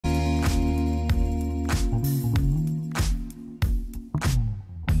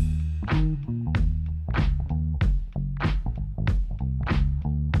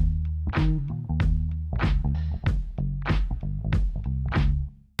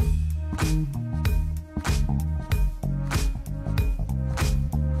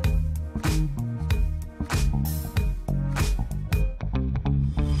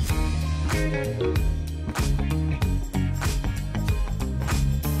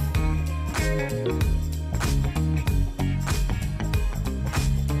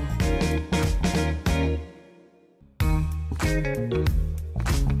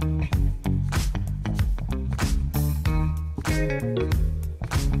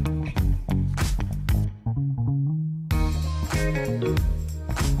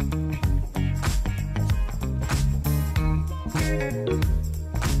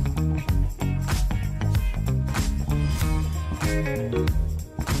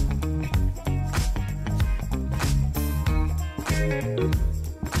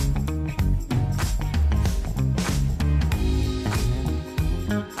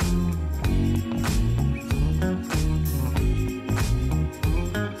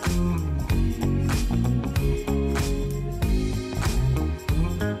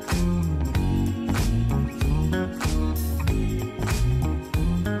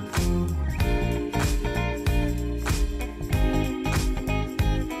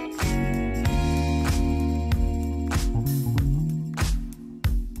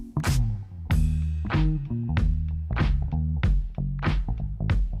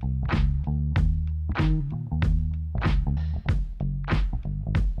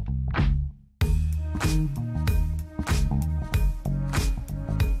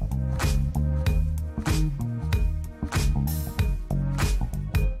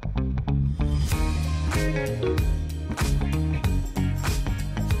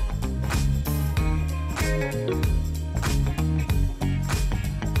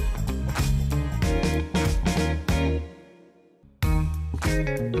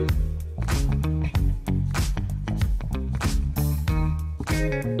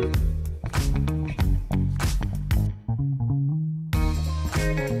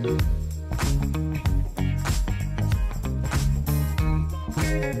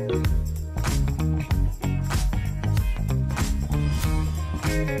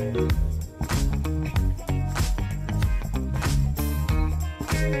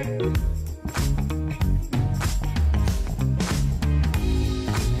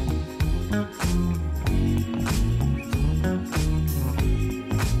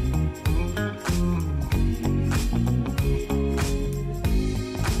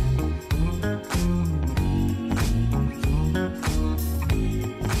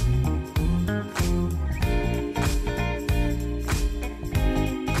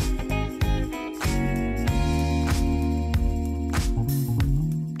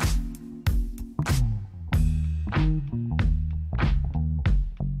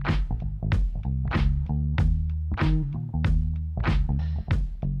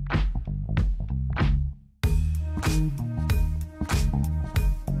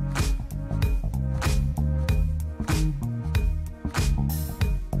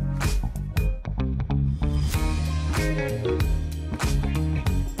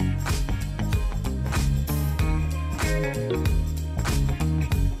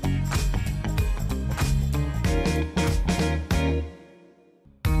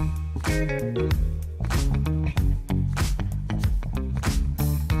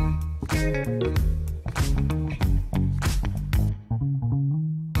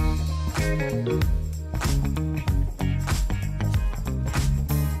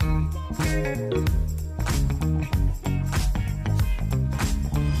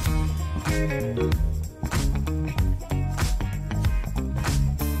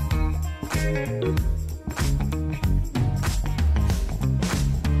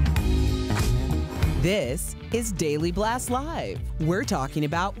This is Daily Blast Live. We're talking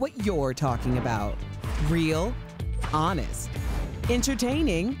about what you're talking about. Real, honest,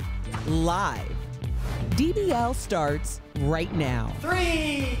 entertaining, live. DBL starts right now.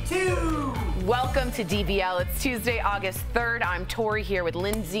 3, 2. Welcome to DBL. It's Tuesday, August 3rd. I'm Tori here with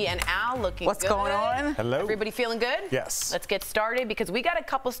Lindsay and Al looking What's good. going on? Hello. Everybody feeling good? Yes. Let's get started because we got a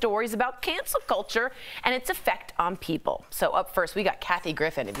couple stories about cancel culture and its effect on people. So up first, we got Kathy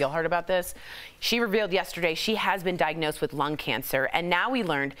Griffin. Have y'all heard about this? She revealed yesterday she has been diagnosed with lung cancer, and now we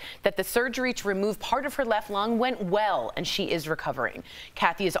learned that the surgery to remove part of her left lung went well, and she is recovering.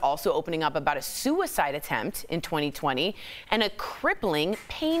 Kathy is also opening up about a suicide attempt in 2020 and a crippling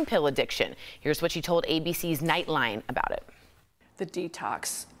pain pill addiction. Here's what she told ABC's Nightline about it. The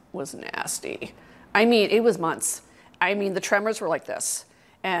detox was nasty. I mean, it was months. I mean, the tremors were like this,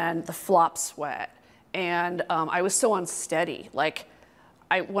 and the flop sweat, and I was so unsteady. Like,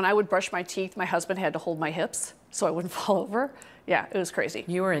 when I would brush my teeth, my husband had to hold my hips so I wouldn't fall over. Yeah, it was crazy.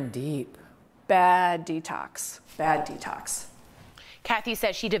 You were in deep. Bad detox. Bad detox. Kathy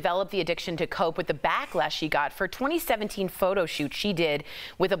says she developed the addiction to cope with the backlash she got for a 2017 photo shoot she did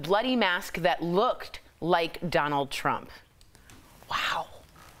with a bloody mask that looked like Donald Trump. Wow.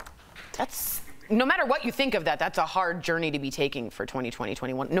 That's, no matter what you think of that, that's a hard journey to be taking for 2020,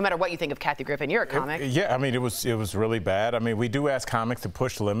 21. No matter what you think of Kathy Griffin, you're a comic. Yeah, I mean, it was really bad. I mean, we do ask comics to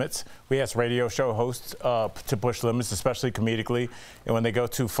push limits. We ask radio show hosts to push limits, especially comedically. And when they go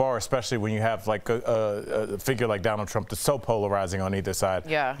too far, especially when you have like a figure like Donald Trump that's so polarizing on either side.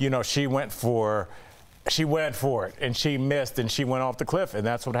 Yeah. You know, she went for it and she missed and she went off the cliff, and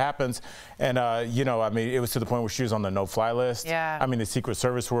that's what happens. And you know, I mean, it was to the point where she was on the no-fly list. Yeah. I mean, the Secret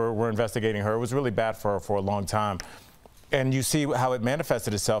Service were investigating her. It was really bad for her for a long time. And you see how it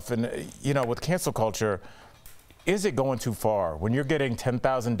manifested itself. And you know, with cancel culture, is it going too far? When you're getting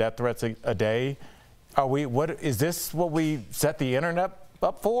 10,000 death threats a day, is this what we set the internet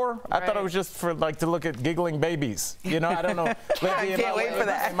up for? I thought it was just for like to look at giggling babies. You know, I don't know. I can't wait for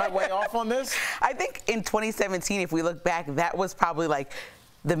that. Am I way off on this? I think in 2017, if we look back, that was probably like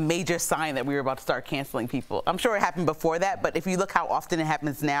the major sign that we were about to start canceling people. I'm sure it happened before that, but if you look how often it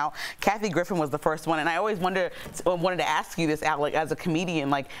happens now, Kathy Griffin was the first one. And I always wanted to ask you this, Alec, as a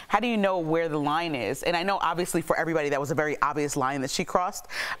comedian, like, how do you know where the line is? And I know obviously for everybody that was a very obvious line that she crossed,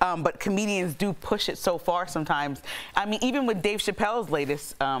 but comedians do push it so far sometimes. I mean, even with Dave Chappelle's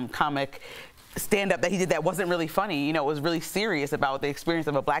latest comic stand-up that he did that wasn't really funny, you know, it was really serious about the experience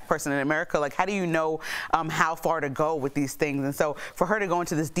of a black person in America. Like, how do you know how far to go with these things? And so for her to go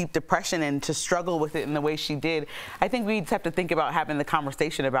into this deep depression and to struggle with it in the way she did, I think we just have to think about having the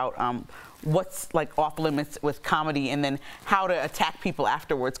conversation about what's like off limits with comedy and then how to attack people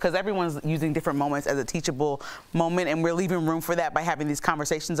afterwards, because everyone's using different moments as a teachable moment, and we're leaving room for that by having these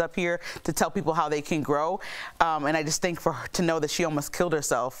conversations up here to tell people how they can grow. And I just think for her to know that she almost killed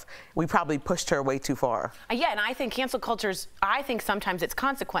herself, we probably pushed her way too far. Yeah, and I think cancel culture's, I think sometimes it's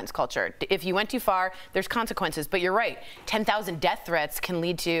consequence culture. If you went too far, there's consequences. But you're right, 10,000 death threats can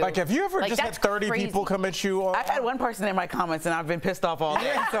lead to. Like, have you ever just had 30 crazy. people come at you? I've had one person in my comments and I've been pissed off all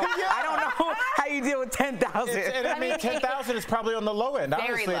day. So I don't know how you deal with 10,000. And I mean, 10,000 is probably on the low end.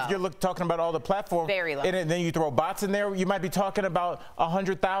 Very Obviously, low. if you're talking about all the platforms, very low. And then you throw bots in there, you might be talking about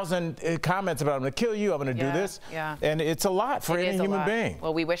 100,000 comments about I'm going to kill you, I'm going to do this. Yeah. And it's a lot for any human being.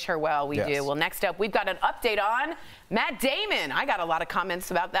 Well, we wish her well. We do. Well, next up, we've got an update on Matt Damon. I got a lot of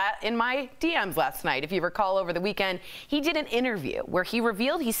comments about that in my DMs last night. If you recall, over the weekend, he did an interview where he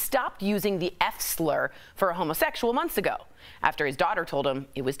revealed he stopped using the F slur for a homosexual months ago, after his daughter told him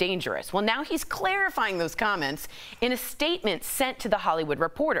it was dangerous. Well, now he's clarifying those comments in a statement sent to The Hollywood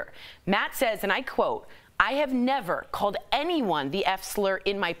Reporter. Matt says, and I quote, "I have never called anyone the F slur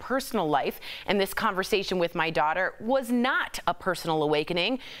in my personal life, and this conversation with my daughter was not a personal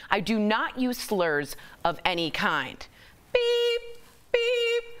awakening. I do not use slurs of any kind." Beep,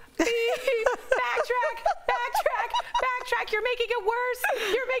 beep, beep. Backtrack. You're making it worse.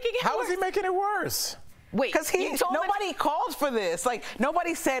 You're making it worse. How is he making it worse? Wait, because nobody called for this. Like,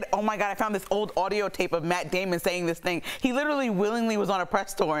 nobody said, oh my God, I found this old audio tape of Matt Damon saying this thing. He literally willingly was on a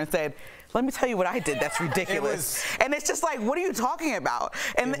press tour and said, let me tell you what I did that's ridiculous. And it's just like, what are you talking about?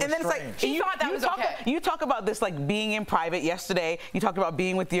 And then it's like, he thought that was okay. You talk about this like being in private. Yesterday, you talked about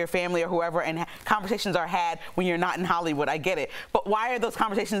being with your family or whoever, and conversations are had when you're not in Hollywood. I get it. But why are those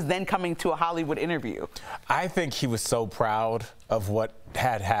conversations then coming to a Hollywood interview? I think he was so proud of what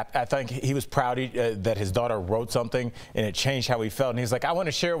had happened. I think he was proud that his daughter wrote something and it changed how he felt. And he's like, I want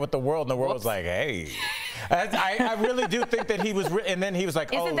to share it with the world. And the world was like, hey. I really do think that he was, and then he was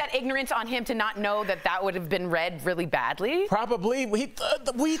like, Isn't that ignorance on him to not know that that would have been read really badly? Probably.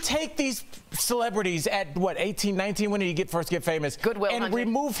 We take these celebrities at, what, 18, 19? When did he first get famous? Goodwill and hunting.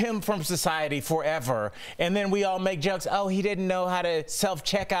 remove him from society forever. And then we all make jokes, oh, he didn't know how to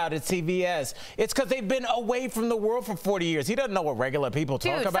self-checkout at CVS. It's because they've been away from the world for 40 years. He doesn't know what regular people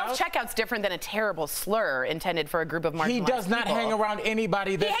talk about. Dude, self-checkout's different than a terrible slur intended for a group of marginalized people. He does not hang around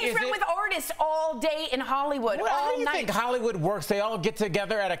anybody that He hangs around with artists all day in Hollywood, Well, all how do you night. think Hollywood works? They all get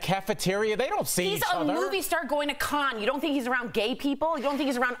together at a cafeteria. They don't see each other. He's a movie star going to con. You don't think he's around gay people? You don't think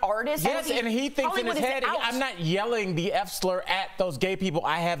he's around artists? Yes, and he thinks Hollywood in his head, is out. I'm not yelling the F slur at those gay people.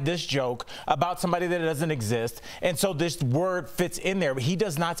 I have this joke about somebody that doesn't exist, and so this word fits in there. But he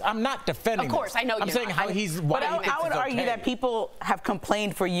does not. I'm not defending Of course, this. I know you're I'm saying not. how why he thinks I would it's argue okay. that people have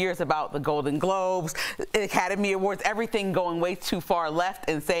complained for years about the Golden Globes, Academy Awards, everything going way too far left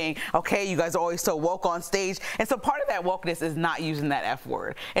and saying, okay, hey, you guys are always so woke on stage. And so part of that wokeness is not using that F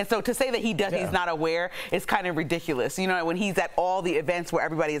word. And so to say that he's not aware is kind of ridiculous. You know, when he's at all the events where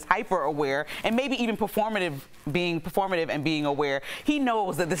everybody is hyper aware and maybe even being performative and being aware, he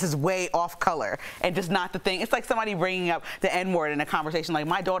knows that this is way off color and just not the thing. It's like somebody bringing up the N word in a conversation. Like,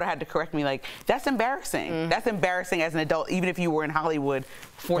 my daughter had to correct me, like, that's embarrassing. That's embarrassing as an adult, even if you were in Hollywood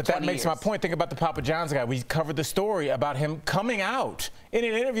for 20 years. But that makes my point. Think about the Papa John's guy. We covered the story about him coming out in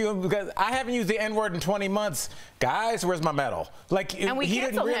an interview because I haven't used the N-word in 20 months. Guys, where's my medal? Like, he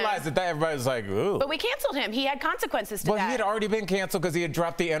didn't realize that everybody was like, ooh. But we canceled him. He had consequences to that. Well, he had already been canceled because he had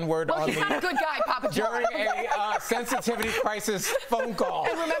dropped the N-word on he's not a good guy, Papa John. during a sensitivity crisis phone call.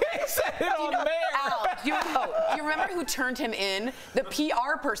 And remember, Al, you remember who turned him in? The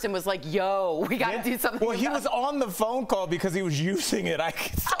PR person was like, yo, we got to do something. Well, he was on the phone call because he was using it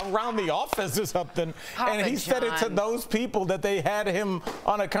around the office or something. And he said it to those people that they had him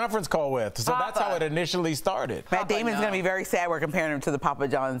on a conference call with. So that's how it initially started. Matt Damon's going to be very sad we're comparing him to the Papa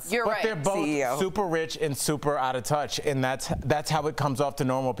John's. You're right. But they're both CEO. super rich and super out of touch. And that's how it comes off to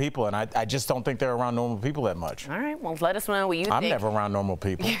normal people. And I just don't think they're around normal people that much. All right, well, let us know what you think. I'm never around normal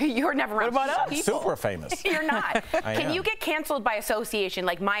people. You're never around people. Super famous. You're not. Can you get canceled by association,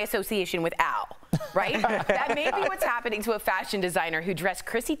 like my association with Al, right? That may be what's happening to a fashion designer who dressed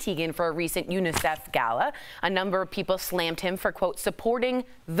Chrissy Teigen for a recent UNICEF gala. A number of people slammed him for, quote, supporting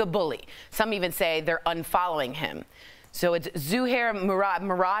the bully. Some even say they're unfollowing him. So it's Zuhair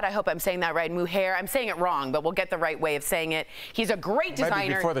Murad, I hope I'm saying that right, Muhair. I'm saying it wrong, but we'll get the right way of saying it. He's a great designer.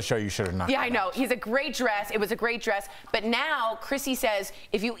 Maybe before the show you should have knocked Yeah, I know. He's a great dress. It was a great dress. But now Chrissy says,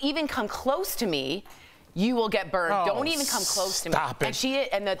 if you even come close to me, you will get burned. Oh, don't even come close to me. Stop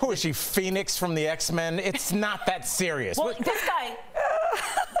it. Who is she, Phoenix from the X-Men? It's not that serious. Well, this guy...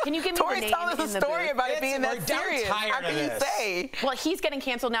 Can you give me Tori's the name telling us a story about it being that serious. How can you say? Well, he's getting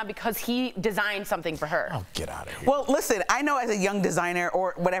canceled now because he designed something for her. Oh, get out of here. Well, listen, I know as a young designer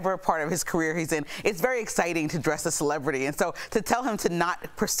or whatever part of his career he's in, it's very exciting to dress a celebrity. And so to tell him to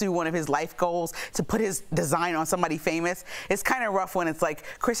not pursue one of his life goals, to put his design on somebody famous, it's kind of rough when it's like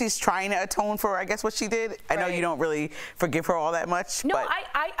Chrissy's trying to atone for, I guess, what she did. I know you don't really forgive her all that much. No, but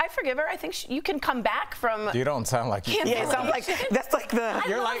I forgive her. I think you can come back from... You don't sound like you. Yeah, it sounds like that's like the...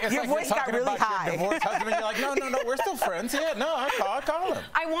 Your voice got really high. Your divorced husband, you're like, no, we're still friends. Yeah, no, I call him.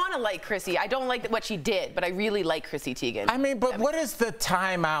 I want to like Chrissy. I don't like what she did, but I really like Chrissy Teigen. I mean, but what is the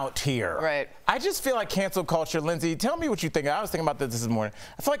timeout here? Right. I just feel like cancel culture, Lindsay, tell me what you think. I was thinking about this morning.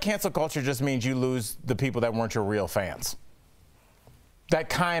 I feel like cancel culture just means you lose the people that weren't your real fans. That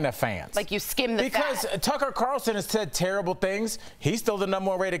kind of fans. Like you skim the Because fat. Tucker Carlson has said terrible things. He's still the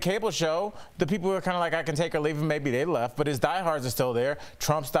 #1 rated cable show. The people who are kind of like, I can take or leave him, maybe they left, but his diehards are still there.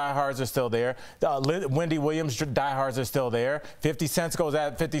 Trump's diehards are still there. Wendy Williams' diehards are still there. 50 Cent goes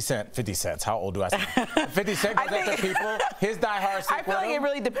at 50 cents. How old do I sound? 50 Cent goes after people. His diehards stick I feel like it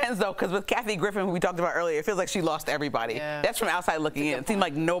really depends, though, because with Kathy Griffin, who we talked about earlier, it feels like she lost everybody. Yeah. That's from outside looking in. It seemed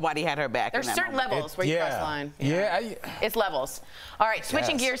like nobody had her back. There's certain levels where you cross the line. Yeah. It's levels. All right,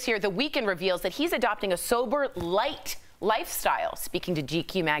 switching gears here. The Weeknd reveals that he's adopting a sober, light lifestyle. Speaking to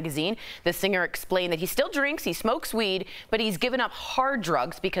GQ magazine, the singer explained that he still drinks, he smokes weed, but he's given up hard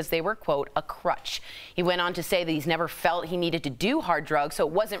drugs because they were, quote, a crutch. He went on to say that he's never felt he needed to do hard drugs, so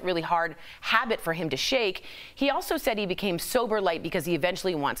it wasn't really hard habit for him to shake. He also said he became sober light because he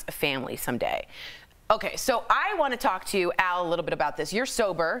eventually wants a family someday. Okay, so I want to talk to Al a little bit about this. You're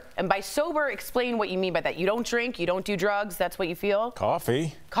sober, and by sober, explain what you mean by that. You don't drink, you don't do drugs, that's what you feel?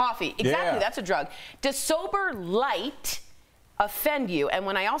 Coffee. Coffee, exactly, Yeah. that's a drug. Does sober light offend you? And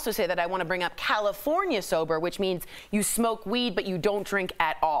when I also say that, I want to bring up California sober, which means you smoke weed, but you don't drink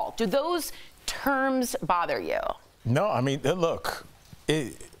at all. Do those terms bother you? No, I mean, look,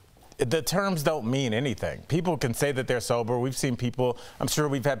 the terms don't mean anything. People can say that they're sober. We've seen people, I'm sure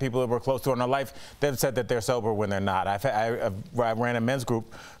we've had people that we're close to in our life that have said that they're sober when they're not. I ran a men's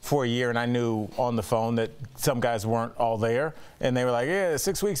group for a year, and I knew on the phone that some guys weren't all there, and they were like, yeah,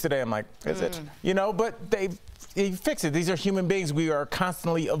 6 weeks today. I'm like, is it? You know, but you fix it. These are human beings. We are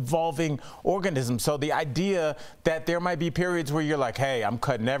constantly evolving organisms. So the idea that there might be periods where you're like, hey, I'm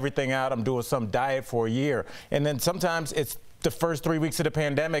cutting everything out, I'm doing some diet for a year, and then sometimes it's the first 3 weeks of the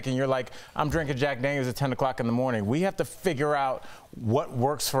pandemic and you're like, I'm drinking Jack Daniels at 10 o'clock in the morning. We have to figure out what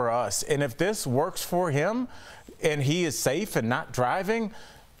works for us. And if this works for him and he is safe and not driving,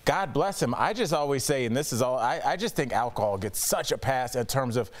 God bless him. I just always say, and this is all, I just think alcohol gets such a pass in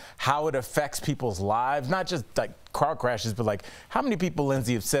terms of how it affects people's lives, not just like car crashes, but like, how many people,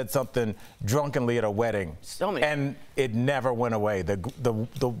 Lindsay, have said something drunkenly at a wedding? So many. And it never went away.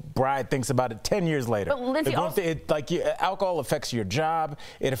 The bride thinks about it 10 years later. But Lindsay, alcohol affects your job.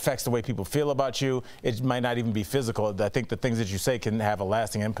 It affects the way people feel about you. It might not even be physical. I think the things that you say can have a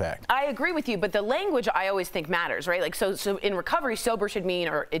lasting impact. I agree with you, but the language I always think matters, right? Like, so in recovery, sober should mean,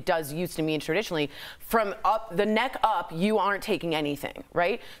 or it does used to mean traditionally, from up the neck up, you aren't taking anything,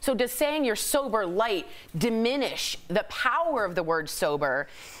 right? So does saying you're sober light diminish the power of the word sober?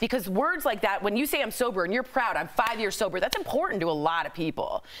 Because words like that, when you say I'm sober and you're proud, I'm 5 years sober, that's important to a lot of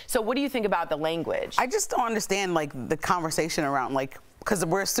people. So what do you think about the language? I just don't understand, like, the conversation around, like, because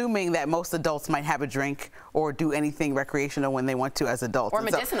we're assuming that most adults might have a drink or do anything recreational when they want to as adults. Or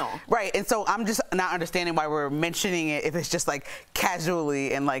medicinal. Right, and so I'm just not understanding why we're mentioning it if it's just like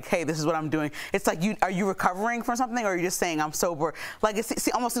casually and like, hey, this is what I'm doing. It's like, are you recovering from something, or are you just saying I'm sober? Like,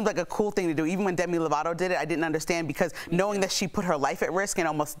 it almost seems like a cool thing to do. Even when Demi Lovato did it, I didn't understand, because knowing that she put her life at risk and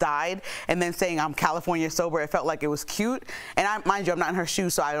almost died, and then saying I'm California sober, it felt like it was cute. And mind you, I'm not in her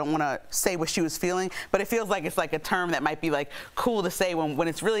shoes, so I don't want to say what she was feeling, but it feels like it's like a term that might be like cool to say when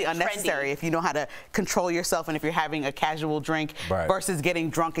it's really unnecessary. Trendy. If you know how to control yourself, and if you're having a casual drink versus getting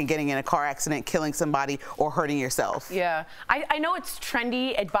drunk and getting in a car accident, killing somebody, or hurting yourself. Yeah, I know it's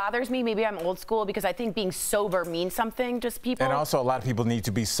trendy. It bothers me. Maybe I'm old school, because I think being sober means something to people. And also, a lot of people need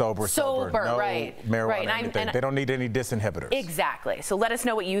to be sober. No right. marijuana, right. anything. They don't need any disinhibitors. Exactly. So let us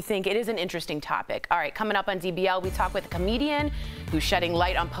know what you think. It is an interesting topic. All right, coming up on DBL, we talk with a comedian who's shedding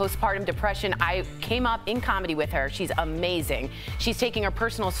light on postpartum depression. I came up in comedy with her. She's amazing. She's taking her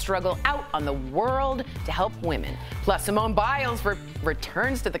personal struggle out on the world to help women. Plus, Simone Biles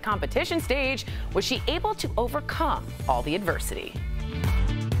returns to the competition stage. Was she able to overcome all the adversity?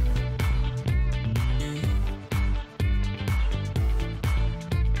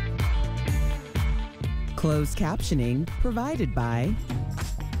 Closed captioning provided by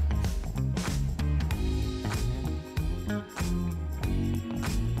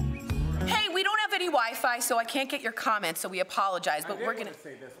Wi-Fi, so I can't get your comments, so we apologize, but we're gonna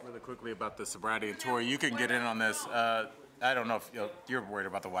say this really quickly about the sobriety, and Tori, you can get in on this. I don't know if you're worried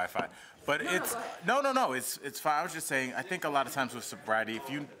about the Wi-Fi, but it's fine. I was just saying, I think a lot of times with sobriety, if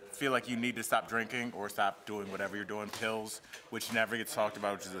you feel like you need to stop drinking or stop doing whatever you're doing, pills, which never gets talked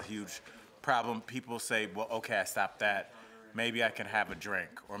about, which is a huge problem, people say, well, okay, I stopped that. Maybe I can have a drink,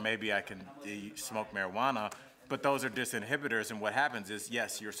 or maybe I can smoke marijuana. But those are disinhibitors, and what happens is,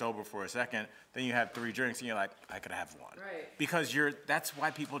 yes, you're sober for a second, then you have 3 drinks, and you're like, I could have one. Right. Because that's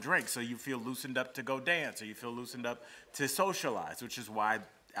why people drink, so you feel loosened up to go dance, or you feel loosened up to socialize, which is why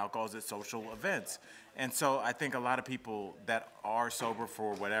alcohol is at social events. And so I think a lot of people that are sober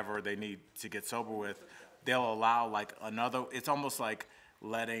for whatever they need to get sober with, they'll allow like it's almost like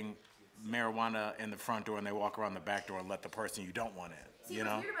letting marijuana in the front door and they walk around the back door and let the person you don't want in. See,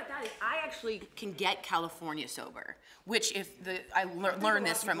 what's weird about that is I actually can get California sober, which I learned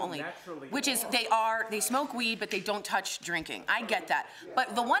this from which is they smoke weed, but they don't touch drinking. I get that.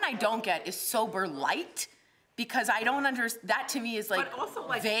 But the one I don't get is sober light, because I don't understand. That to me is like, also,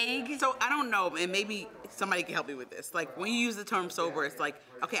 like, vague. So I don't know, and maybe somebody can help me with this. Like, when you use the term sober, it's like,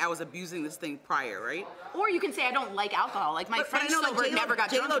 okay, I was abusing this thing prior, right? Or you can say I don't like alcohol. Like my friend sober never got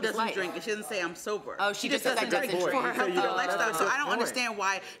drunk in his life. Drink. She doesn't say I'm sober. Oh, she just says that doesn't drink for her healthy lifestyle. So I don't understand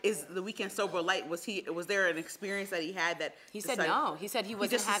why is the weekend sober light. Was there an experience that he had that he said no? He said he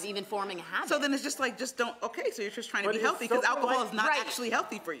wasn't even forming a habit. So then it's just like, okay, so you're just trying to be healthy, because alcohol is not actually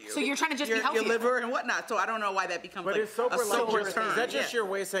healthy for you. So you're trying to just be healthy. Your liver and whatnot. So I don't know why that becomes like a sober term. Is that just your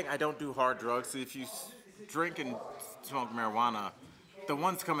way of saying I don't do hard drugs? So if you drink and smoke marijuana, the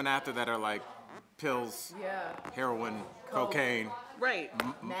ones coming after that are like pills, heroin, cocaine,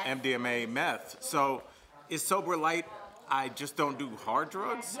 MDMA, meth. So is sober light, I just don't do hard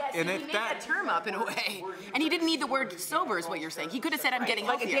drugs? Yes, and he made that term up in a way. And he didn't need the word sober is what you're saying. He could have said I'm getting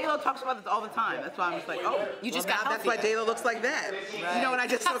healthier. Like J-Lo talks about this all the time. That's why I'm just like, oh. You just got healthier. That's why J-Lo looks like that. Right. You know, and I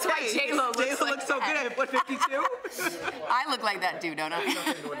just That's why J-Lo looks so good at 52. I look like that too, don't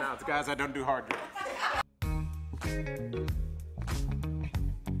I? Guys, I don't do hard drugs.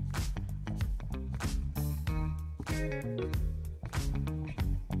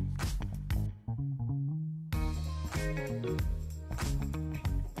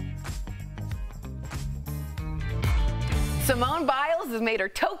 Simone Biles has made her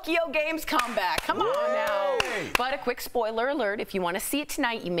Tokyo Games comeback. Come on now. But a quick spoiler alert, if you want to see it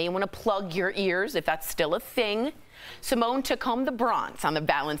tonight, you may want to plug your ears if that's still a thing. Simone took home the bronze on the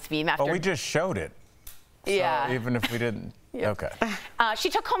balance beam after... Oh, we just showed it. Yeah. So even if we didn't. Yep. Okay. She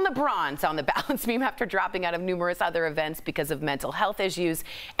took home the bronze on the balance beam after dropping out of numerous other events because of mental health issues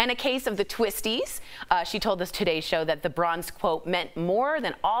and a case of the twisties. She told us Today's Show that the bronze, quote, meant more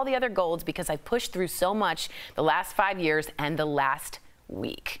than all the other golds because I pushed through so much the last 5 years and the last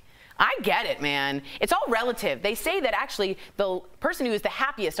week. I get it, man. It's all relative. They say that actually the person who is the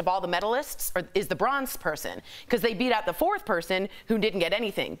happiest of all the medalists is the bronze person because they beat out the fourth person who didn't get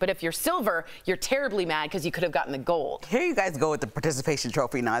anything. But if you're silver, you're terribly mad because you could have gotten the gold. Here you guys go with the participation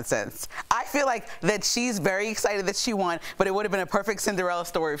trophy nonsense. I feel like that she's very excited that she won, but it would have been a perfect Cinderella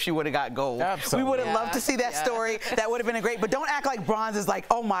story if she would have got gold. Absolutely. We would have loved to see that story. That would have been a great, but don't act like bronze is like,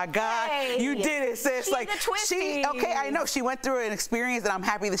 oh my God, you did it, sis. She's like okay, I know she went through an experience and I'm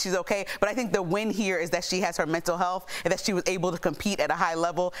happy that she's okay, but I think the win here is that she has her mental health and that she was able to compete at a high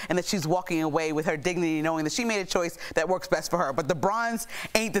level and that she's walking away with her dignity knowing that she made a choice that works best for her. But the bronze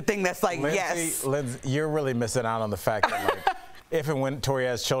ain't the thing that's like, yes. Lindsay, you're really missing out on the fact that like, if and when Tori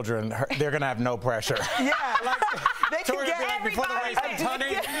has children, they're going to have no pressure. Yeah, like, they Tori can get like, before the race,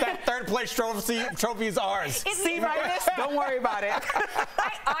 honey, that third place trophy is ours. See my list? Don't worry about it.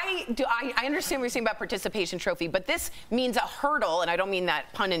 I understand what you're saying about participation trophy, but this means a hurdle, and I don't mean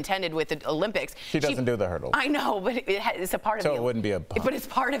that pun intended with the Olympics. She doesn't do the hurdle. I know, but it's a part of it. So it wouldn't be a pun. But it's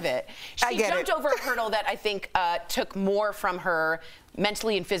part of it. She jumped over a hurdle that I think took more from her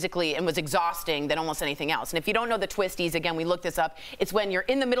mentally and physically and was exhausting than almost anything else. And if you don't know the twisties, again, we looked this up, it's when you're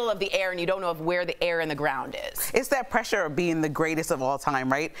in the middle of the air and you don't know of where the air and the ground is. It's that pressure of being the greatest of all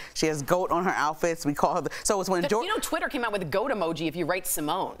time, right? She has GOAT on her outfits. We call her so it's when you know, Twitter came out with a GOAT emoji if you write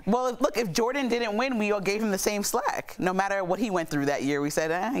Simone. Well, look, if Jordan didn't win, we all gave him the same slack. No matter what he went through that year, we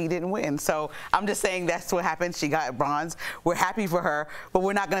said, he didn't win. So I'm just saying that's what happened. She got bronze. We're happy for her, but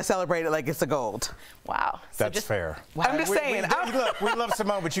we're not going to celebrate it like it's a gold. Wow. So That's fair. Wow. I'm just saying. Look, we love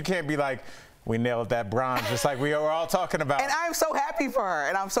Simone, but you can't be like, we nailed that bronze, just like we were all talking about. And I'm so happy for her,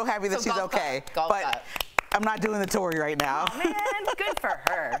 and I'm so happy that she's okay. But I'm not doing the Tory right now. Oh, man, good for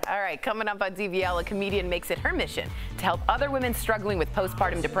her. All right, coming up on DBL, a comedian makes it her mission to help other women struggling with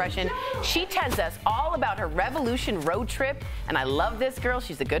postpartum depression. She tells us all about her Revolution road trip, and I love this girl.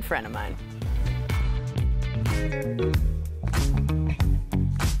 She's a good friend of mine.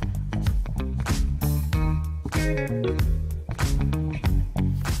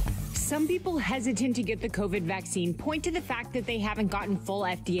 Some people hesitant to get the COVID vaccine point to the fact that they haven't gotten full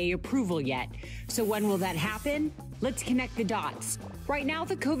FDA approval yet. So when will that happen? Let's connect the dots. Right now,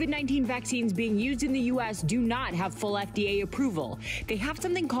 the COVID-19 vaccines being used in the U.S. do not have full FDA approval. They have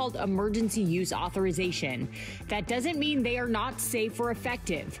something called emergency use authorization. That doesn't mean they are not safe or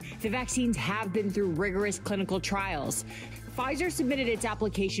effective. The vaccines have been through rigorous clinical trials. Pfizer submitted its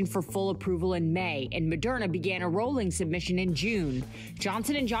application for full approval in May, and Moderna began a rolling submission in June.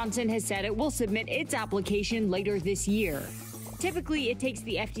 Johnson & Johnson has said it will submit its application later this year. Typically, it takes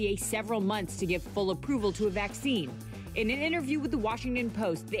the FDA several months to give full approval to a vaccine. In an interview with the Washington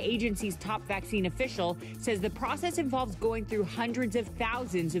Post, the agency's top vaccine official says the process involves going through hundreds of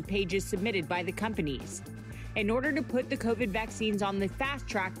thousands of pages submitted by the companies. In order to put the COVID vaccines on the fast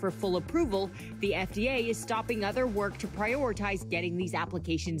track for full approval, the FDA is stopping other work to prioritize getting these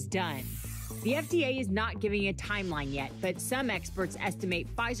applications done. The FDA is not giving a timeline yet, but some experts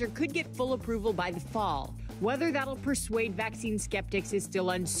estimate Pfizer could get full approval by the fall. Whether that'll persuade vaccine skeptics is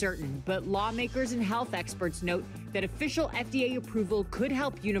still uncertain, but lawmakers and health experts note that official FDA approval could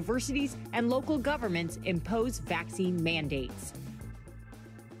help universities and local governments impose vaccine mandates.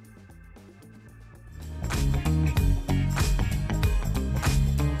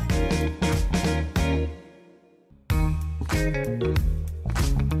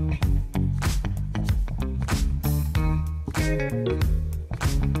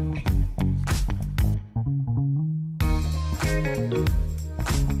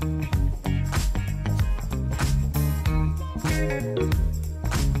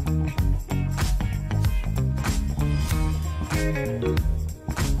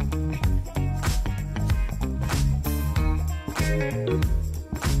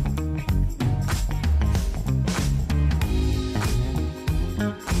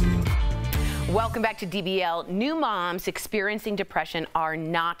 Welcome back to DBL. New moms experiencing depression are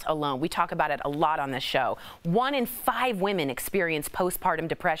not alone. We talk about it a lot on this show. 1 in 5 women experience postpartum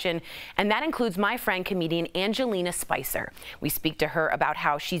depression, and that includes my friend comedian Angelina Spicer. We speak to her about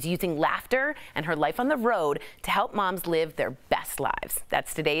how she's using laughter and her life on the road to help moms live their best lives.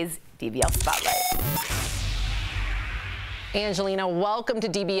 That's today's DBL Spotlight. Angelina, welcome to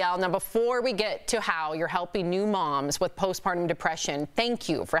DBL. Now, before we get to how you're helping new moms with postpartum depression, thank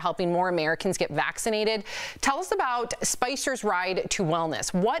you for helping more Americans get vaccinated. Tell us about Spicer's Ride to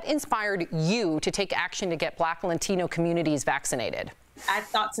Wellness. What inspired you to take action to get Black and Latino communities vaccinated? I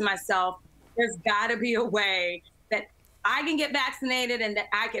thought to myself, there's got to be a way that I can get vaccinated and that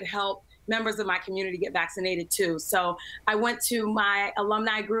I could help members of my community get vaccinated too. So I went to my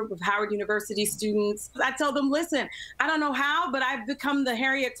alumni group of Howard University students. I told them, listen, I don't know how, but I've become the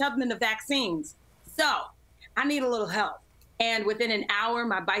Harriet Tubman of vaccines. So I need a little help. And within an hour,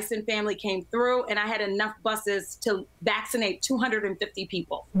 my Bison family came through, and I had enough buses to vaccinate 250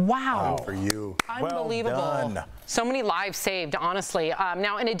 people. Wow. For you. Unbelievable. Well done. So many lives saved, honestly.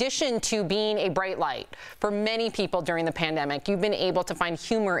 Now, in addition to being a bright light for many people during the pandemic, you've been able to find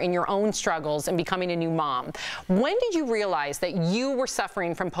humor in your own struggles and becoming a new mom. When did you realize that you were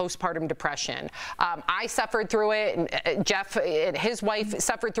suffering from postpartum depression? I suffered through it, and Jeff, his wife,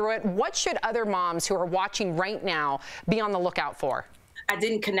 suffered through it. What should other moms who are watching right now be on the lookout for? I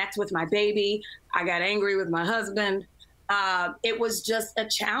didn't connect with my baby. I got angry with my husband. It was just a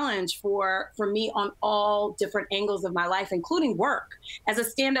challenge for me on all different angles of my life, including work. As a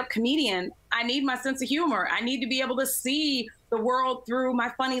stand-up comedian, I need my sense of humor. I need to be able to see the world through my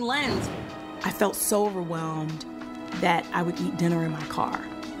funny lens. I felt so overwhelmed that I would eat dinner in my car.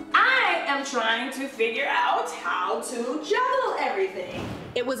 I am trying to figure out how to juggle everything.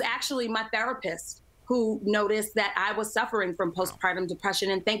 It was actually my therapist who noticed that I was suffering from postpartum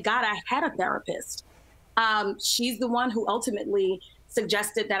depression, and thank God I had a therapist. She's the one who ultimately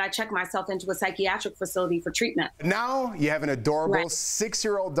suggested that I check myself into a psychiatric facility for treatment. Now you have an adorable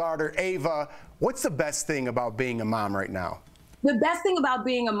 6-year-old daughter, Ava. What's the best thing about being a mom right now? The best thing about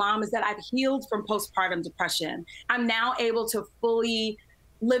being a mom is that I've healed from postpartum depression. I'm now able to fully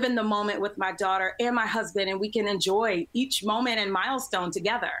live in the moment with my daughter and my husband, and we can enjoy each moment and milestone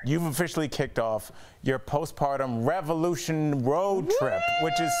together. You've officially kicked off your postpartum revolution road trip,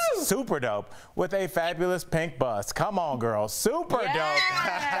 which is super dope, with a fabulous pink bus. Come on, girls, super dope.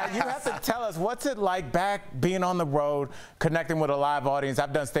 Now, you have to tell us, what's it like back being on the road, connecting with a live audience?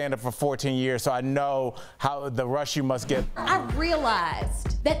 I've done stand-up for 14 years, so I know how the rush you must get. I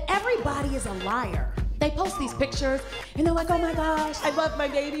realized that everybody is a liar. They post these pictures and they're like, oh my gosh, I love my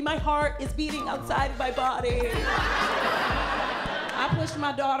baby. My heart is beating outside of my body. I pushed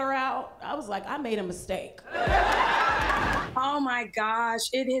my daughter out. I was like, I made a mistake. Oh my gosh,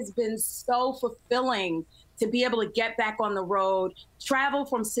 it has been so fulfilling to be able to get back on the road, travel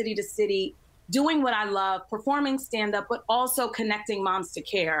from city to city, doing what I love, performing stand-up, but also connecting moms to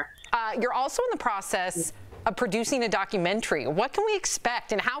care. You're also in the process of producing a documentary. What can we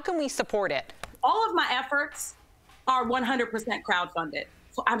expect and how can we support it? All of my efforts are 100% crowdfunded.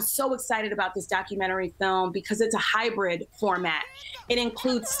 So I'm so excited about this documentary film because it's a hybrid format. It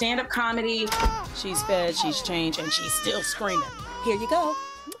includes stand-up comedy. She's fed, she's changed, and she's still screaming. Here you go.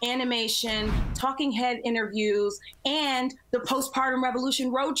 Animation, talking head interviews, and the postpartum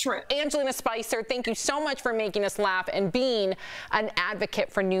revolution road trip. Angelina Spicer, thank you so much for making us laugh and being an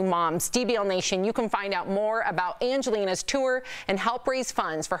advocate for new moms. DBL Nation, you can find out more about Angelina's tour and help raise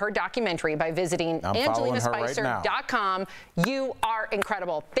funds for her documentary by visiting angelinaspicer.com. You are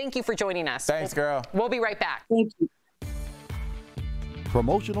incredible. Thank you for joining us. Thanks, girl. We'll be right back. Thank you.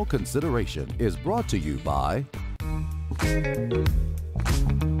 Promotional consideration is brought to you by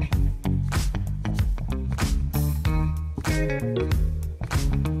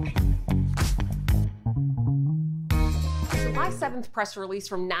July 7th press release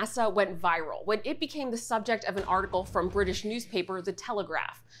from NASA went viral when it became the subject of an article from British newspaper The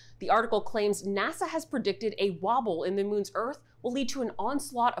Telegraph. The article claims NASA has predicted a wobble in the moon's Earth will lead to an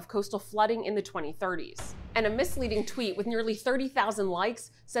onslaught of coastal flooding in the 2030s. And a misleading tweet with nearly 30,000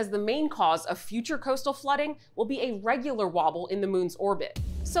 likes says the main cause of future coastal flooding will be a regular wobble in the moon's orbit.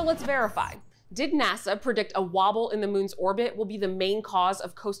 So let's verify. Did NASA predict a wobble in the moon's orbit will be the main cause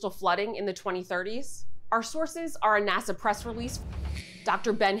of coastal flooding in the 2030s? Our sources are a NASA press release,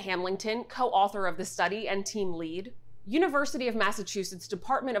 Dr. Ben Hamilton, co-author of the study and team lead, University of Massachusetts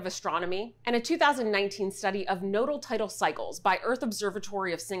Department of Astronomy, and a 2019 study of nodal tidal cycles by Earth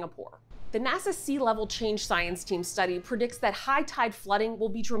Observatory of Singapore. The NASA Sea Level Change Science Team study predicts that high tide flooding will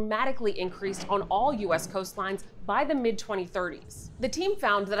be dramatically increased on all U.S. coastlines by the mid-2030s. The team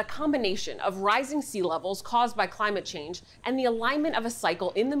found that a combination of rising sea levels caused by climate change and the alignment of a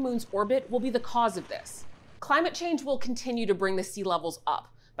cycle in the moon's orbit will be the cause of this. Climate change will continue to bring the sea levels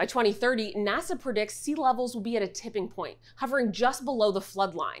up. By 2030, NASA predicts sea levels will be at a tipping point, hovering just below the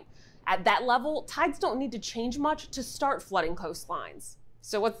flood line. At that level, tides don't need to change much to start flooding coastlines.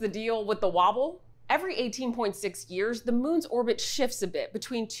 So what's the deal with the wobble? Every 18.6 years, the moon's orbit shifts a bit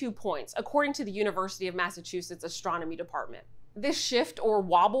between 2 points, according to the University of Massachusetts Astronomy Department. This shift or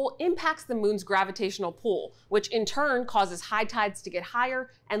wobble impacts the moon's gravitational pull, which in turn causes high tides to get higher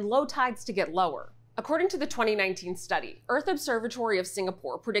and low tides to get lower. According to the 2019 study, Earth Observatory of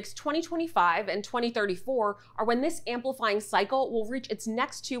Singapore predicts 2025 and 2034 are when this amplifying cycle will reach its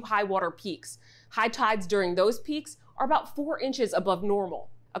next 2 high water peaks. High tides during those peaks are about 4 inches above normal.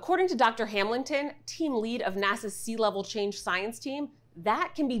 According to Dr. Hamilton, team lead of NASA's Sea Level Change Science team,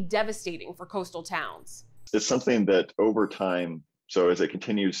 that can be devastating for coastal towns. It's something that over time, so as it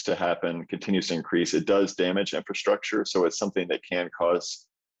continues to happen, continues to increase, it does damage infrastructure. So it's something that can cause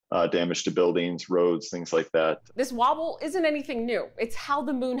damage to buildings, roads, things like that. This wobble isn't anything new. It's how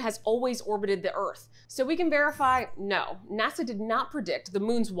the moon has always orbited the Earth. So we can verify, no, NASA did not predict the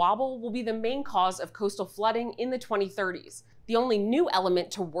moon's wobble will be the main cause of coastal flooding in the 2030s. The only new element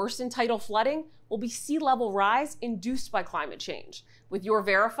to worsen tidal flooding will be sea level rise induced by climate change. With your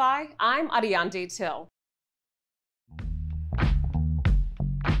Verify, I'm Ariane Till.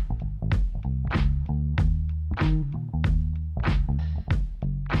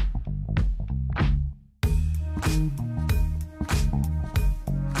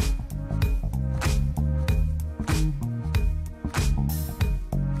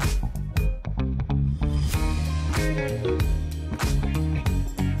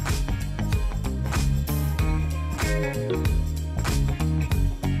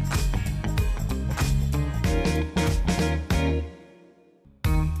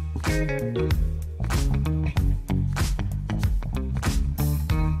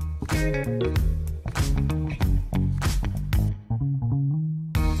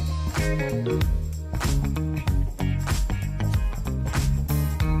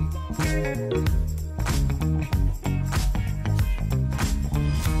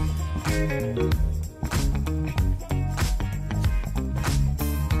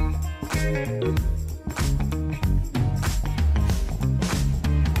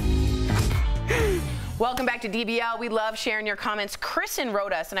 Welcome back to DBL. We love sharing your comments. Kristen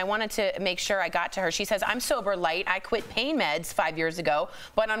wrote us, and I wanted to make sure I got to her. She says, I'm sober light. I quit pain meds 5 years ago,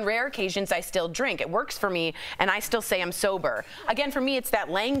 but on rare occasions, I still drink. It works for me, and I still say I'm sober. Again, for me, it's that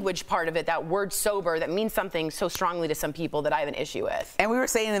language part of it, that word sober, that means something so strongly to some people that I have an issue with. And we were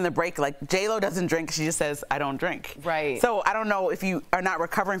saying in the break, like, J-Lo doesn't drink. She just says, I don't drink. Right. So I don't know if you are not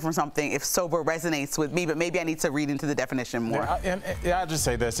recovering from something, if sober resonates with me, but maybe I need to read into the definition more. Yeah, I'll just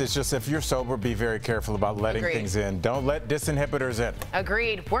say this. It's just if you're sober, be very careful about letting things in. Don't let disinhibitors in.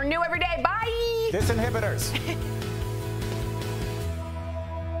 Agreed. We're new every day. Bye. Disinhibitors.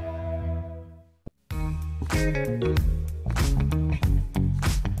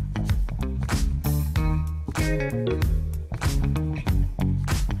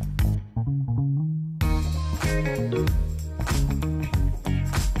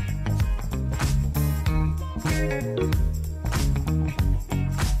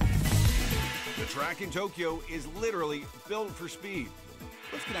 Track in Tokyo is literally built for speed.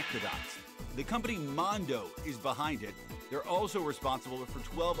 Let's connect the dots. The company Mondo is behind it. They're also responsible for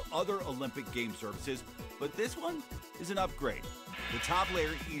 12 other Olympic game services, but this one is an upgrade. The top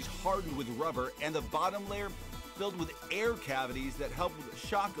layer is hardened with rubber, and the bottom layer filled with air cavities that help with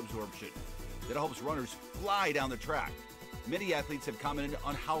shock absorption. That helps runners fly down the track. Many athletes have commented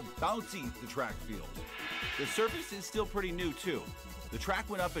on how bouncy the track feels. The surface is still pretty new too. The track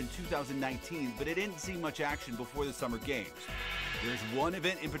went up in 2019, but it didn't see much action before the Summer Games. There's one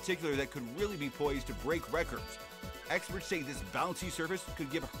event in particular that could really be poised to break records. Experts say this bouncy surface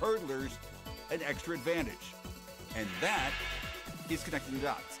could give hurdlers an extra advantage. And that is connecting the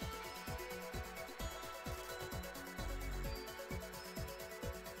dots.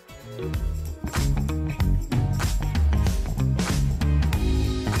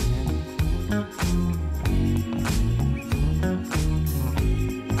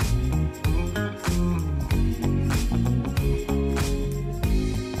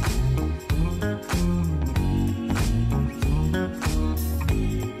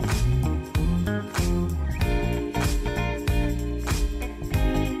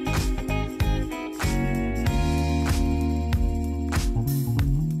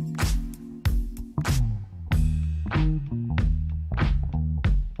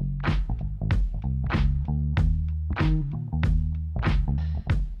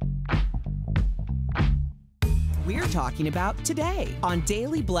 We're talking about today on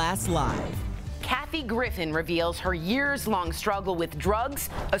Daily Blast Live. Kathy Griffin reveals her years-long struggle with drugs,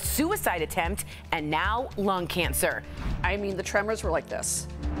 a suicide attempt, and now lung cancer. I mean, the tremors were like this.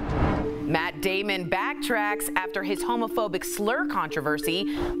 Matt Damon backtracks after his homophobic slur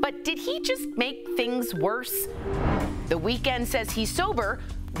controversy, but did he just make things worse? The Weeknd says he's sober.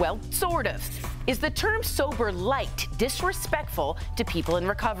 Well, sort of. Is the term sober light disrespectful to people in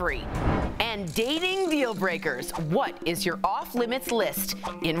recovery? And dating deal breakers. What is your off-limits list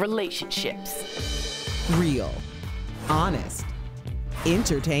in relationships? Real, honest,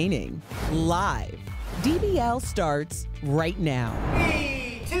 entertaining, live. DBL starts right now.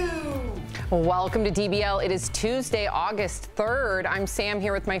 Welcome to DBL. It is Tuesday, August 3rd. I'm Sam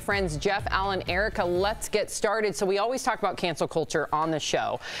here with my friends Jeff, Alan, Erica. Let's get started. So we always talk about cancel culture on the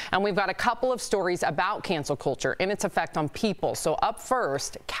show, and we've got a couple of stories about cancel culture and its effect on people. So up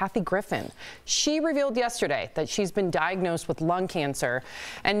first, Kathy Griffin. She revealed yesterday that she's been diagnosed with lung cancer,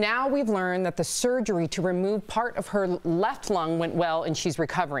 and now we've learned that the surgery to remove part of her left lung went well and she's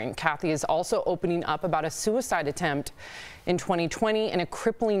recovering. Kathy is also opening up about a suicide attempt in 2020 and a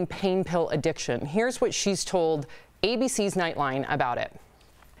crippling pain pill addiction. Here's what she's told ABC's Nightline about it.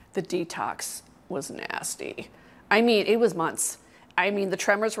 The detox was nasty. I mean, it was months. I mean, the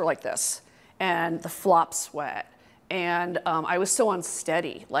tremors were like this, and the flop sweat, and I was so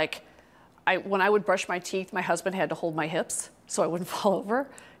unsteady. Like, when I would brush my teeth, my husband had to hold my hips so I wouldn't fall over.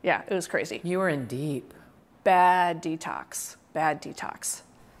 Yeah, it was crazy. You were in deep. Bad detox, bad detox.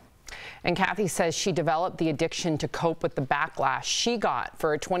 And Kathy says she developed the addiction to cope with the backlash she got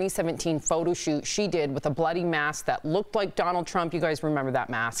for a 2017 photo shoot she did with a bloody mask that looked like Donald Trump. You guys remember that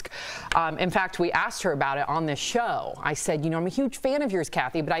mask. In fact, we asked her about it on this show. I said, you know, I'm a huge fan of yours,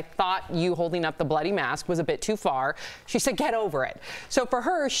 Kathy, but I thought you holding up the bloody mask was a bit too far. She said, get over it. So for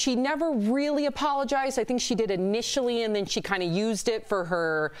her, she never really apologized. I think she did initially, and then she kind of used it for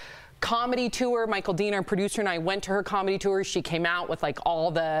her comedy tour. Michael Dean, our producer, and I went to her comedy tour. She came out with like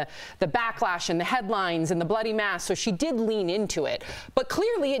all the backlash and the headlines and the bloody mask. So she did lean into it. But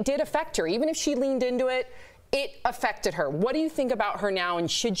clearly it did affect her. Even if she leaned into it, it affected her. What do you think about her now,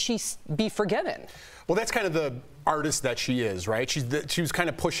 and should she be forgiven? Well, that's kind of the artist that she is, right? She was kind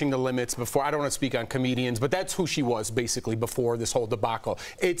of pushing the limits before. I don't want to speak on comedians, but that's who she was basically before this whole debacle.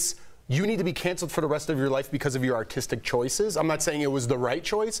 You need to be canceled for the rest of your life because of your artistic choices. I'm not saying it was the right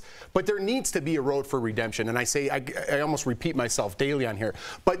choice, but there needs to be a road for redemption. And I almost repeat myself daily on here.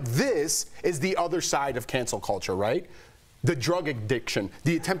 But this is the other side of cancel culture, right? The drug addiction,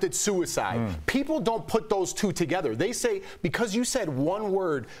 the attempted suicide. People don't put those two together. They say, because you said one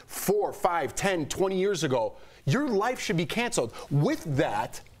word 4, 5, 10, 20 years ago, your life should be canceled. With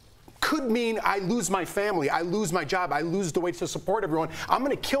that, could mean I lose my family, I lose my job, I lose the way to support everyone. I'm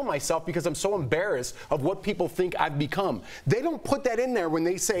going to kill myself because I'm so embarrassed of what people think I've become. They don't put that in there when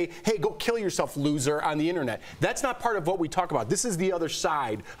they say, hey, go kill yourself, loser, on the internet. That's not part of what we talk about. This is the other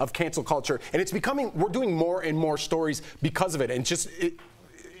side of cancel culture, and it's becoming, we're doing more and more stories because of it, and just, it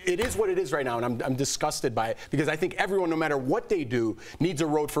is what it is right now, and I'm disgusted by it, because I think everyone, no matter what they do, needs a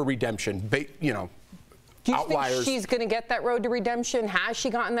road for redemption, you know. Do you outliers. think she's going to get that road to redemption? Has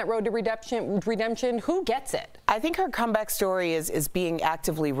she gotten that road to redemption? Who gets it? I think her comeback story is being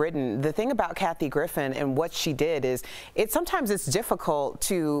actively written. The thing about Kathy Griffin and what she did is sometimes it's difficult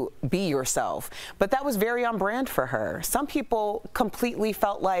to be yourself, but that was very on brand for her. Some people completely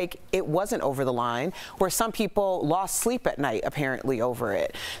felt like it wasn't over the line, where some people lost sleep at night apparently over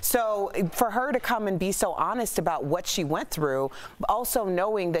it. So for her to come and be so honest about what she went through, also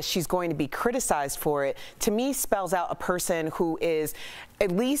knowing that she's going to be criticized for it, to me spells out a person who is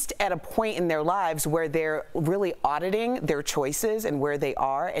at least at a point in their lives where they're really auditing their choices and where they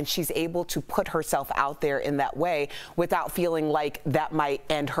are, and she's able to put herself out there in that way without feeling like that might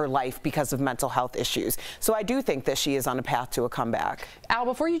end her life because of mental health issues. So I do think that she is on a path to a comeback. Al,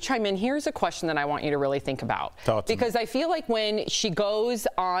 before you chime in, here's a question that I want you to really think about. Because I feel like when she goes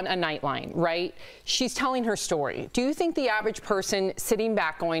on a Nightline, right, she's telling her story. Do you think the average person sitting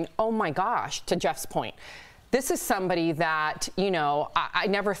back going, oh my gosh, to Jeff's point, this is somebody that, you know, I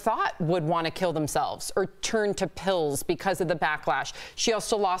never thought would want to kill themselves or turn to pills because of the backlash. She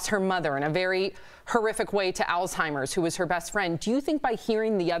also lost her mother in a very horrific way to Alzheimer's, who was her best friend. Do you think by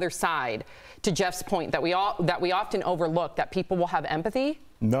hearing the other side, to Jeff's point, that we often overlook, that people will have empathy?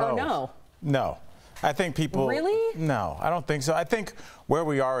 No. Or no? No. I think people... Really? No, I don't think so. I think where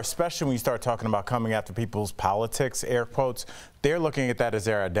we are, especially when you start talking about coming after people's politics, air quotes, they're looking at that as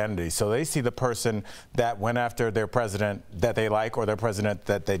their identity. So they see the person that went after their president that they like or their president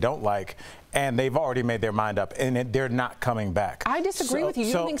that they don't like, and they've already made their mind up, and they're not coming back. I disagree with you.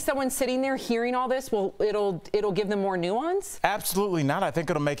 You don't think someone sitting there hearing all this, it'll give them more nuance? Absolutely not. I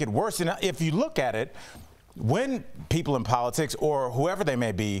think it'll make it worse. And if you look at it, when people in politics or whoever they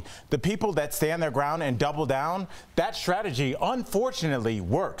may be, the people that stand their ground and double down, that strategy unfortunately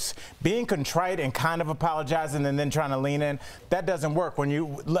works. Being contrite and kind of apologizing and then trying to lean in, that doesn't work.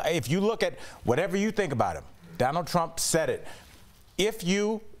 If you look at whatever you think about him, Donald Trump said it. If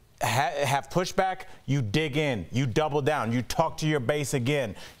you have pushback, you dig in, you double down, you talk to your base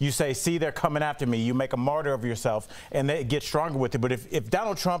again, you say, see, they're coming after me, you make a martyr of yourself, and they get stronger with it. But if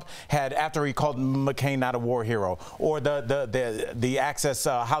Donald Trump had, after he called McCain not a war hero, or the Access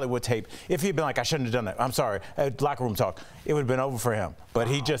Hollywood tape, if he'd been like, I shouldn't have done that, I'm sorry, locker room talk, it would have been over for him. But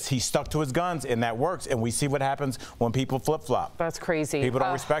he stuck to his guns, and that works, and we see what happens when people flip-flop. That's crazy. People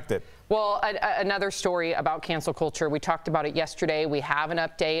don't respect it. Well, another story about cancel culture. We talked about it yesterday. We have an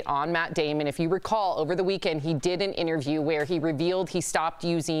update on Matt Damon. If you recall, over the weekend, he did an interview where he revealed he stopped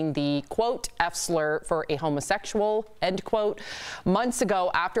using the, quote, F slur for a homosexual, end quote, months ago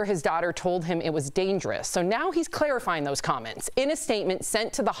after his daughter told him it was dangerous. So now he's clarifying those comments. In a statement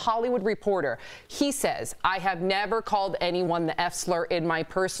sent to The Hollywood Reporter, he says, I have never called anyone the F slur in my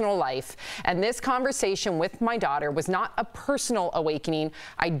personal life, and this conversation with my daughter was not a personal awakening.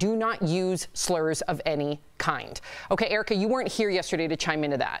 I do not use slurs of any kind. Okay, Erica, you weren't here yesterday to chime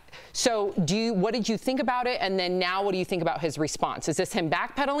into that. So what did you think about it? And then now what do you think about his response? Is this him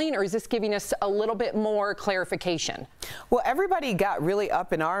backpedaling, or is this giving us a little bit more clarification? Well, everybody got really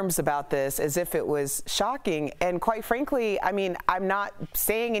up in arms about this as if it was shocking. And quite frankly, I mean, I'm not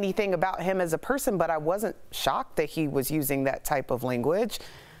saying anything about him as a person, but I wasn't shocked that he was using that type of language.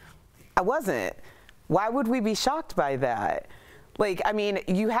 I wasn't. Why would we be shocked by that? Like, I mean,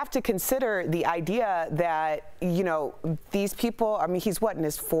 you have to consider the idea that, you know, these people, I mean, he's what, in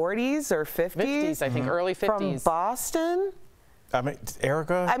his 40s or 50s? 50s, I think, early 50s. From Boston? I mean,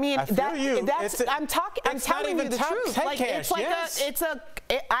 Erica, I mean, I feel you. I'm telling you the truth. Like, it's like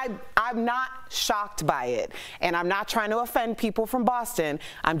I'm not shocked by it. And I'm not trying to offend people from Boston.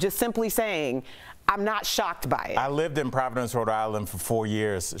 I'm just simply saying, I'm not shocked by it. I lived in Providence, Rhode Island for 4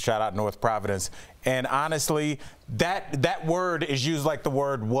 years. Shout out North Providence. And honestly, that word is used like the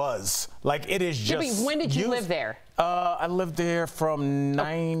word was. Like, it is just Jimmy, when did you live there? I lived there from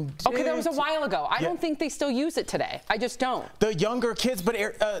 90. Okay, that was a while ago. I don't think they still use it today. I just don't. The younger kids, but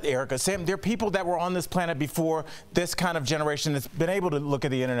Erica, Sam, there are people that were on this planet before this kind of generation that's been able to look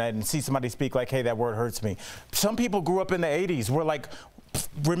at the internet and see somebody speak like, hey, that word hurts me. Some people grew up in the 80s. We're like,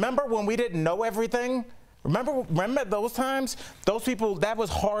 remember when we didn't know everything? Remember those times? Those people, that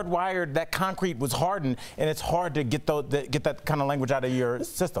was hardwired, that concrete was hardened, and it's hard to get that kind of language out of your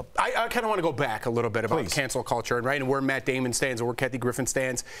system. I kind of want to go back a little bit about cancel culture, right, and where Matt Damon stands and where Kathy Griffin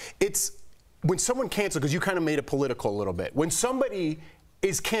stands. It's when someone canceled, because you kind of made it political a little bit. When somebody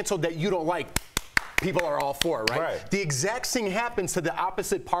is canceled that you don't like, people are all for it, right? The exact thing happens to the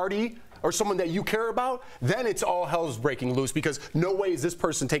opposite party or someone that you care about, then it's all hell's breaking loose, because no way is this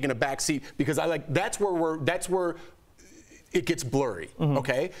person taking a back seat, because that's where it gets blurry,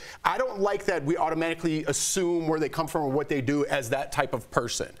 okay? I don't like that we automatically assume where they come from or what they do as that type of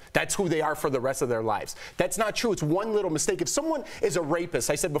person. That's who they are for the rest of their lives. That's not true. It's one little mistake. If someone is a rapist,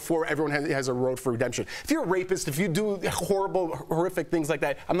 I said before, everyone has a road for redemption. If you're a rapist, if you do horrible, horrific things like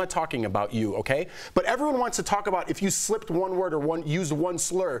that, I'm not talking about you, okay? But everyone wants to talk about if you slipped one word or used one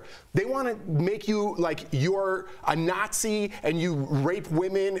slur, they want to make you like you're a Nazi and you rape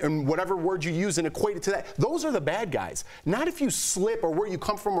women and whatever word you use and equate it to that. Those are the bad guys. Not if you slip or where you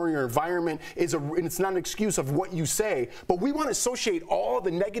come from or your environment and it's not an excuse of what you say, but we want to associate all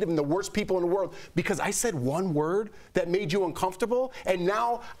the negative and the worst people in the world because I said one word that made you uncomfortable, and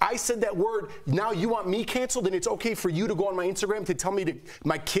now I said that word, now you want me canceled, and it's okay for you to go on my Instagram to tell me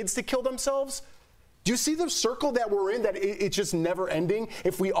my kids to kill themselves? Do you see the circle that we're in, that it's just never ending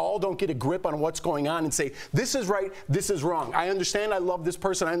if we all don't get a grip on what's going on and say, this is right, this is wrong. I understand I love this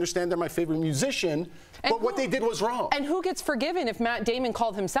person. I understand they're my favorite musician, but what they did was wrong. And who gets forgiven if Matt Damon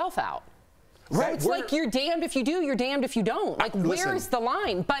called himself out? Right. So it's like you're damned if you do, you're damned if you don't. Like, where's the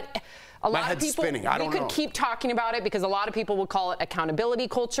line? But a lot of people, we could keep talking about it because a lot of people would call it accountability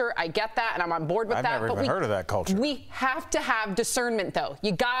culture. I get that, and I'm on board with that. I've never even heard of that culture. We have to have discernment, though.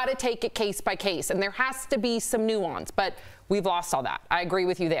 You got to take it case by case, and there has to be some nuance. But we've lost all that. I agree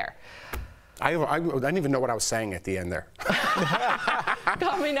with you there. I didn't even know what I was saying at the end there.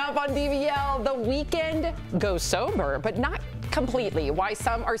 Coming up on DBL, The Weeknd goes sober, but not completely. Why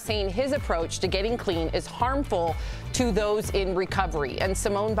some are saying his approach to getting clean is harmful to those in recovery. And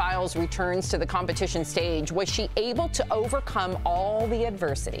Simone Biles returns to the competition stage. Was she able to overcome all the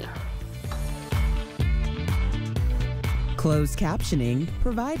adversity? Closed captioning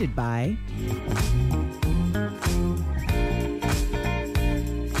provided by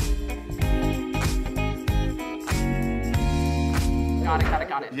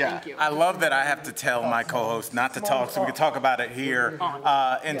Got it. Yeah. Thank you. I love that I have to tell my co-host not to talk, so we can talk about it here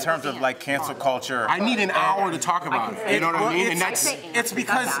in terms of like cancel culture. I need an hour to talk about it. You know what I mean? And It's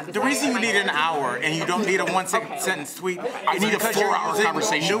because the reason you need an hour and you don't need a one-sentence tweet. I need a 4-hour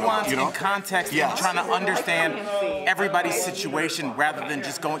conversation. Nuance, you know? and context, and trying to understand everybody's situation rather than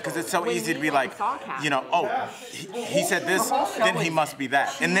just going, because it's so easy to be like, you know, oh, he said this, then he must be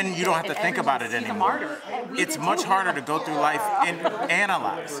that, and then you don't have to think about it anymore. It's much harder to go through life and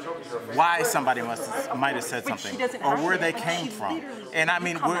analyze why somebody might have said something or where they came from. And I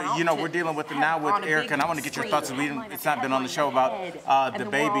mean, we're dealing with it now with Erica, and I want to get your thoughts. It's not been on the show about the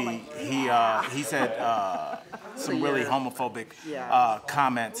baby. He said some really homophobic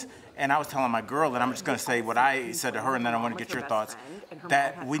comments. And I was telling my girl, and I'm just going to say what I said to her, and then I want to get your thoughts,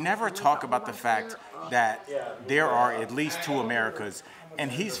 that we never talk about the fact that there are at least 2 Americas, and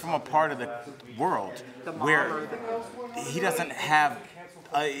he's from a part of the world where he doesn't have,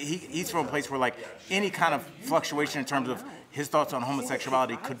 he's from a place where like any kind of fluctuation in terms of his thoughts on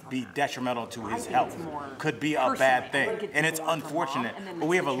homosexuality could be detrimental to his health, could be a bad thing. And it's unfortunate, but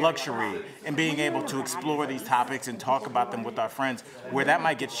we have a luxury in being able to explore these topics and talk about them with our friends, where that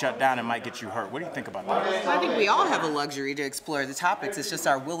might get shut down and might get you hurt. What do you think about that? Well, I think we all have a luxury to explore the topics. It's just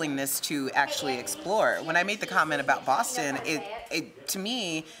our willingness to actually explore. When I made the comment about Boston, it to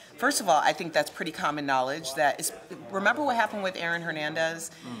me, first of all, I think that's pretty common knowledge. Remember what happened with Aaron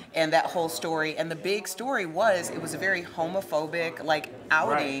Hernandez and that whole story? And the big story was, it was a very homophobic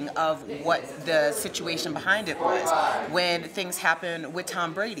outing of what the situation behind it was. When things happened with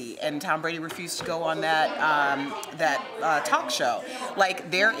Tom Brady, and Tom Brady refused to go on that talk show.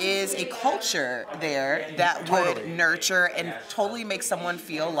 Like, there is a culture there that would nurture and totally make someone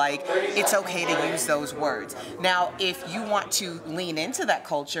feel like it's okay to use those words. Now, if you want to lean into that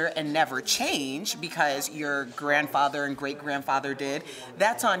culture and never change because your grandfather and great-grandfather did,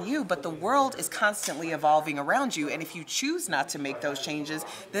 that's on you, but the world is constantly evolving around you, and if you choose not to make those changes,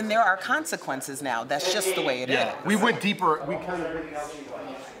 then there are consequences now. That's just the way it is. We went deeper. We kind of...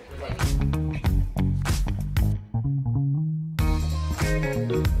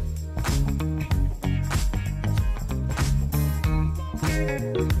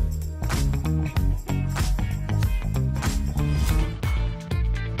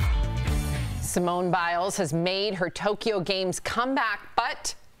 Simone Biles has made her Tokyo Games comeback,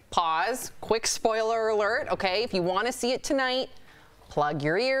 but pause, quick spoiler alert, okay? If you want to see it tonight, plug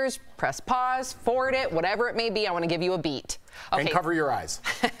your ears, press pause, forward it, whatever it may be. I want to give you a beat. Okay. And cover your eyes.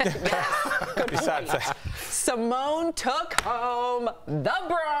 Simone took home the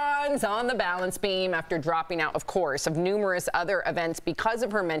bronze on the balance beam after dropping out, of course, of numerous other events because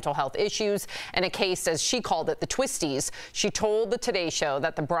of her mental health issues and a case, as she called it, the twisties. She told the Today Show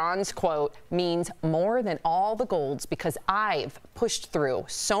that the bronze, quote, means more than all the golds because I've pushed through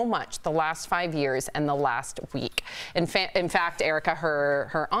so much the last 5 years and the last week. In fact, Erica,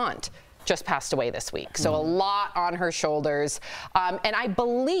 her aunt, just passed away this week. So a lot on her shoulders. And I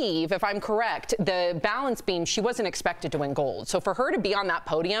believe, if I'm correct, the balance beam, she wasn't expected to win gold. So for her to be on that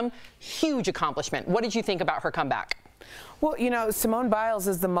podium, huge accomplishment. What did you think about her comeback? Well, you know, Simone Biles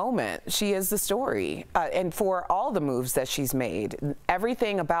is the moment. She is the story. And for all the moves that she's made,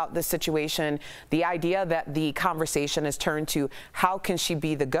 everything about the situation, the idea that the conversation has turned to how can she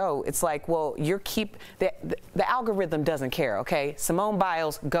be the GOAT, it's like, well, the algorithm doesn't care, okay? Simone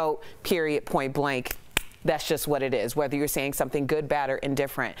Biles, GOAT, period, point blank. That's just what it is, whether you're saying something good, bad, or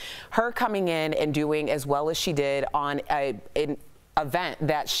indifferent. Her coming in and doing as well as she did on an event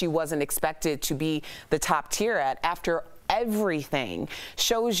that she wasn't expected to be the top tier at after everything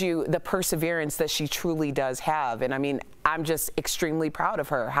shows you the perseverance that she truly does have. And I mean, I'm just extremely proud of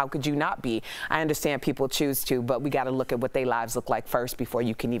her. How could you not be? I understand people choose to, but we got to look at what their lives look like first before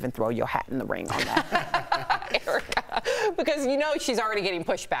you can even throw your hat in the ring on that. Erica, because you know she's already getting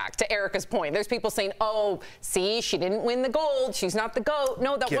pushback. To Erica's point, there's people saying, oh, see, she didn't win the gold. She's not the GOAT.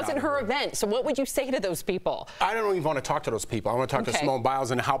 No, that wasn't her event. So what would you say to those people? I don't even want to talk to those people. I want to talk to Simone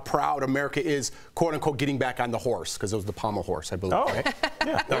Biles and how proud America is, quote unquote, getting back on the horse, because it was the pommel horse, I believe. Oh, right?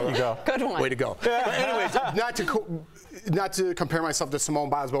 Yeah, there you go. Good one. Way to go. But anyways, not to compare myself to Simone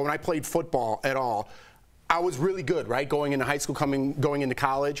Biles, but when I played football at all, I was really good, right? Going into high school, going into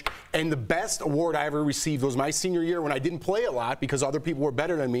college. And the best award I ever received was my senior year when I didn't play a lot because other people were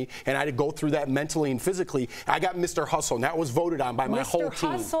better than me, and I had to go through that mentally and physically. I got Mr. Hustle, and that was voted on by my whole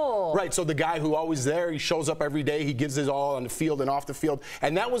team. Hustle. Right, so the guy who always there, he shows up every day, he gives his all on the field and off the field.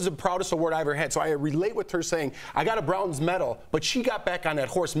 And that was the proudest award I ever had. So I relate with her saying, I got a bronze medal, but she got back on that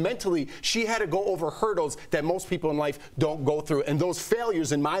horse. Mentally, she had to go over hurdles that most people in life don't go through. And those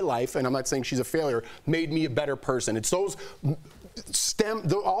failures in my life, and I'm not saying she's a failure, made me a better person. It's those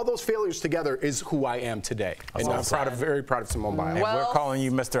all those failures together is who I am today. And I'm very proud of Simone Biles. And we're calling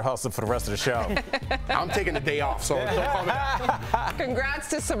you Mr. Hustle for the rest of the show. I'm taking a day off, so don't call me that. Congrats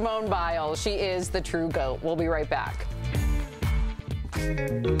to Simone Biles. She is the true GOAT. We'll be right back.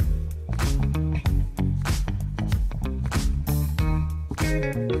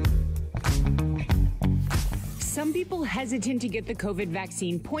 Some people hesitant to get the COVID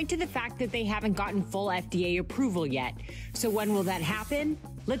vaccine point to the fact that they haven't gotten full FDA approval yet. So when will that happen?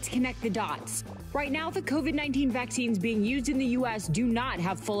 Let's connect the dots. Right now, the COVID-19 vaccines being used in the U.S. do not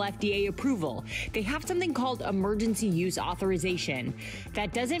have full FDA approval. They have something called emergency use authorization.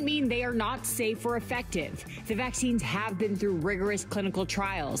 That doesn't mean they are not safe or effective. The vaccines have been through rigorous clinical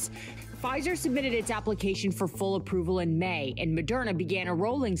trials. Pfizer submitted its application for full approval in May, and Moderna began a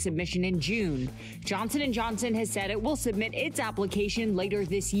rolling submission in June. Johnson & Johnson has said it will submit its application later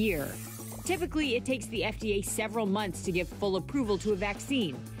this year. Typically, it takes the FDA several months to give full approval to a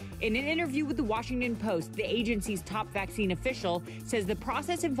vaccine. In an interview with the Washington Post, the agency's top vaccine official says the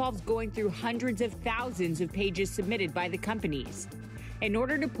process involves going through hundreds of thousands of pages submitted by the companies. In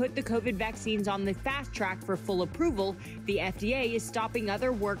order to put the COVID vaccines on the fast track for full approval, the FDA is stopping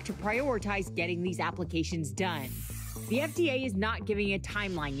other work to prioritize getting these applications done. The FDA is not giving a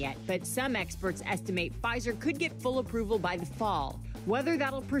timeline yet, but some experts estimate Pfizer could get full approval by the fall. Whether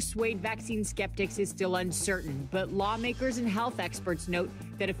that'll persuade vaccine skeptics is still uncertain, but lawmakers and health experts note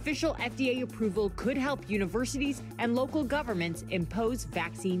that official FDA approval could help universities and local governments impose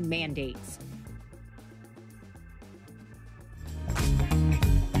vaccine mandates.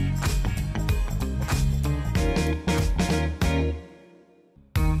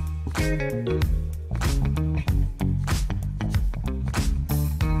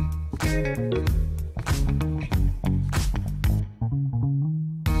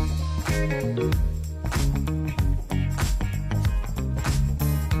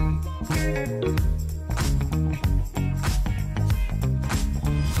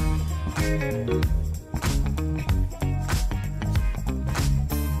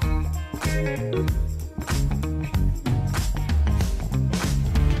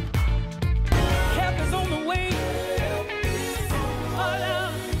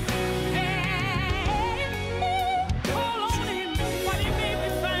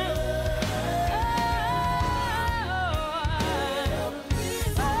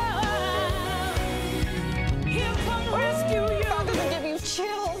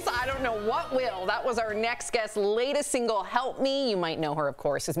 That was our next guest's latest single, Help Me. You might know her, of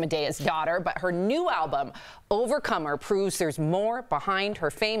course, as Medea's daughter, but her new album, Overcomer, proves there's more behind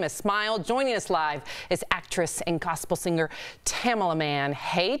her famous smile. Joining us live is actress and gospel singer Tamela Mann.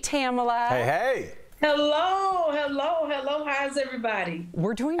 Hey, Tamela. Hey, hey. Hello, hello, hello. How's everybody?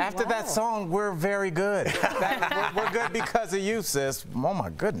 We're doing After that song, we're very good. We're good because of you, sis. Oh, my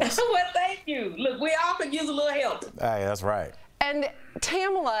goodness. Well, thank you. Look, we all could use a little help. Hey, that's right. And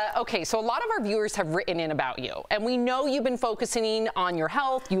Tamela, okay, so a lot of our viewers have written in about you, and we know you've been focusing on your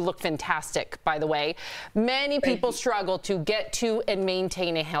health. You look fantastic, by the way. Many people struggle to get to and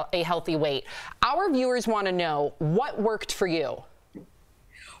maintain a healthy weight. Our viewers want to know what worked for you.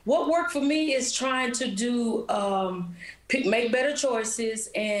 What worked for me is trying to do, make better choices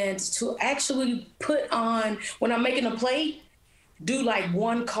and to actually put on, when I'm making a plate, do like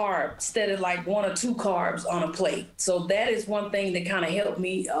one carb instead of like 1 or 2 carbs on a plate. So that is one thing that kind of helped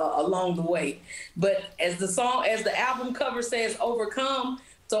me along the way. But as the album cover says, overcome.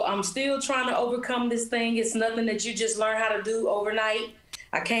 So I'm still trying to overcome this thing. It's nothing that you just learn how to do overnight.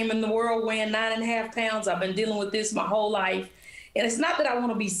 I came in the world weighing 9.5 pounds. I've been dealing with this my whole life. And it's not that I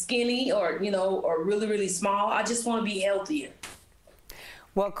want to be skinny or, you know, or really, really small. I just want to be healthier.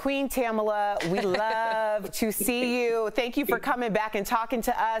 Well, Queen Tamela, we love to see you. Thank you for coming back and talking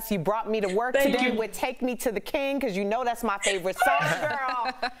to us. You brought me to work today with Take Me to the King, because you know that's my favorite song,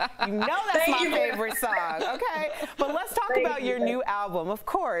 girl. You know that's my favorite song, okay? But let's talk about your new album, of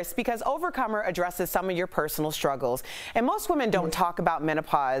course, because Overcomer addresses some of your personal struggles. And most women don't talk about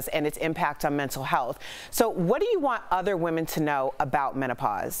menopause and its impact on mental health. So what do you want other women to know about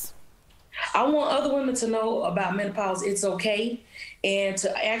menopause? I want other women to know about menopause. It's okay. And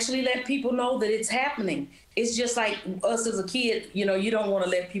to actually let people know that it's happening. It's just like us as a kid, you know, you don't want to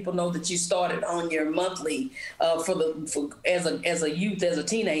let people know that you started on your monthly as a youth, as a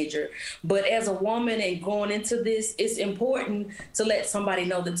teenager. But as a woman and going into this, it's important to let somebody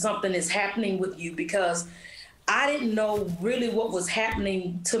know that something is happening with you, because I didn't know really what was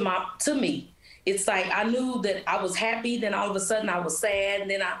happening to me. it's like I knew that I was happy, then all of a sudden I was sad, and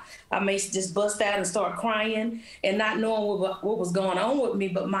then I may just bust out and start crying and not knowing what was going on with me.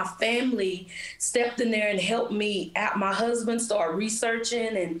 But my family stepped in there and helped me out. My husband started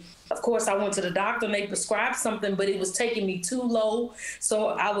researching, and of course I went to the doctor and they prescribed something, but it was taking me too low. So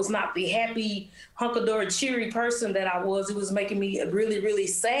I was not the happy, hunky-dory, cheery person that I was. It was making me really, really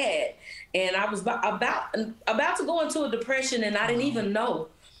sad. And I was about to go into a depression, and I didn't even know.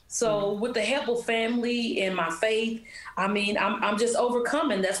 So with the help of family and my faith, I mean, I'm just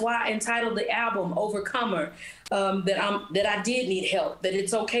overcoming. That's why I entitled the album "Overcomer." That I did need help. That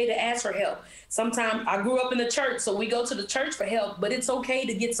it's okay to ask for help. Sometimes I grew up in the church, so we go to the church for help. But it's okay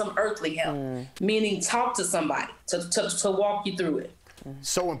to get some earthly help, meaning talk to somebody to walk you through it.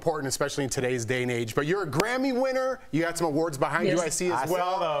 So important, especially in today's day and age. But you're a Grammy winner. You got some awards behind you, I see, as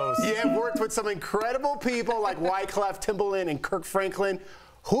well. Saw those. You have worked with some incredible people like Wyclef, Timbaland, and Kirk Franklin.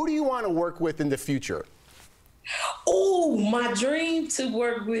 Who do you want to work with in the future? Oh, my dream to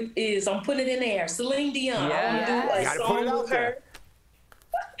work with is, I'm putting it in there, Celine Dion. Yes. I want to do a You gotta song put it out with there. her.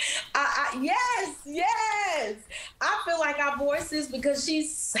 Yes. I feel like our voices, because she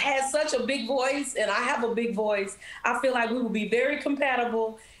has such a big voice and I have a big voice, I feel like we would be very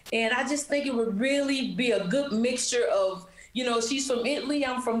compatible. And I just think it would really be a good mixture of, you know, she's from Italy,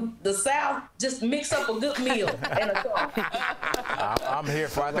 I'm from the South. Just mix up a good meal and a song. I'm here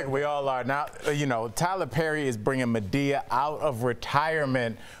for it. I think we all are. Now, you know, Tyler Perry is bringing Madea out of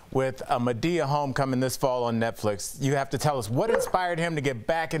retirement with a Madea Homecoming this fall on Netflix. You have to tell us what inspired him to get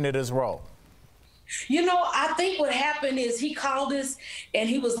back into this role. You know, I think what happened is he called us and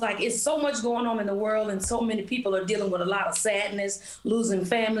he was like, it's so much going on in the world and so many people are dealing with a lot of sadness, losing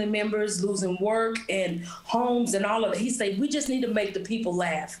family members, losing work and homes and all of it. He said, we just need to make the people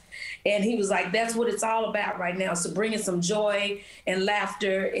laugh. And he was like, that's what it's all about right now. So bringing some joy and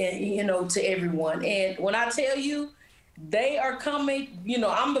laughter and, you know, to everyone. And when I tell you, they are coming, you know,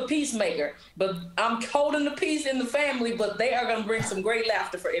 I'm the peacemaker, but I'm holding the peace in the family, but they are going to bring some great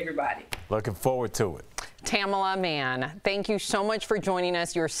laughter for everybody. Looking forward to it. Tamala Mann, thank you so much for joining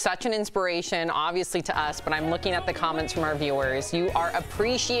us. You're such an inspiration, obviously, to us, but I'm looking at the comments from our viewers. You are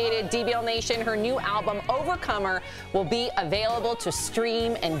appreciated. DBL Nation, her new album, Overcomer, will be available to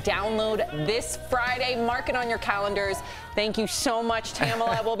stream and download this Friday. Mark it on your calendars. Thank you so much,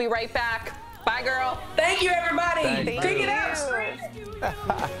 Tamala. We'll be right back. Bye, girl. Thank you, everybody. Pick it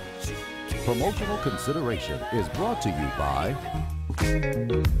up. Promotional consideration is brought to you by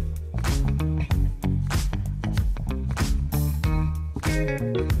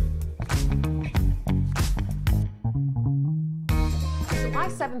July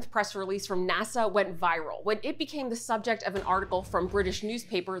 7th press release from NASA went viral when it became the subject of an article from British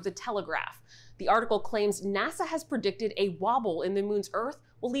newspaper The Telegraph. The article claims NASA has predicted a wobble in the moon's Earth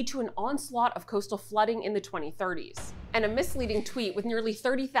will lead to an onslaught of coastal flooding in the 2030s. And a misleading tweet with nearly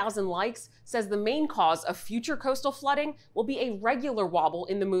 30,000 likes says the main cause of future coastal flooding will be a regular wobble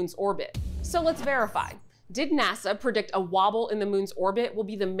in the moon's orbit. So let's verify. Did NASA predict a wobble in the moon's orbit will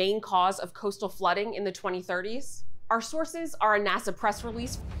be the main cause of coastal flooding in the 2030s? Our sources are a NASA press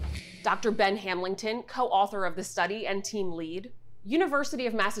release, Dr. Ben Hamilton, co-author of the study and team lead, University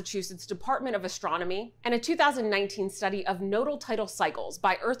of Massachusetts Department of Astronomy, and a 2019 study of nodal tidal cycles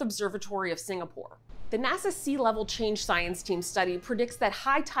by Earth Observatory of Singapore. The NASA Sea Level Change Science Team study predicts that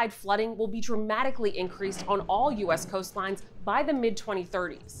high tide flooding will be dramatically increased on all U.S. coastlines by the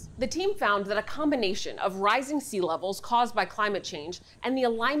mid-2030s. The team found that a combination of rising sea levels caused by climate change and the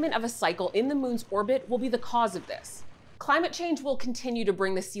alignment of a cycle in the moon's orbit will be the cause of this. Climate change will continue to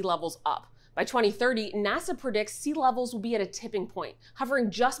bring the sea levels up. By 2030, NASA predicts sea levels will be at a tipping point, hovering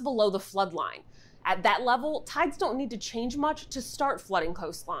just below the flood line. At that level, tides don't need to change much to start flooding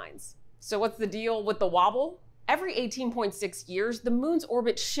coastlines. So what's the deal with the wobble? Every 18.6 years, the moon's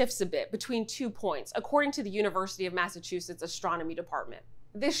orbit shifts a bit between 2 points, according to the University of Massachusetts Astronomy Department.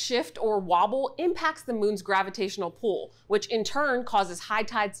 This shift or wobble impacts the moon's gravitational pull, which in turn causes high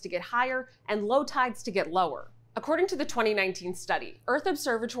tides to get higher and low tides to get lower. According to the 2019 study, Earth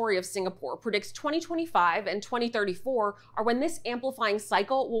Observatory of Singapore predicts 2025 and 2034 are when this amplifying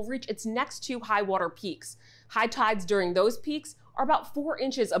cycle will reach its next two high water peaks. High tides during those peaks are about 4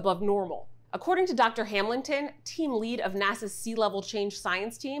 inches above normal. According to Dr. Hamilton, team lead of NASA's Sea Level Change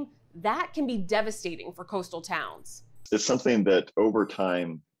Science Team, that can be devastating for coastal towns. It's something that over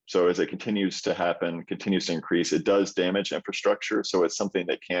time, so as it continues to happen, continues to increase, it does damage infrastructure. So it's something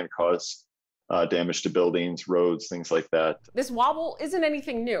that can cause damage to buildings, roads, things like that. This wobble isn't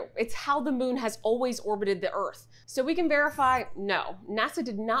anything new. It's how the moon has always orbited the Earth. So we can verify, no, NASA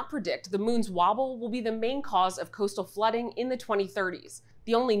did not predict the moon's wobble will be the main cause of coastal flooding in the 2030s.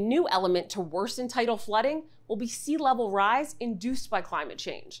 The only new element to worsen tidal flooding will be sea level rise induced by climate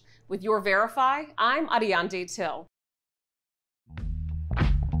change. With your Verify, I'm Ariane Till.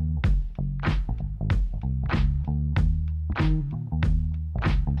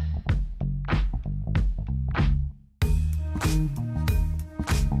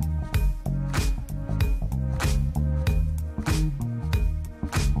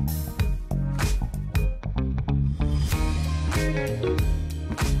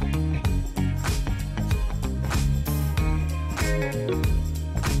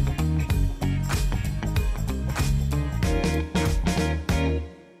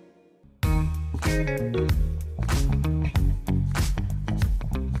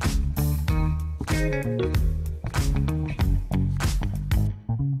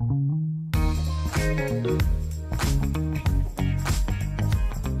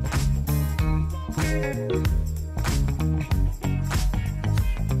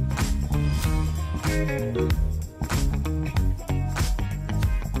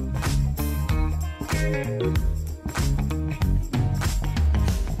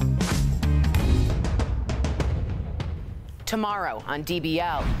 Tomorrow on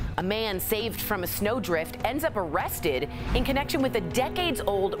DBL, a man saved from a snowdrift ends up arrested in connection with a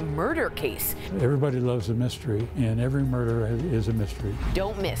decades-old murder case. Everybody loves a mystery, and every murder is a mystery.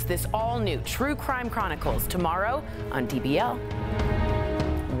 Don't miss this all-new True Crime Chronicles tomorrow on DBL.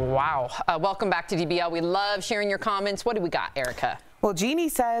 Wow. Welcome back to DBL. We love sharing your comments. What do we got, Erica? Well, Jeannie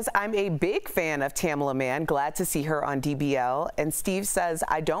says, I'm a big fan of Tamela Mann. Glad to see her on DBL. And Steve says,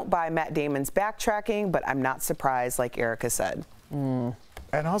 I don't buy Matt Damon's backtracking, but I'm not surprised, like Erica said. And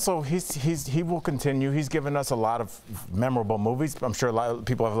also, he will continue. He's given us a lot of memorable movies. I'm sure a lot of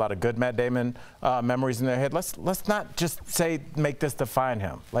people have a lot of good Matt Damon memories in their head. Let's not just make this define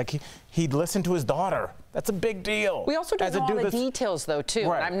him. Like he listened to his daughter. That's a big deal. We also don't know all the details, though, too.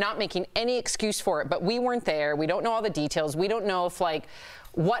 Right. I'm not making any excuse for it, but we weren't there. We don't know all the details. We don't know if, like,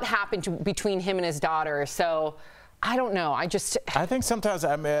 what happened between him and his daughter. So I don't know. I think sometimes,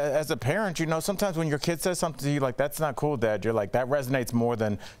 I mean, as a parent, you know, sometimes when your kid says something to you like, that's not cool, Dad, you're like, that resonates more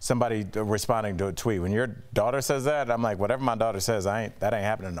than somebody responding to a tweet. When your daughter says that, I'm like, whatever my daughter says, that ain't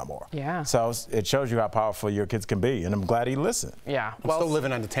happening no more. Yeah. So it shows you how powerful your kids can be, and I'm glad he listened. Yeah. I'm still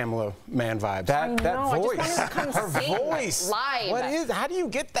living on the Tamela Mann vibes. That voice. Her voice. Live. What is? How do you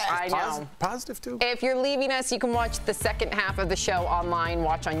get that? I know. Positive, too. If you're leaving us, you can watch the second half of the show online.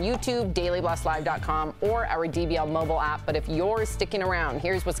 Watch on YouTube, dailyblastlive.com, or our DBL mobile app. But if you're sticking around,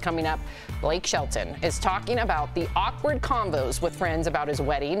 here's what's coming up. Blake Shelton is talking about the awkward convos with friends about his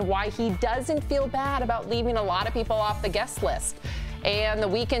wedding, why he doesn't feel bad about leaving a lot of people off the guest list. And The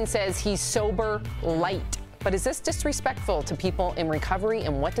Weeknd says he's sober light. But is this disrespectful to people in recovery,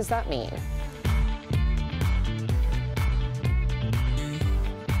 and what does that mean?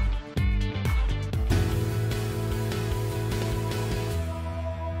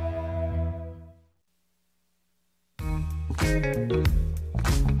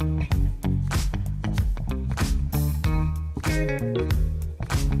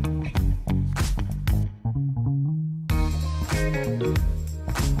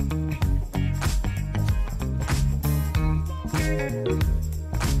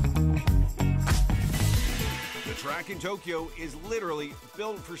 The track in Tokyo is literally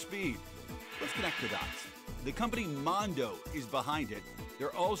built for speed. Let's connect the dots. The company Mondo is behind it.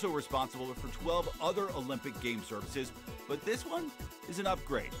 They're also responsible for 12 other Olympic game services, but this one is an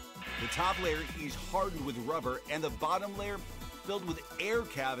upgrade. The top layer is hardened with rubber, and the bottom layer filled with air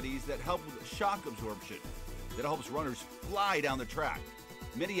cavities that help with shock absorption. That helps runners fly down the track.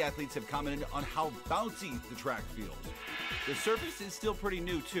 Many athletes have commented on how bouncy the track feels. The surface is still pretty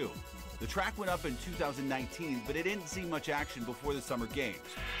new, too. The track went up in 2019, but it didn't see much action before the Summer Games.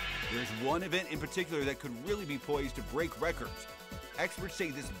 There's one event in particular that could really be poised to break records. Experts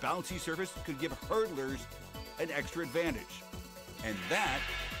say this bouncy surface could give hurdlers an extra advantage. And that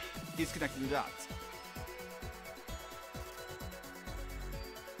is connecting the dots.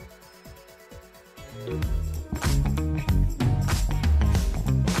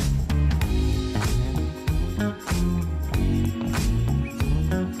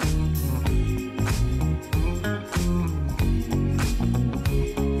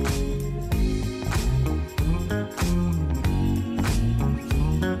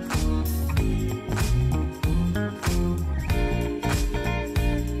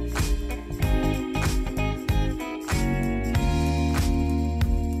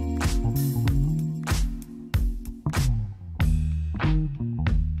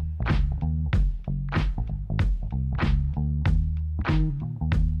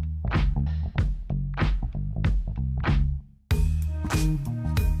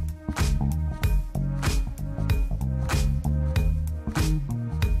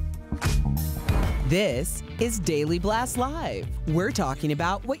 This is Daily Blast Live. We're talking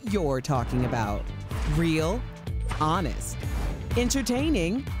about what you're talking about. Real, honest,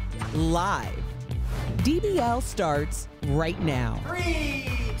 entertaining, live. DBL starts right now. 3,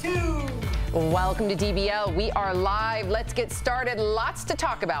 2. Welcome to DBL. We are live. Let's get started. Lots to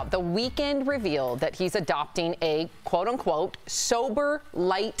talk about. The Weeknd revealed that he's adopting a quote-unquote sober,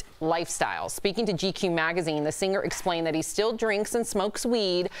 light lifestyle. Speaking to GQ magazine, the singer explained that he still drinks and smokes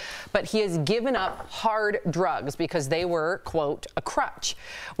weed, but he has given up hard drugs because they were, quote, a crutch.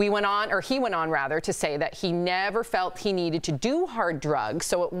 He went on to say that he never felt he needed to do hard drugs,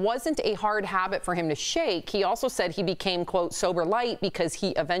 so it wasn't a hard habit for him to shake. He also said he became, quote, sober light because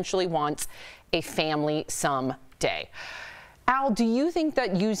he eventually wants a family someday. Al, do you think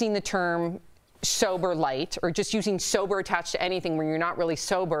that using the term sober light, or just using sober attached to anything when you're not really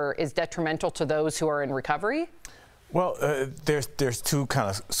sober, is detrimental to those who are in recovery? Well, there's two kind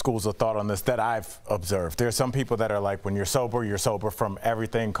of schools of thought on this that I've observed. There's some people that are like, when you're sober from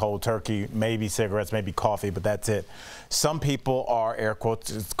everything, cold turkey, maybe cigarettes, maybe coffee, but that's it. Some people are, air quotes,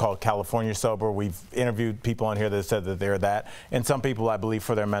 it's called California sober. We've interviewed people on here that said that they're that. And some people, I believe,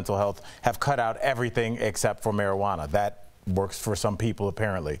 for their mental health, have cut out everything except for marijuana. That works for some people,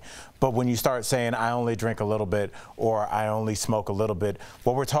 apparently. But when you start saying, I only drink a little bit, or I only smoke a little bit,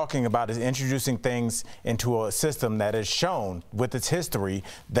 what we're talking about is introducing things into a system that is shown with its history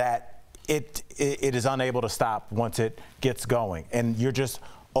that it is unable to stop once it gets going. And you're just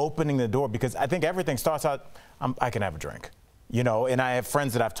opening the door, because I think everything starts out, I can have a drink. You know, and I have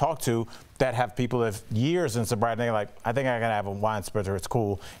friends that I've talked to that have people that have years in sobriety, and they're like, I think I can have a wine spritzer, it's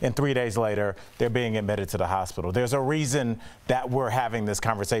cool. And 3 days later, they're being admitted to the hospital. There's a reason that we're having this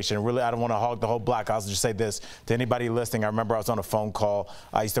conversation. Really, I don't want to hog the whole block. I'll just say this to anybody listening. I remember I was on a phone call.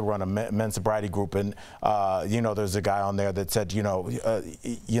 I used to run a men's sobriety group, and, you know, there's a guy on there that said, you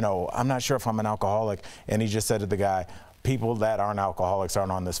know, I'm not sure if I'm an alcoholic. And he just said to the guy, people that aren't alcoholics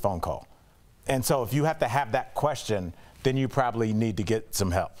aren't on this phone call. And so if you have to have that question, then you probably need to get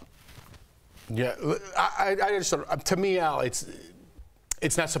some help. Yeah, I just, to me, Al, it's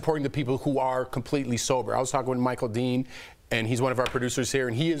not supporting the people who are completely sober. I was talking with Michael Dean, and he's one of our producers here,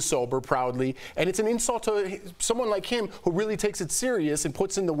 and he is sober proudly. And it's an insult to someone like him who really takes it serious and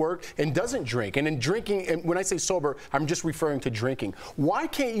puts in the work and doesn't drink. And in drinking, and when I say sober, I'm just referring to drinking. Why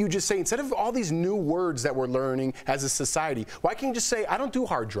can't you just say, instead of all these new words that we're learning as a society, why can't you just say, I don't do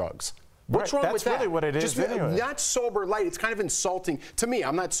hard drugs? What's wrong with that? That's really what it is. Just anyway. Not sober light. It's kind of insulting to me.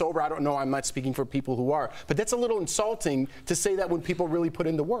 I'm not sober. I don't know. I'm not speaking for people who are. But that's a little insulting to say that when people really put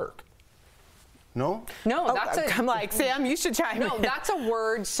in the work. No? No, that's I'm like, Sam, you should chime in. No, that's a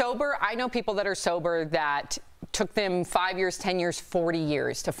word. Sober. I know people that are sober that took them 5 years, 10 years, 40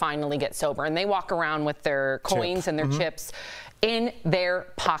 years to finally get sober. And they walk around with their coins and their chips in their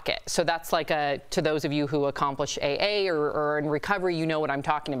pocket. So that's like to those of you who accomplish AA or in recovery, you know what I'm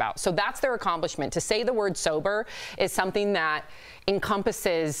talking about. So that's their accomplishment. To say the word sober is something that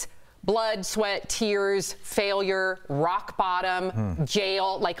encompasses blood, sweat, tears, failure, rock bottom,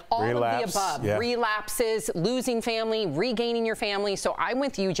 jail, like all of the above. Yeah. Relapses, losing family, regaining your family. So I'm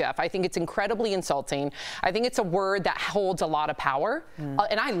with you, Jeff. I think it's incredibly insulting. I think it's a word that holds a lot of power.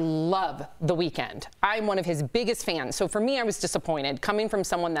 And I love The Weeknd. I'm one of his biggest fans. So for me, I was disappointed. Coming from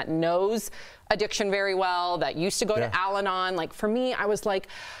someone that knows addiction very well, that used to go to Al-Anon, like for me, I was like,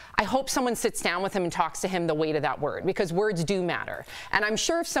 I hope someone sits down with him and talks to him the weight of that word, because words do matter. And I'm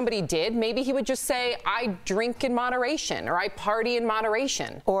sure if somebody did, maybe he would just say, I drink in moderation, or I party in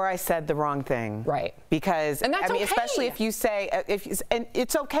moderation. Or I said the wrong thing. Right. Because, and that's I mean, especially if you say, and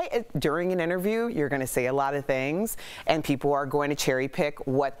it's okay, during an interview, you're going to say a lot of things, and people are going to cherry pick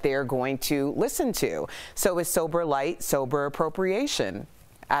what they're going to listen to. So is sober light sober appropriation?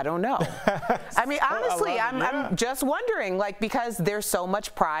 I don't know. I mean, honestly, I'm just wondering, like, because there's so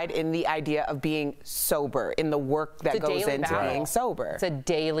much pride in the idea of being sober, in the work that goes into being sober. It's a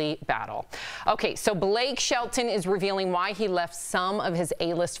daily battle. Okay, so Blake Shelton is revealing why he left some of his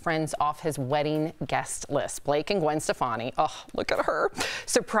A-list friends off his wedding guest list. Blake and Gwen Stefani, oh, look at her,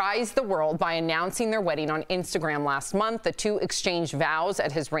 surprised the world by announcing their wedding on Instagram last month. The two exchanged vows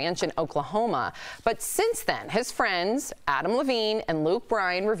at his ranch in Oklahoma. But since then, his friends, Adam Levine and Luke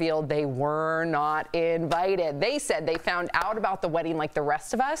Bryan, revealed they were not invited. They said they found out about the wedding like the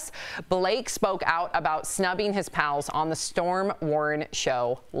rest of us. Blake spoke out about snubbing his pals on the Storm Warren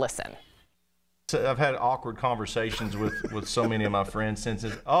show. Listen. So I've had awkward conversations with so many of my friends since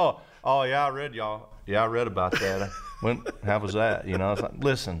it's, oh yeah, I read y'all. Yeah, I read about that. How was that? You know, it's like,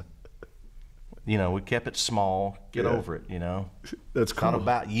 listen, you know, we kept it small. Get over it, you know. That's cool. It's not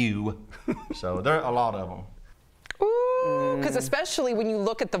about you. So there are a lot of them. Ooh. Because especially when you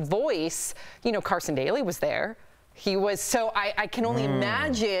look at The Voice, you know, Carson Daly was there. He was, so I can only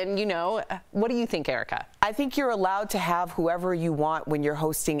imagine, you know, what do you think, Erica? I think you're allowed to have whoever you want when you're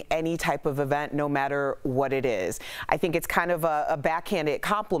hosting any type of event, no matter what it is. I think it's kind of a backhanded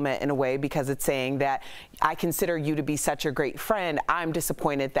compliment in a way, because it's saying that I consider you to be such a great friend. I'm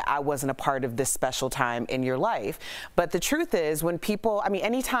disappointed that I wasn't a part of this special time in your life. But the truth is, when people, I mean,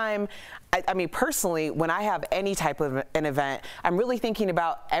 anytime, I mean, personally, when I have any type of an event, I'm really thinking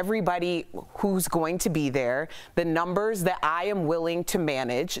about everybody who's going to be there, the numbers that I am willing to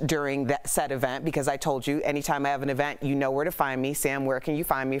manage during that said event, because I told you, anytime I have an event, you know where to find me. Sam, where can you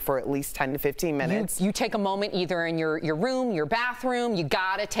find me for at least 10 to 15 minutes? You take a moment either in your room, your bathroom. You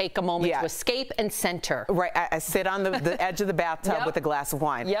gotta take a moment to escape and center. Right, I sit on the edge of the bathtub with a glass of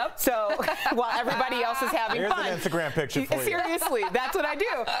wine. Yep. So while everybody else is having fun. Here's an Instagram picture for you. Seriously, that's what I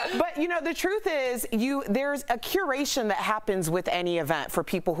do. But you know, the truth is, there's a curation that happens with any event for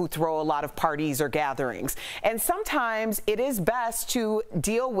people who throw a lot of parties or gatherings. And sometimes it is best to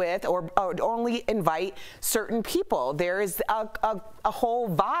deal with or only invite certain people. There is a whole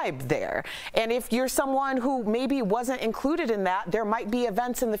vibe there. And if you're someone who maybe wasn't included in that, there might be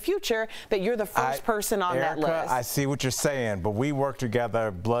events in the future that you're the first person on that list. I see what you're saying, but we work together,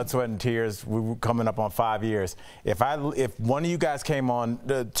 blood, sweat, and tears. We were coming up on 5 years. If one of you guys came on,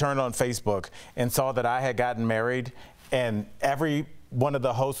 turned on Facebook and saw that I had gotten married and every one of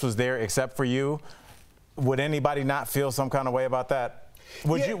the hosts was there except for you, would anybody not feel some kind of way about that?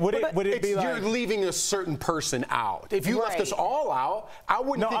 Would it be like you're leaving a certain person out? If you left us all out, I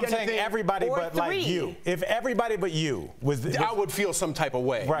wouldn't think anything. No, I'm saying everybody but like you. If everybody but you was I would feel some type of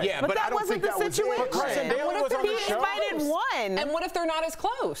way. Right. Yeah, but I don't think that was it. But Carson Daly was on the show. Invited one. And what if they're not as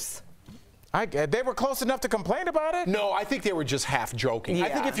close? They were close enough to complain about it? No, I think they were just half joking. Yeah. I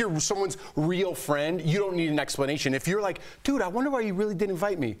think if you're someone's real friend, you don't need an explanation. If you're like, dude, I wonder why you really didn't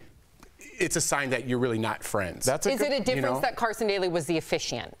invite me, it's a sign that you're really not friends. Is it a difference that Carson Daly was the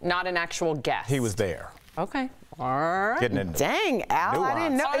officiant, not an actual guest? He was there. Okay. All right. Dang, Al, I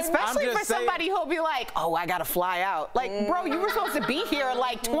didn't know. Especially for saying, somebody who'll be like, oh, I got to fly out. Like, bro, you were supposed to be here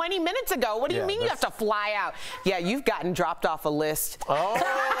like 20 minutes ago. What do you mean you have to fly out? Yeah, you've gotten dropped off a list. Oh.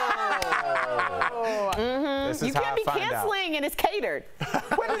 Mm-hmm. You can't be canceling and it's catered.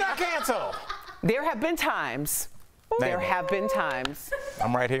 When did I cancel? There have been times. There have been times.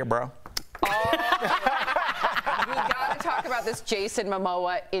 I'm right here, bro. We got to talk about this Jason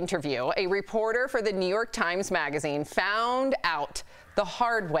Momoa interview. A reporter for the New York Times Magazine found out the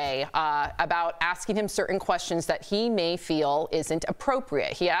hard way about asking him certain questions that he may feel isn't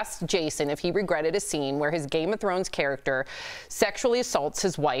appropriate. He asked Jason if he regretted a scene where his Game of Thrones character sexually assaults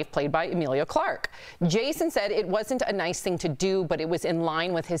his wife, played by Emilia Clarke. Jason said it wasn't a nice thing to do, but it was in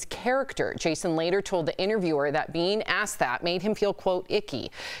line with his character. Jason later told the interviewer that being asked that made him feel, quote,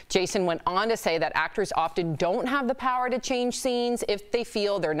 icky. Jason went on to say that actors often don't have the power to change scenes if they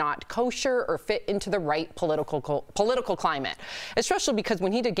feel they're not kosher or fit into the right political climate, especially because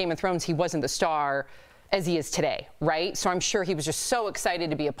when he did Game of Thrones, he wasn't the star as he is today, right? So I'm sure he was just so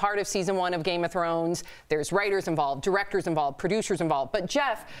excited to be a part of season 1 of Game of Thrones. There's writers involved, directors involved, producers involved. But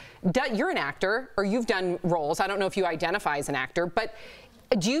Jeff, you're an actor, or you've done roles. I don't know if you identify as an actor, but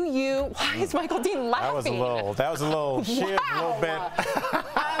why is Michael Dean laughing? That was a little shit, a little bit.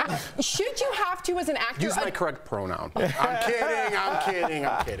 Should you have to, as an actor? Use my correct pronoun. I'm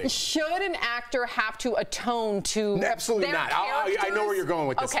kidding. Should an actor have to atone to Absolutely their not. I know where you're going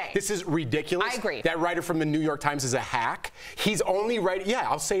with this. Okay. This is ridiculous. I agree. That writer from the New York Times is a hack. He's only writing,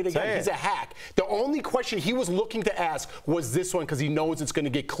 I'll say it again. He's a hack. The only question he was looking to ask was this one because he knows it's going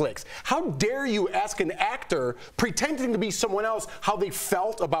to get clicks. How dare you ask an actor pretending to be someone else how they felt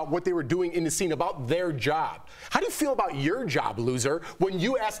about what they were doing in the scene, about their job? How do you feel about your job, loser, when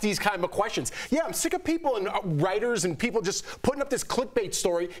you ask these kind of questions? Yeah, I'm sick of people and writers and people just putting up this clickbait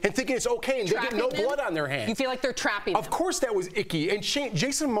story and thinking it's okay and they get no blood on their hands. You feel like they're trapping Of course that was icky. And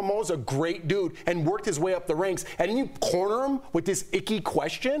Jason Momoa's a great dude and worked his way up the ranks. And then you corner him with this icky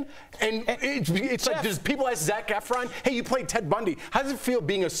question. And it's like, does people ask Zac Efron, hey, you played Ted Bundy. How does it feel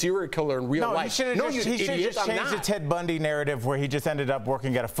being a serial killer in real life? He should have just changed the Ted Bundy narrative where he just ended up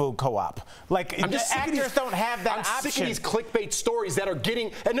working at a food co-op. Like, actors don't have that option. I'm sick of these clickbait stories that are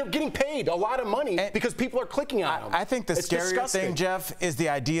getting paid a lot of money because people are clicking on them. I think the scarier thing, Jeff, is the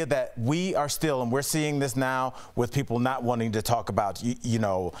idea that we are still, and we're seeing this now with people not wanting to talk about,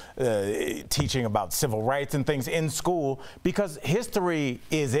 teaching about civil rights and things in school because history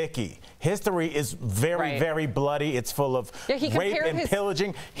is icky. history is very, very bloody. It's full of rape and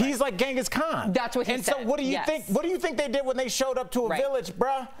pillaging. He's like Genghis Khan. That's what he said. And so what do you think? What do you think they did when they showed up to a village,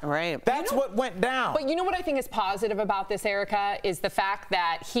 bruh? Right. That's what went down. But you know what I think is positive about this, Erica, is the fact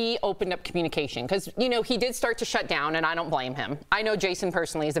that he opened up communication. Because, you know, he did start to shut down, and I don't blame him. I know Jason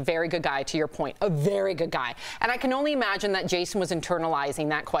personally is a very good guy, to your point, a very good guy. And I can only imagine that Jason was internalizing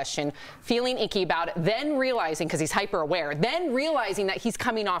that question, feeling icky about it, then realizing, because he's hyper aware, then realizing that he's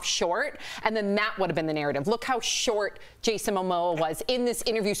coming off short, and then that would have been the narrative. Look how short Jason Momoa was in this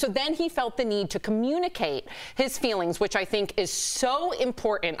interview. So then he felt the need to communicate his feelings, which I think is so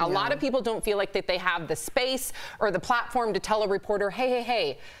important. A lot of people don't feel like that they have the space or the platform to tell a reporter,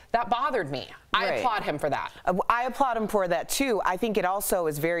 hey, that bothered me. I applaud him for that. I applaud him for that too. I think it also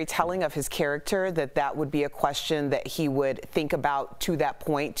is very telling of his character that that would be a question that he would think about to that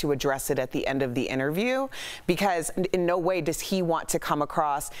point to address it at the end of the interview, because in no way does he want to come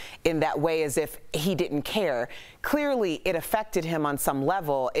across in that way as if he didn't care. Clearly, it affected him on some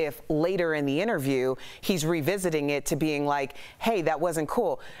level if later in the interview he's revisiting it to being like, hey, that wasn't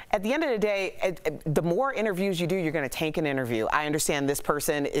cool. At the end of the day, the more interviews you do, you're going to tank an interview. I understand this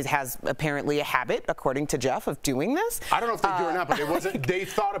person has apparently a habit, according to Jeff, of doing this. I don't know if they do or not, but it wasn't. They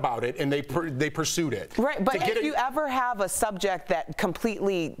thought about it and they pursued it. Right, but if you ever have a subject that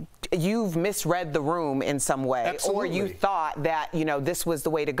completely you've misread the room in some way, or you thought that, you know, this was the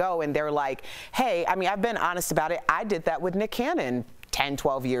way to go, and they're like, hey, I mean, I've been honest about it. I did that with Nick Cannon 10,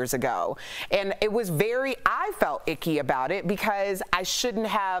 12 years ago. And it was I felt icky about it because I shouldn't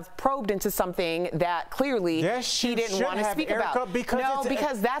have probed into something that clearly he didn't want to speak about.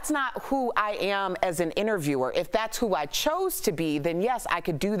 Because that's not who I am as an interviewer. If that's who I chose to be, then yes, I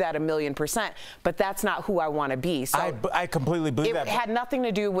could do that 1,000,000%, but that's not who I want to be. So I completely believe that. It had nothing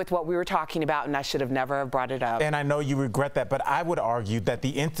to do with what we were talking about, and I should have never brought it up. And I know you regret that, but I would argue that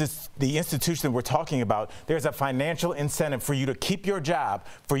the institution we're talking about, there's a financial incentive for you to keep your job,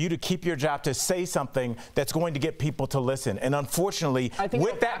 to say something that's going to get people to listen. And unfortunately,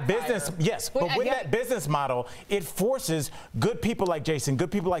 with that business, that business model, it forces good people like Jason, good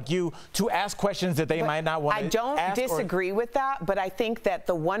people like you, to ask questions that they might not want to ask. I don't disagree with that, but I think that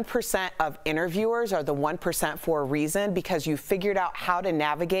the 1% of interviewers are the 1% for a reason, because you figured out how to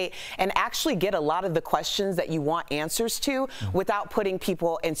navigate and actually get a lot of the questions that you want answers to without putting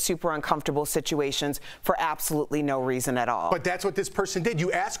people in super uncomfortable situations for absolutely no reason at all. But that's what this person did.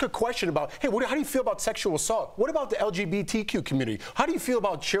 You ask a question about, hey, how do you feel about sexual assault? What about the LGBTQ community? How do you feel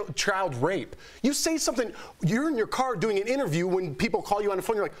about child rape? You say something, you're in your car doing an interview when people call you on the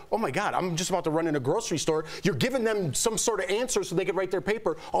phone, you're like, oh my God, I'm just about to run in a grocery store. You're giving them some sort of answer so they can write their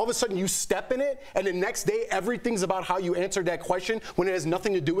paper. All of a sudden you step in it, and the next day everything's about how you answered that question when it has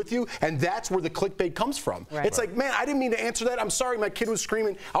nothing to do with you, and that's where the clickbait comes from. It's like, man, I didn't mean to answer that. I'm sorry, my kid was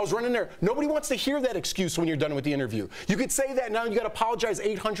screaming. I was running there. Nobody wants to hear that excuse when you're done with the interview. You could say that now, you got to apologize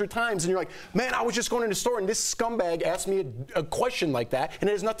 800 times, and you're like, man, I was just going in the store and this scumbag asked me a question like that, and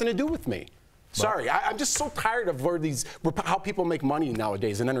it has nothing to do with me. Sorry, I'm just so tired of how people make money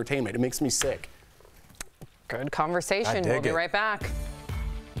nowadays in entertainment. It makes me sick. Good conversation. We'll be right back.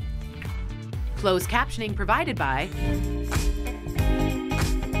 Closed captioning provided by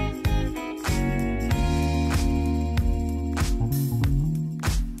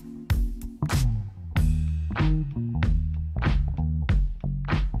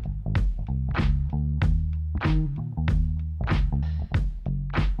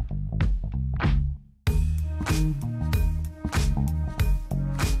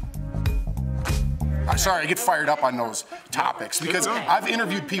Sorry, I get fired up on those topics because I've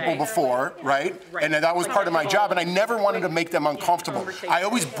interviewed people before, right? And that was part of my job, and I never wanted to make them uncomfortable. I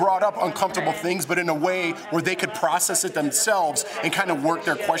always brought up uncomfortable things, but in a way where they could process it themselves and kind of work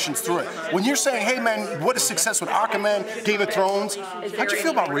their questions through it. When you're saying, hey man, what a success with Aquaman, Game of Thrones, how'd you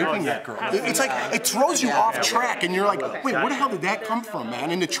feel about raping that girl? It's like, it throws you off track, and you're like, wait, where the hell did that come from, man?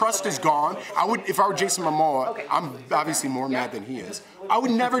 And the trust is gone. If I were Jason Momoa, I'm obviously more mad than he is. I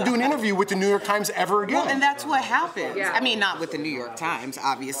would never do an interview with the New York Times ever again. Well, and that's what happens. I mean, not with the New York Times,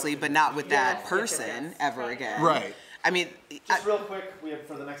 obviously, but not with that person ever again. Right. I mean, just real quick,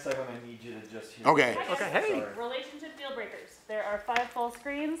 for the next segment, I need you to just hear. Okay. Hey. Relationship deal breakers. There are 5 full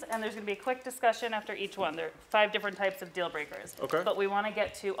screens, and there's going to be a quick discussion after each one. There are 5 different types of deal breakers. Okay. But we want to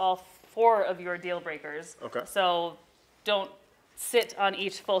get to all 4 of your deal breakers. Okay. So don't sit on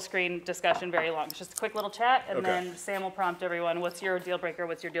each full screen discussion very long. It's just a quick little chat, and then Sam will prompt everyone, what's your deal breaker,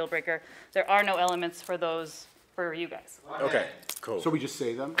 what's your deal breaker? There are no elements for those for you guys. Okay, cool. So we just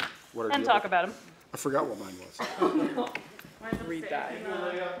say them? What are And talk about them. I forgot what mine was. Read that.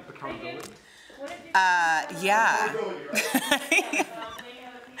 Yeah.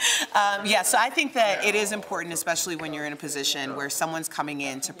 Yeah, so I think that it is important, especially when you're in a position where someone's coming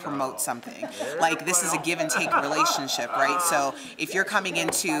in to promote something. Like, this is a give and take relationship, right? So if you're coming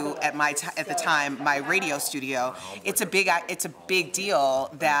into, at the time, my radio studio, it's a big deal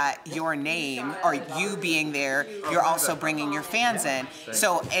that your name, or you being there, you're also bringing your fans in.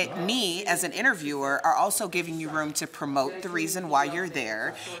 So me, as an interviewer, are also giving you room to promote the reason why you're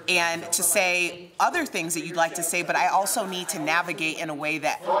there and to say other things that you'd like to say, but I also need to navigate in a way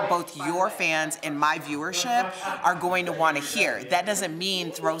that both your fans and my viewership are going to want to hear. That doesn't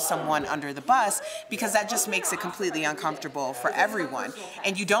mean throw someone under the bus, because that just makes it completely uncomfortable for everyone.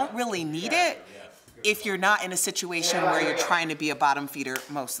 And you don't really need it if you're not in a situation where you're trying to be a bottom feeder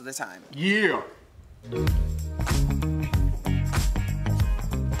most of the time. Yeah.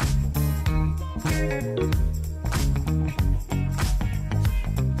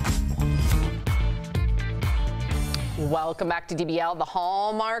 Welcome back to DBL. The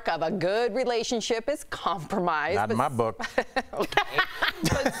hallmark of a good relationship is compromise. Not in my book.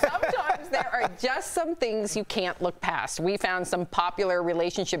 But sometimes there are just some things you can't look past. We found some popular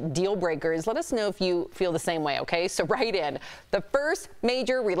relationship deal breakers. Let us know if you feel the same way, okay? So write in. The first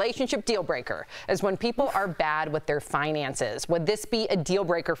major relationship deal breaker is when people are bad with their finances. Would this be a deal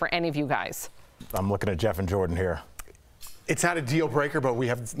breaker for any of you guys? I'm looking at Jeff and Jordan here. It's not a deal breaker, but we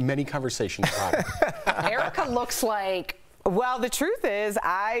have many conversations about it. Erica looks like... Well, the truth is,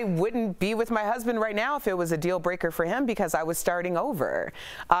 I wouldn't be with my husband right now if it was a deal breaker for him, because I was starting over.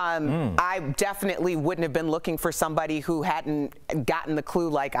 I definitely wouldn't have been looking for somebody who hadn't gotten the clue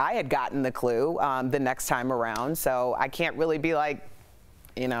like I had gotten the clue the next time around. So I can't really be like,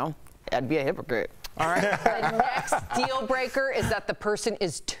 you know, I'd be a hypocrite. All right. The next deal breaker is that the person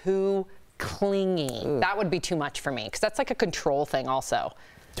is too clingy. Ooh. That would be too much for me, because that's like a control thing also.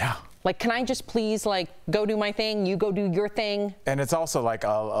 Yeah. Like, can I just please, like, go do my thing, you go do your thing? And it's also like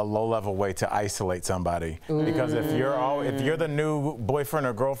a low-level way to isolate somebody. Ooh. Because if you're the new boyfriend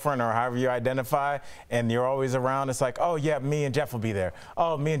or girlfriend or however you identify, and you're always around, it's like, oh yeah, me and Jeff will be there.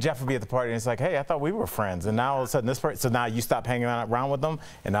 Oh, me and Jeff will be at the party. And it's like, hey, I thought we were friends. And now all of a sudden this person, so now you stop hanging around with them,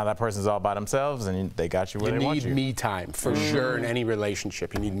 and now that person's all by themselves, and they got you where they want you. You need me time, for sure, in any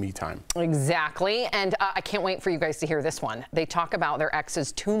relationship. You need me time. Exactly. And I can't wait for you guys to hear this one. They talk about their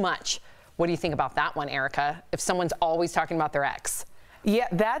exes too much. What do you think about that one, Erica? If someone's always talking about their ex? Yeah,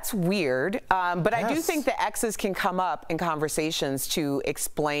 that's weird. But yes. I do think the exes can come up in conversations to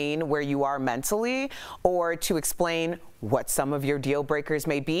explain where you are mentally, or to explain what some of your deal breakers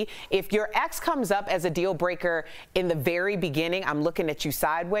may be. If your ex comes up as a deal breaker in the very beginning, I'm looking at you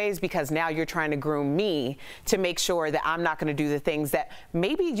sideways, because now you're trying to groom me to make sure that I'm not going to do the things that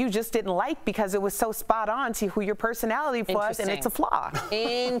maybe you just didn't like because it was so spot on to who your personality was, and it's a flaw.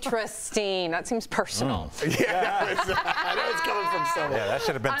 Interesting. That seems personal. Yeah, I know it's coming from someone. Yeah, that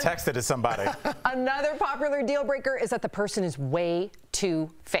should have been texted to somebody. Another popular deal breaker is that the person is way too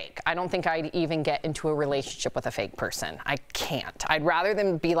fake. I don't think I'd even get into a relationship with a fake person. I can't. I'd rather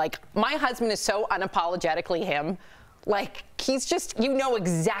than be like, my husband is so unapologetically him. Like, he's just, you know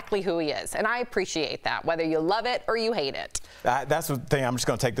exactly who he is. And I appreciate that, whether you love it or you hate it. That's the thing. I'm just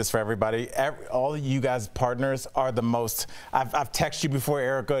going to take this for everybody. All of you guys' partners are the most, I've texted you before,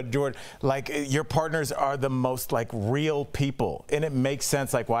 Erica, Jordan, like, your partners are the most, like, real people. And it makes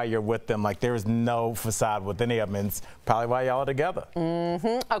sense, like, why you're with them. Like, there is no facade with any of them. And it's probably why y'all are together.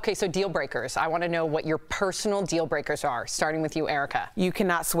 Mm-hmm. Okay, so deal breakers. I want to know what your personal deal breakers are, starting with you, Erica. You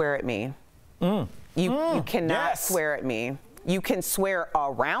cannot swear at me. You cannot swear at me. You can swear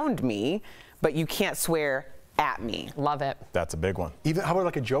around me, but you can't swear at me. Love it. That's a big one. Even, how about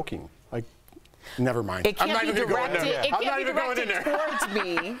like a joking? Like, never mind. It can't be directed, it can't be directed towards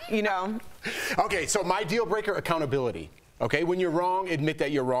me, you know. Okay, so my deal breaker, accountability. Okay, when you're wrong, admit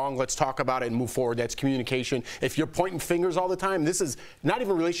that you're wrong. Let's talk about it and move forward. That's communication. If you're pointing fingers all the time, this is not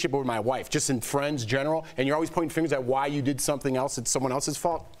even a relationship with my wife, just in friends general, and you're always pointing fingers at why you did something else, it's someone else's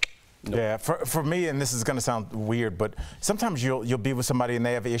fault. Nope. Yeah, for me, and this is going to sound weird, but sometimes you'll be with somebody and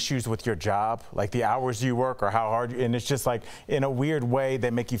they have issues with your job, like the hours you work or how hard, and it's just like, in a weird way, they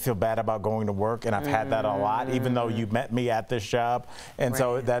make you feel bad about going to work, and I've had that a lot, even though you met me at this job, and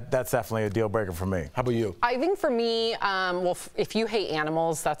so that's definitely a deal breaker for me. How about you? I think for me, well, if you hate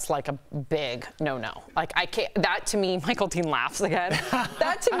animals, that's like a big no-no. Like, I can't, that to me, Michael Dean laughs again.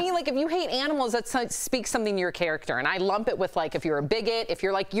 That to me, like, if you hate animals, that speaks something to your character, and I lump it with, like, if you're a bigot, if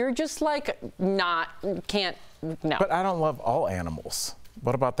you're like, you're just like can't, no. But I don't love all animals.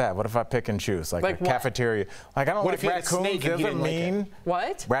 What about that? What if I pick and choose? Like a cafeteria. Like, I don't like raccoons. Those are mean.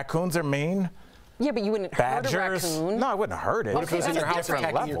 What? Raccoons are mean. Yeah, but you wouldn't hurt a raccoon. No, I wouldn't hurt it. What if it was in your house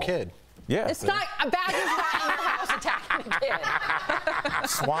attacking your kid? Yeah. It's not a badger's not in your house attacking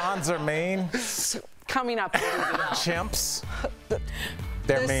Swans are mean. Coming up. Chimps.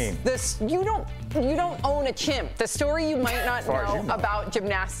 They're mean. You don't own a chimp. The story you might not know about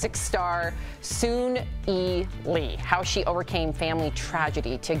gymnastics star Soon-Yi Lee, how she overcame family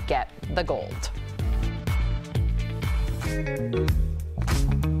tragedy to get the gold.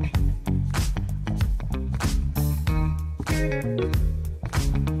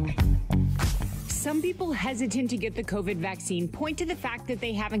 Some people hesitant to get the COVID vaccine point to the fact that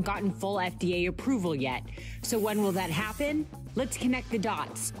they haven't gotten full FDA approval yet. So when will that happen? Let's connect the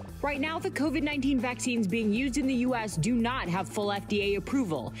dots. Right now, the COVID-19 vaccines being used in the U.S. do not have full FDA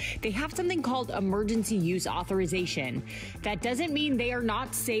approval. They have something called emergency use authorization. That doesn't mean they are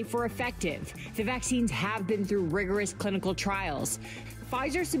not safe or effective. The vaccines have been through rigorous clinical trials.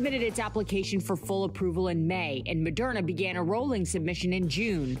 Pfizer submitted its application for full approval in May, and Moderna began a rolling submission in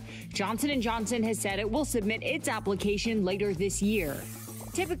June. Johnson & Johnson has said it will submit its application later this year.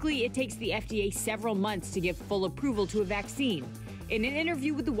 Typically, it takes the FDA several months to give full approval to a vaccine. In an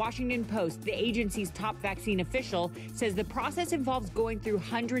interview with the Washington Post, the agency's top vaccine official says the process involves going through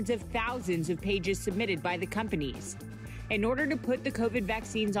hundreds of thousands of pages submitted by the companies. In order to put the COVID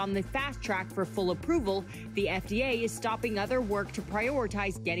vaccines on the fast track for full approval, the FDA is stopping other work to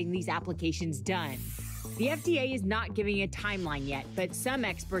prioritize getting these applications done. The FDA is not giving a timeline yet, but some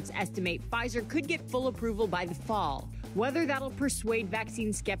experts estimate Pfizer could get full approval by the fall. Whether that'll persuade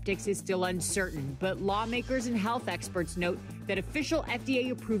vaccine skeptics is still uncertain, but lawmakers and health experts note that official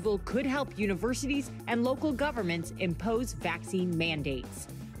FDA approval could help universities and local governments impose vaccine mandates.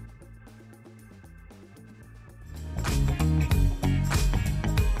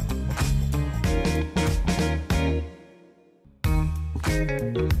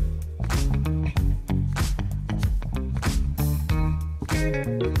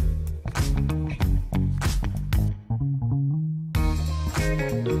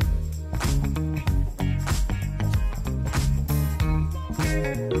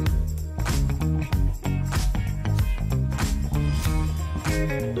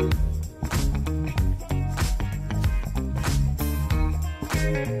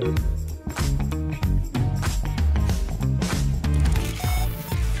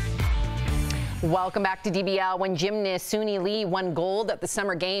 Welcome back to DBL. When gymnast Soon-Yi Lee won gold at the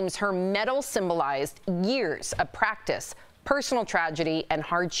Summer Games, her medal symbolized years of practice, personal tragedy, and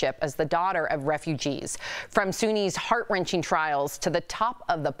hardship as the daughter of refugees. From Soon-Yi's heart-wrenching trials to the top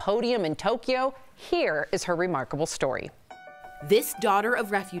of the podium in Tokyo, here is her remarkable story. This daughter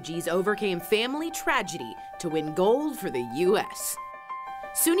of refugees overcame family tragedy to win gold for the U.S.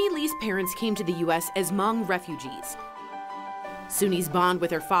 Soon-Yi Lee's parents came to the U.S. as Hmong refugees. Soon-Yi's bond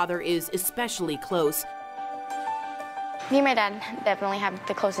with her father is especially close. Me and my dad definitely have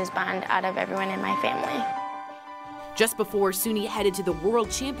the closest bond out of everyone in my family. Just before Soon-Yi headed to the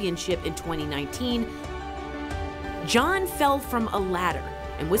World Championship in 2019, John fell from a ladder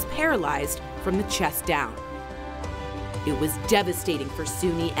and was paralyzed from the chest down. It was devastating for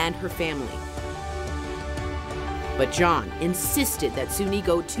Soon-Yi and her family. But John insisted that Soon-Yi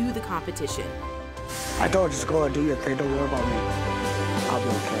go to the competition. I told her, just go and do your thing, don't worry about me. I'll be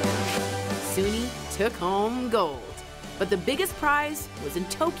okay. Soon-Yi took home gold, but the biggest prize was in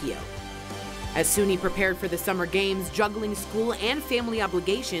Tokyo. As Soon-Yi prepared for the Summer Games, juggling school and family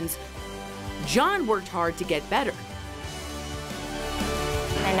obligations, John worked hard to get better.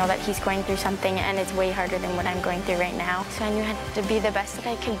 I know that he's going through something and it's way harder than what I'm going through right now. So I knew I had to be the best that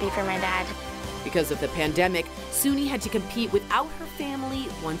I could be for my dad. Because of the pandemic, Soon-Yi had to compete without her family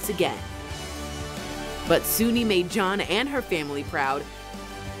once again. But Soon-Yi made John and her family proud,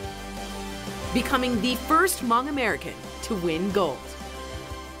 becoming the first Hmong American to win gold.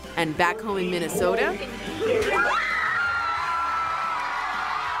 And back home in Minnesota,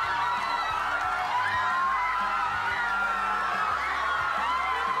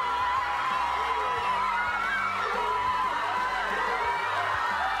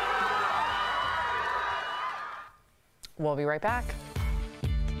 We'll be right back.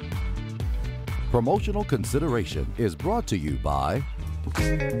 Promotional consideration is brought to you by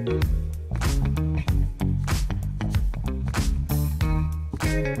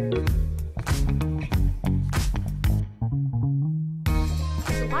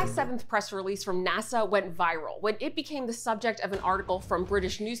July 7th press release from NASA went viral when it became the subject of an article from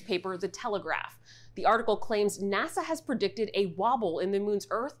British newspaper The Telegraph. The article claims NASA has predicted a wobble in the moon's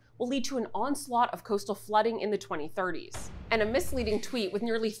Earth will lead to an onslaught of coastal flooding in the 2030s. And a misleading tweet with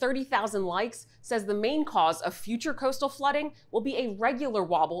nearly 30,000 likes says the main cause of future coastal flooding will be a regular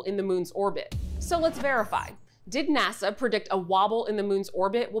wobble in the moon's orbit. So let's verify. Did NASA predict a wobble in the moon's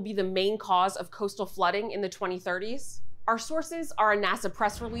orbit will be the main cause of coastal flooding in the 2030s? Our sources are a NASA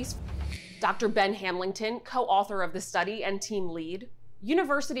press release, Dr. Ben Hamilton, co-author of the study and team lead,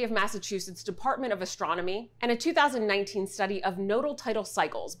 University of Massachusetts Department of Astronomy, and a 2019 study of nodal tidal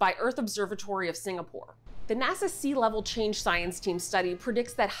cycles by Earth Observatory of Singapore. The NASA Sea Level Change Science Team study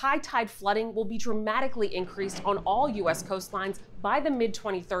predicts that high tide flooding will be dramatically increased on all U.S. coastlines by the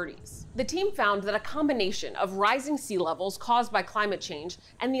mid-2030s. The team found that a combination of rising sea levels caused by climate change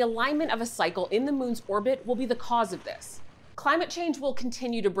and the alignment of a cycle in the moon's orbit will be the cause of this. Climate change will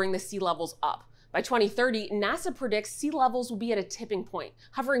continue to bring the sea levels up. By 2030, NASA predicts sea levels will be at a tipping point,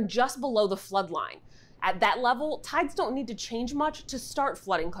 hovering just below the flood line. At that level, tides don't need to change much to start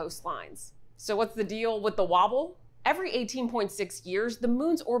flooding coastlines. So what's the deal with the wobble? Every 18.6 years, the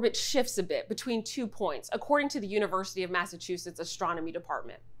moon's orbit shifts a bit between 2 points, according to the University of Massachusetts Astronomy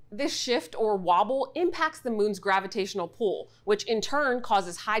Department. This shift, or wobble, impacts the moon's gravitational pull, which in turn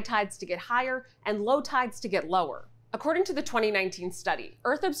causes high tides to get higher and low tides to get lower. According to the 2019 study,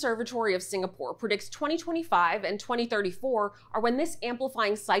 Earth Observatory of Singapore predicts 2025 and 2034 are when this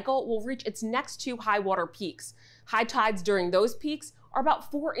amplifying cycle will reach its next 2 high water peaks. High tides during those peaks are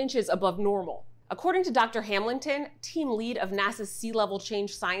about 4 inches above normal. According to Dr. Hamilton, team lead of NASA's Sea Level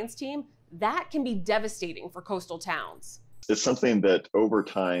Change Science Team, that can be devastating for coastal towns. It's something that over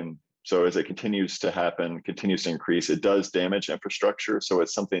time, so as it continues to happen, continues to increase, it does damage infrastructure. So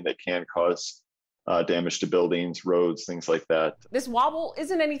it's something that can cause damage to buildings, roads, things like that. This wobble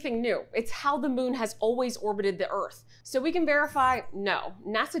isn't anything new. It's how the moon has always orbited the Earth. So we can verify, no,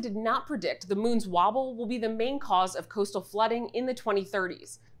 NASA did not predict the moon's wobble will be the main cause of coastal flooding in the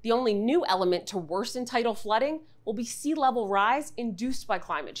 2030s. The only new element to worsen tidal flooding will be sea level rise induced by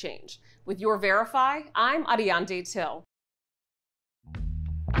climate change. With your Verify, I'm Adiante Till.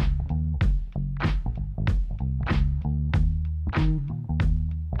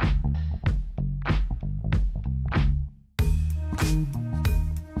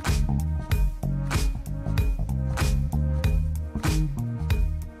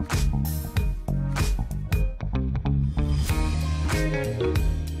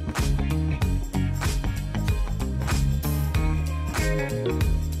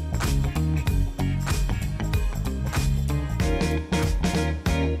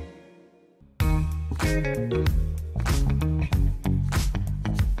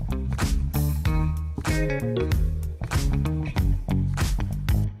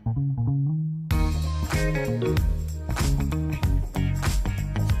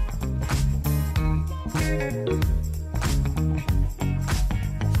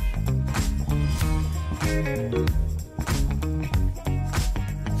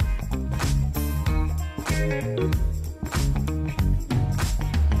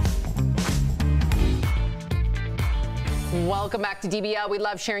 Welcome back to DBL. We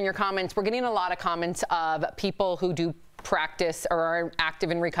love sharing your comments. We're getting a lot of comments of people who do practice or are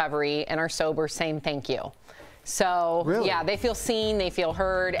active in recovery and are sober saying thank you. So, really? Yeah, they feel seen, they feel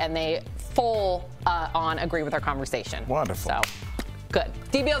heard, and they full on agree with our conversation. Wonderful. So, good.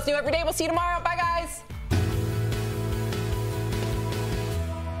 DBL's new every day. We'll see you tomorrow. Bye, guys.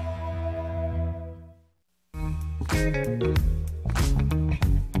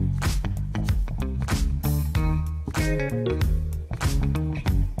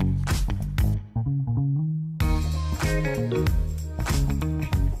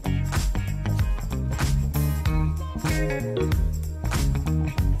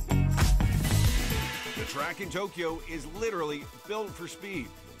 The track in Tokyo is literally built for speed.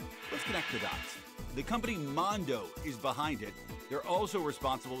 Let's connect the dots. The company Mondo is behind it. They're also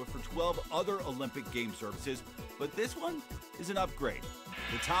responsible for 12 other Olympic game services, but this one is an upgrade.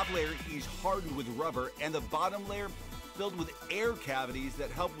 The top layer is hardened with rubber, and the bottom layer filled with air cavities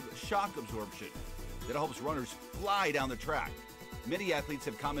that help with shock absorption. That helps runners fly down the track. Many athletes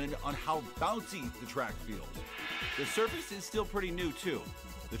have commented on how bouncy the track feels. The surface is still pretty new too.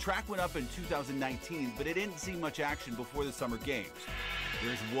 The track went up in 2019, but it didn't see much action before the Summer Games.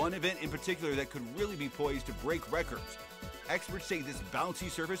 There's one event in particular that could really be poised to break records. Experts say this bouncy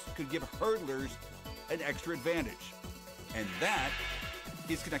surface could give hurdlers an extra advantage. And that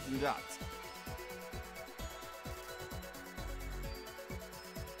is connecting the dots.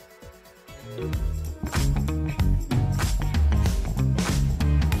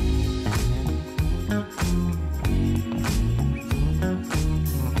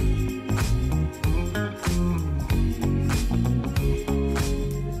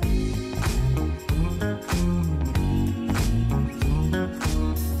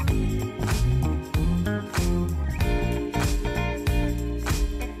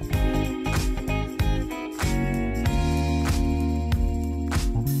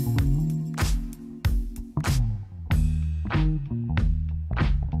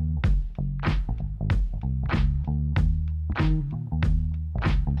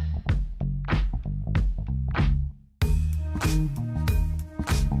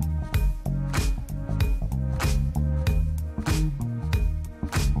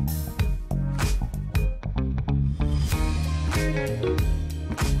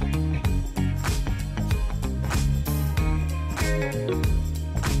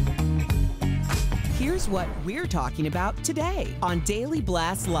 Here's what we're talking about today on Daily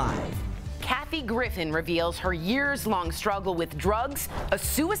Blast Live. Kathy Griffin reveals her years-long struggle with drugs, a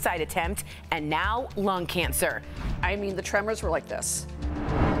suicide attempt, and now lung cancer. I mean, the tremors were like this.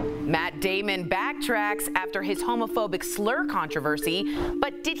 Matt Damon backtracks after his homophobic slur controversy,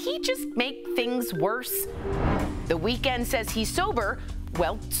 but did he just make things worse? The Weeknd says he's sober.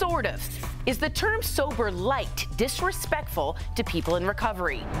 Well, sort of. Is the term sober light disrespectful to people in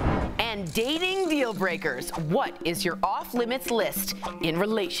recovery? And dating deal breakers. What is your off-limits list in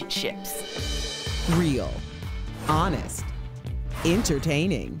relationships? Real, honest,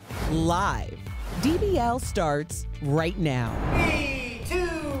 entertaining, live. DBL starts right now.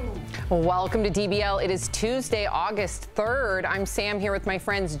 Welcome to DBL. It is Tuesday, August 3rd. I'm Sam here with my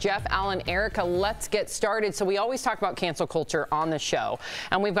friends Jeff, Alan, Erica. Let's get started. So we always talk about cancel culture on the show,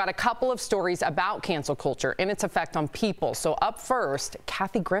 and we've got a couple of stories about cancel culture and its effect on people. So up first,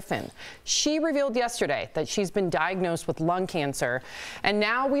 Kathy Griffin. She revealed yesterday that she's been diagnosed with lung cancer, and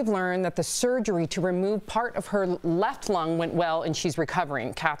now we've learned that the surgery to remove part of her left lung went well and she's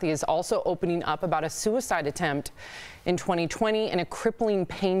recovering. Kathy is also opening up about a suicide attempt in 2020 and a crippling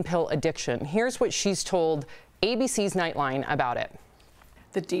pain pill addiction. Here's what she's told ABC's Nightline about it.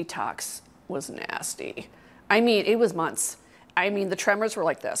 The detox was nasty. I mean, it was months. I mean, the tremors were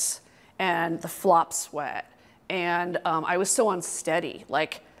like this, and the flop sweat, and I was so unsteady.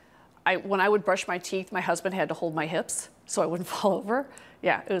 Like, when I would brush my teeth, my husband had to hold my hips so I wouldn't fall over.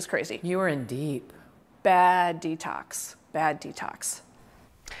 Yeah, it was crazy. You were in deep. Bad detox. Bad detox.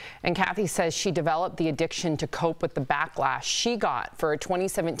 And Kathy says she developed the addiction to cope with the backlash she got for a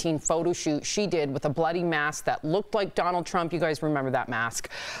 2017 photo shoot she did with a bloody mask that looked like Donald Trump. You guys remember that mask.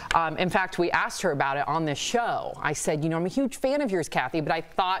 In fact, we asked her about it on this show. I said, you know, I'm a huge fan of yours, Kathy, but I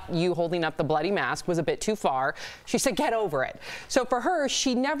thought you holding up the bloody mask was a bit too far. She said, get over it. So for her,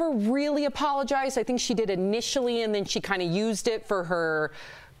 she never really apologized. I think she did initially, and then she kind of used it for her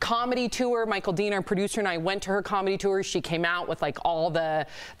comedy tour. Michael Dean, our producer, and I went to her comedy tour. She came out with like all the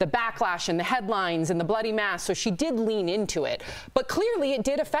backlash and the headlines and the bloody mask. So she did lean into it. But clearly it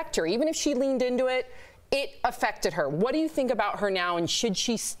did affect her. Even if she leaned into it, it affected her. What do you think about her now, and should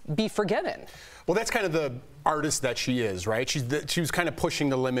she be forgiven? Well, that's kind of the artist that she is, right? She was kind of pushing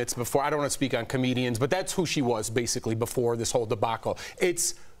the limits before. I don't want to speak on comedians, but that's who she was basically before this whole debacle.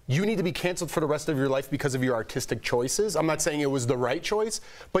 You need to be canceled for the rest of your life because of your artistic choices. I'm not saying it was the right choice,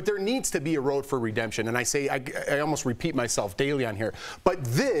 but there needs to be a road for redemption. And I almost repeat myself daily on here. But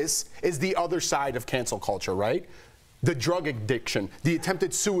this is the other side of cancel culture, right? The drug addiction, the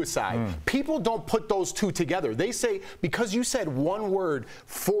attempted suicide. People don't put those two together. They say, because you said one word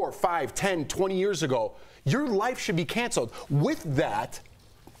 4, 5, 10, 20 years ago, your life should be canceled. With that,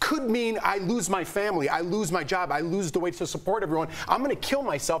 could mean I lose my family, I lose my job, I lose the way to support everyone. I'm going to kill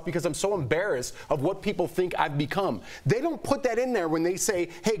myself because I'm so embarrassed of what people think I've become. They don't put that in there when they say,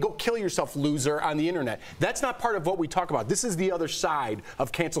 hey, go kill yourself, loser, on the internet. That's not part of what we talk about. This is the other side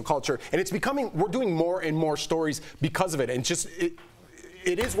of cancel culture, and it's becoming, we're doing more and more stories because of it, and just, it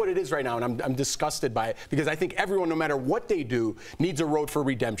is what it is right now, and I'm disgusted by it, because I think everyone, no matter what they do, needs a road for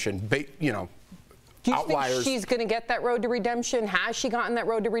redemption, you know. Do you outliers. think she's going to get that road to redemption? Has she gotten that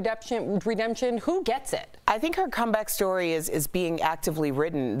road to redemption? Who gets it? I think her comeback story is being actively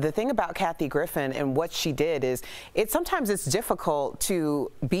written. The thing about Kathy Griffin and what she did is sometimes it's difficult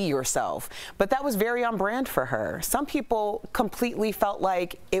to be yourself, but that was very on brand for her. Some people completely felt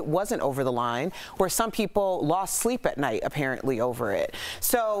like it wasn't over the line, where some people lost sleep at night apparently over it.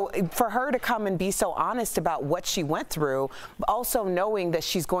 So for her to come and be so honest about what she went through, also knowing that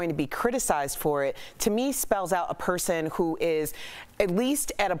she's going to be criticized for it, to me spells out a person who is at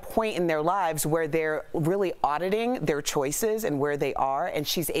least at a point in their lives where they're really auditing their choices and where they are, and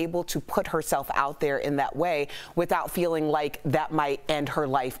she's able to put herself out there in that way without feeling like that might end her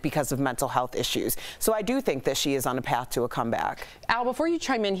life because of mental health issues. So I do think that she is on a path to a comeback. Al, before you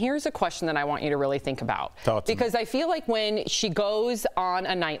chime in, here's a question that I want you to really think about. Because I feel like when she goes on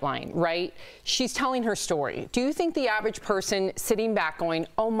a Nightline, right, she's telling her story. Do you think the average person sitting back going,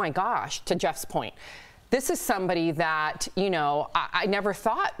 oh my gosh, to Jeff's point, this is somebody that, you know, I never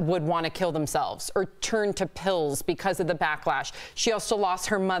thought would want to kill themselves or turn to pills because of the backlash. She also lost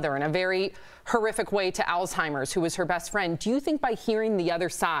her mother in a very horrific way to Alzheimer's, who was her best friend. Do you think by hearing the other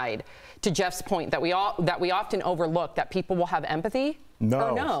side, to Jeff's point, that we often overlook, that people will have empathy? No.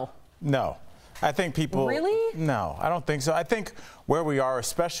 Or no? No. I think people. Really? No, I don't think so. I think where we are,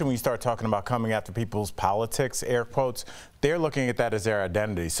 especially when you start talking about coming after people's politics, air quotes, they're looking at that as their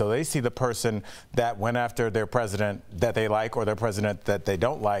identity. So they see the person that went after their president that they like or their president that they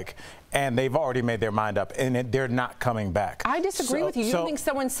don't like, and they've already made their mind up, and they're not coming back. I disagree with you. You don't think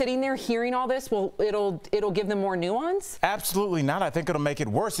someone sitting there hearing all this, it'll give them more nuance? Absolutely not. I think it'll make it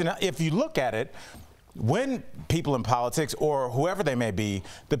worse. And if you look at it, when people in politics or whoever they may be,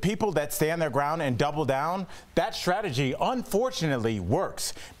 the people that stand their ground and double down, that strategy unfortunately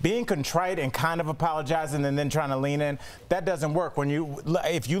works. Being contrite and kind of apologizing and then trying to lean in, that doesn't work.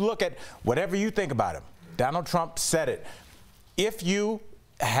 If you look at whatever you think about him, Donald Trump said it. If you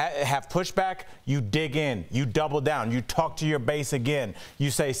have pushback, you dig in, you double down, you talk to your base again, you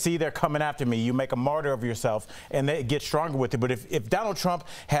say, see, they're coming after me, you make a martyr of yourself, and they get stronger with it. But if Donald Trump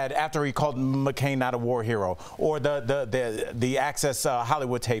had, after he called McCain not a war hero, or the Access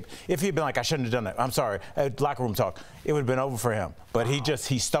Hollywood tape, if he'd been like, I shouldn't have done that, I'm sorry, locker room talk, it would have been over for him. But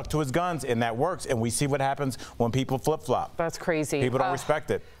he stuck to his guns, and that works, and we see what happens when people flip-flop. That's crazy. People don't respect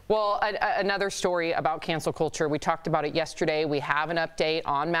it. Well, another story about cancel culture. We talked about it yesterday. We have an update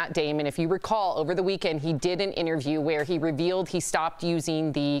on Matt Damon. If you recall, over the weekend, he did an interview where he revealed he stopped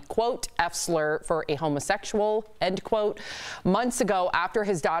using the, quote, F slur for a homosexual, end quote, months ago after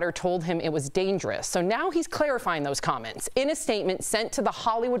his daughter told him it was dangerous. So now he's clarifying those comments. In a statement sent to The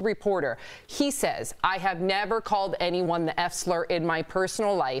Hollywood Reporter, he says, I have never called anyone the F slur in my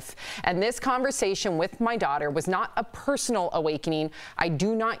personal life, and this conversation with my daughter was not a personal awakening. I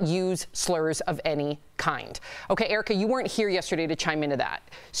do not use slurs of any kind. Okay, Erica, you weren't here yesterday to chime into that.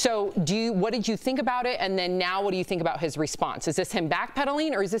 So what did you think about it? And then now what do you think about his response? Is this him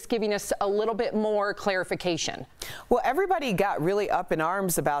backpedaling, or is this giving us a little bit more clarification? Well, everybody got really up in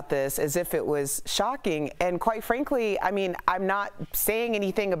arms about this as if it was shocking. And quite frankly, I mean, I'm not saying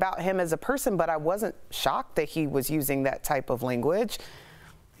anything about him as a person, but I wasn't shocked that he was using that type of language.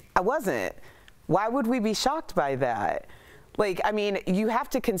 I wasn't. Why would we be shocked by that? Like, I mean, you have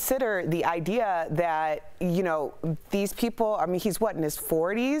to consider the idea that, you know, these people, I mean, he's what, in his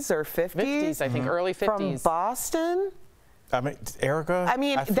 40s or 50s? 50s, I think, early 50s. From Boston? I mean, Erica, I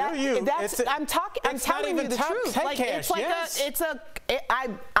mean, I feel you. I'm telling you the truth. Like, it's like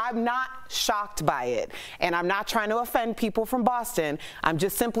I'm not shocked by it. And I'm not trying to offend people from Boston. I'm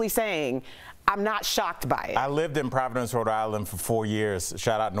just simply saying, I'm not shocked by it. I lived in Providence, Rhode Island for 4 years.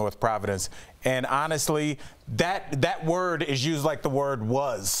 Shout out North Providence. And honestly, that word is used like the word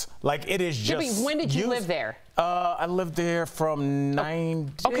was. Like, it is just but when did you live there? I lived there from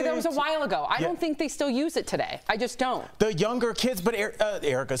 90. Okay, that was a while ago. I don't think they still use it today. I just don't. The younger kids, but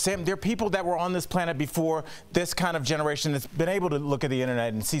Erica, Sam, there are people that were on this planet before this kind of generation that's been able to look at the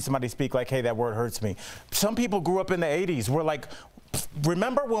internet and see somebody speak like, hey, that word hurts me. Some people grew up in the 80s. We're like,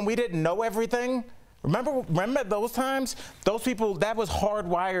 remember when we didn't know everything? Remember those times? Those people, that was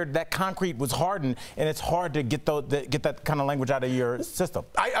hardwired, that concrete was hardened, and it's hard to get that kind of language out of your system.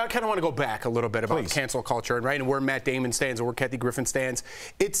 I kind of want to go back a little bit about cancel culture, right, and where Matt Damon stands and where Kathy Griffin stands.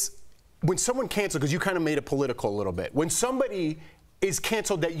 It's when someone canceled, because you kind of made it political a little bit. When somebody is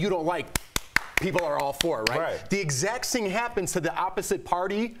canceled that you don't like, people are all for it, right? The exact thing happens to the opposite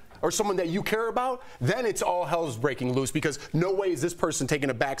party or someone that you care about, then it's all hell's breaking loose, because no way is this person taking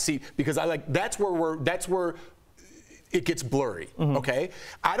a back seat, because that's where it gets blurry, okay?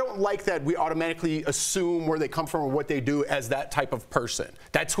 I don't like that we automatically assume where they come from or what they do as that type of person.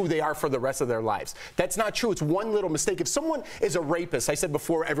 That's who they are for the rest of their lives. That's not true. It's one little mistake. If someone is a rapist, I said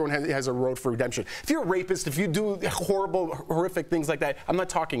before, everyone has a road for redemption. If you're a rapist, if you do horrible, horrific things like that, I'm not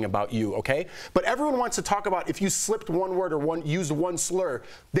talking about you, okay? But everyone wants to talk about if you slipped one word or used one slur.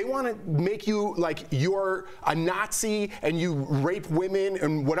 They want to make you like you're a Nazi and you rape women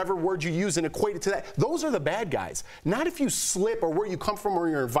and whatever word you use and equate it to that. Those are the bad guys. Not if you slip or where you come from or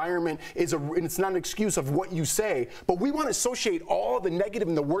your environment and it's not an excuse of what you say, but we want to associate all the negative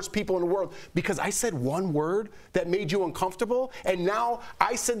and the worst people in the world because I said one word that made you uncomfortable, and now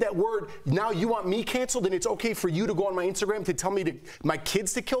I said that word, now you want me canceled, and it's okay for you to go on my Instagram to tell me my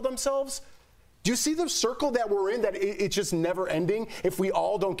kids to kill themselves? Do you see the circle that we're in, that it's just never ending if we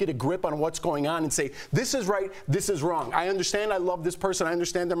all don't get a grip on what's going on and say, this is right, this is wrong. I understand I love this person. I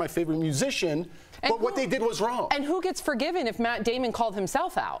understand they're my favorite musician, but what they did was wrong. And who gets forgiven if Matt Damon called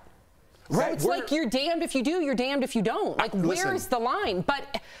himself out? Right. So it's like you're damned if you do, you're damned if you don't. Like, where's the line?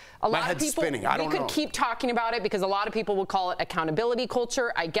 But a lot of people, we could keep talking about it because a lot of people would call it accountability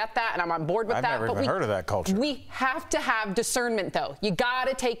culture. I get that, and I'm on board with that. I've never even heard of that culture. We have to have discernment, though. You got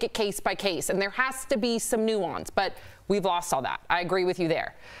to take it case by case, and there has to be some nuance. But we've lost all that. I agree with you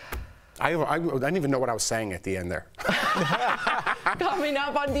there. I didn't even know what I was saying at the end there. Coming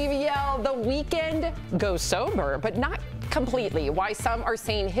up on DBL, The Weeknd goes sober, but not completely. Why some are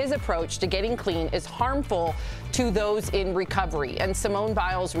saying his approach to getting clean is harmful to those in recovery. And Simone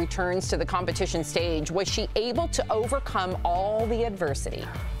Biles returns to the competition stage. Was she able to overcome all the adversity?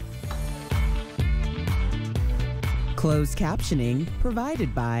 Closed captioning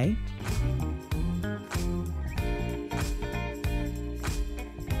provided by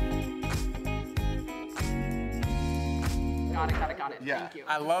Got it. Yeah. Thank you.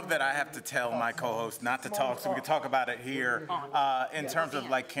 I love that I have to tell my co-host not to talk, so we can talk about it here in terms of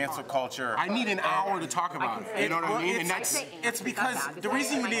like cancel culture. I need an hour to talk about it. You know what I mean? And It's because the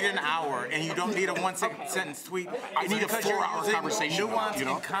reason you need an hour and you don't need a one-sentence tweet. I need a 4-hour conversation. Nuance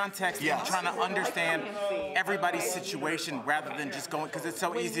and context, and trying to understand everybody's situation rather than just going, because it's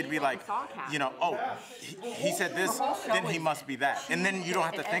so easy to be like, you know, oh, he said this, then he must be that, and then you don't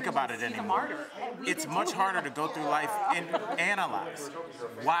have to think about it anymore. It's much harder to go through life and analyze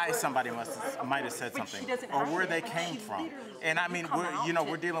why somebody might have said something or where they came from. And I mean,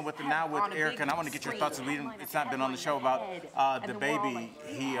 we're dealing with it now with Erica, and I want to get your thoughts. It's not been on the show about the baby.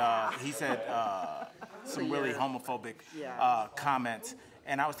 He said some really homophobic comments.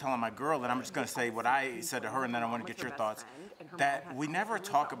 And I was telling my girl, and I'm just going to say what I said to her, and then I want to get your thoughts, that we never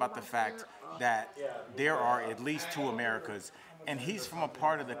talk about the fact that there are at least 2 Americas, and he's from a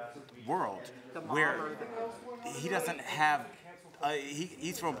part of the world where he doesn't have,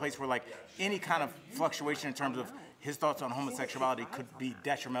 he's from a place where like any kind of fluctuation in terms of his thoughts on homosexuality could be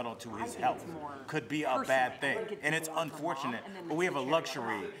detrimental to his health, could be a bad thing. And it's unfortunate, but we have a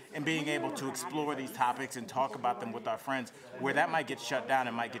luxury in being able to explore these topics and talk about them with our friends, where that might get shut down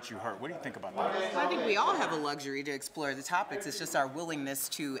and might get you hurt. What do you think about that? I think we all have a luxury to explore the topics. It's just our willingness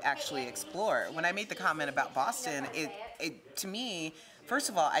to actually explore. When I made the comment about Boston, it to me, first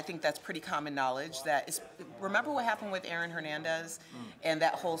of all, I think that's pretty common knowledge. Remember what happened with Aaron Hernandez and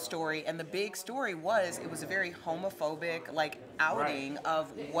that whole story? And the big story was it was a very homophobic outing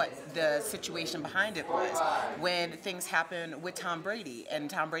of what the situation behind it was. When things happened with Tom Brady and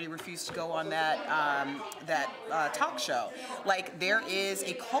Tom Brady refused to go on that talk show. Like, there is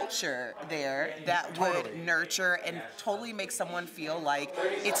a culture there that would nurture and totally make someone feel like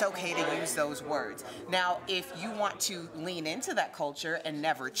it's okay to use those words. Now, if you want to lean into that culture and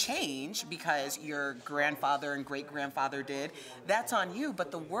never change because your grandfather and great-grandfather did, that's on you,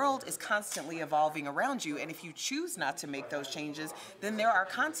 but the world is constantly evolving around you, and if you choose not to make those changes, then there are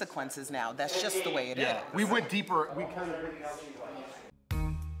consequences now. That's just the way it is. We went deeper. We kind of...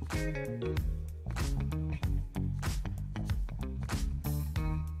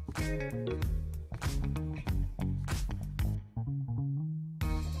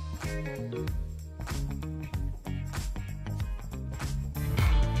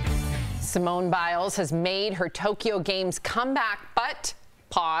 Simone Biles has made her Tokyo Games comeback, but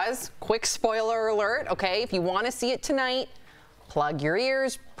pause, quick spoiler alert, okay? If you want to see it tonight, plug your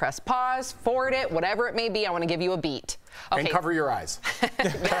ears, press pause, forward it, whatever it may be. I want to give you a beat. Okay. And cover your eyes.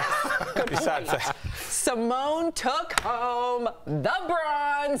 Besides that. Simone took home the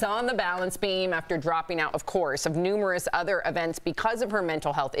bronze on the balance beam after dropping out, of course, of numerous other events because of her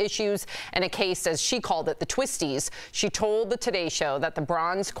mental health issues and a case, as she called it, the twisties. She told the Today Show that the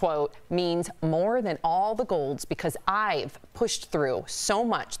bronze, quote, means more than all the golds because I've pushed through so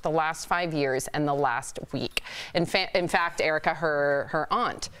much the last 5 years and the last week. In fact, Erica, her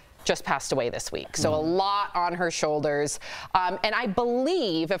aunt, just passed away this week. So a lot on her shoulders. And I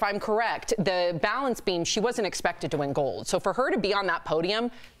believe, if I'm correct, the balance beam, she wasn't expected to win gold. So for her to be on that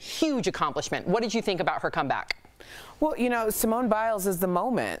podium, huge accomplishment. What did you think about her comeback? Well, you know, Simone Biles is the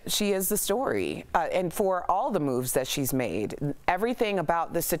moment. She is the story. And for all the moves that she's made, everything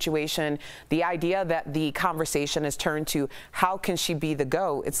about the situation, the idea that the conversation has turned to how can she be the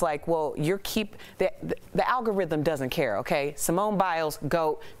GOAT, it's like, well, the algorithm doesn't care, okay? Simone Biles,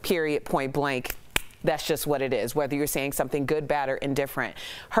 GOAT, period, point blank. That's just what it is, whether you're saying something good, bad, or indifferent.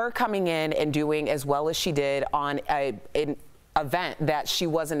 Her coming in and doing as well as she did on an event that she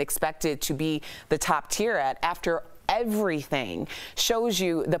wasn't expected to be the top tier at after everything shows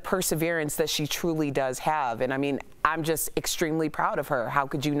you the perseverance that she truly does have. And I mean, I'm just extremely proud of her. How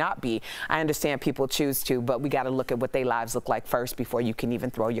could you not be? I understand people choose to, but we got to look at what their lives look like first before you can even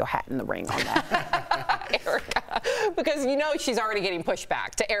throw your hat in the ring on that. Erica, because you know she's already getting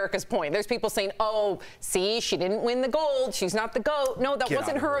pushback. To Erica's point, there's people saying, oh, see, she didn't win the gold. She's not the GOAT. No, that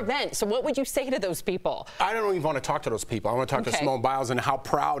wasn't her event. So what would you say to those people? I don't even want to talk to those people. I want to talk to Simone Biles and how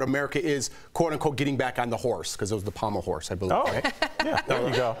proud America is, quote unquote, getting back on the horse, because it was the pommel horse, I believe. Oh, right? yeah, there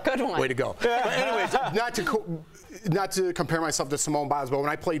you go. Good one. Way to go. But anyways, not to not to compare myself to Simone Biles, but when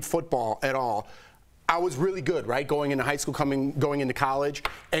I played football at all, I was really good, right? Going into high school, going into college.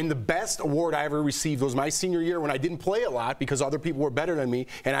 And the best award I ever received was my senior year when I didn't play a lot because other people were better than me,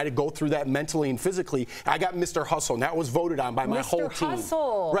 and I had to go through that mentally and physically. I got Mr. Hustle, and that was voted on by my whole team.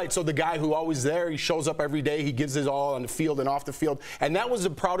 Hustle. Right, so the guy who always there, he shows up every day, he gives his all on the field and off the field. And that was the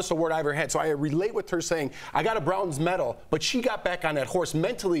proudest award I ever had. So I relate with her saying, I got a bronze medal, but she got back on that horse.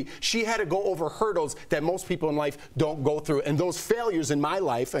 Mentally, she had to go over hurdles that most people in life don't go through. And those failures in my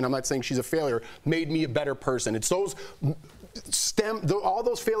life, and I'm not saying she's a failure, made me a better person. It's those all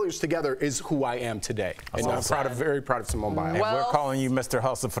those failures together is who I am today. And I'm very proud of Simone Biles. And we're calling you Mr.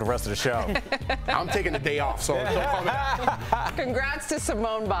 Hustle for the rest of the show. I'm taking a day off, so don't call me that. Congrats to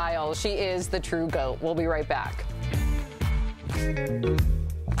Simone Biles. She is the true GOAT. We'll be right back.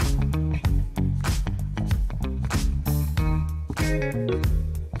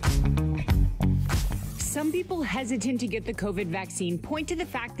 Some people hesitant to get the COVID vaccine point to the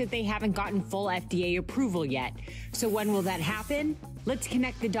fact that they haven't gotten full FDA approval yet. So when will that happen? Let's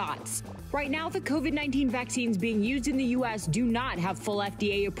connect the dots. Right now, the COVID-19 vaccines being used in the U.S. do not have full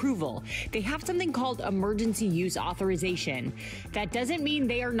FDA approval. They have something called emergency use authorization. That doesn't mean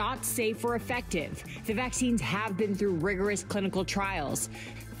they are not safe or effective. The vaccines have been through rigorous clinical trials.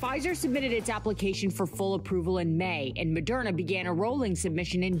 Pfizer submitted its application for full approval in May, and Moderna began a rolling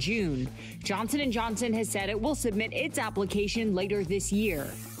submission in June. Johnson & Johnson has said it will submit its application later this year.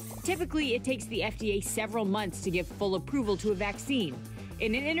 Typically, it takes the FDA several months to give full approval to a vaccine.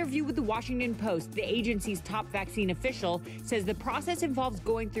 In an interview with the Washington Post, the agency's top vaccine official says the process involves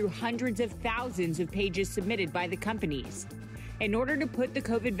going through hundreds of thousands of pages submitted by the companies. In order to put the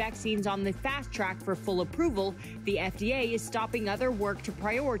COVID vaccines on the fast track for full approval, the FDA is stopping other work to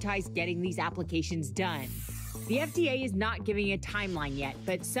prioritize getting these applications done. The FDA is not giving a timeline yet,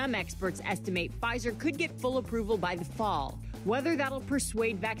 but some experts estimate Pfizer could get full approval by the fall. Whether that'll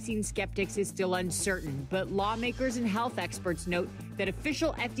persuade vaccine skeptics is still uncertain, but lawmakers and health experts note that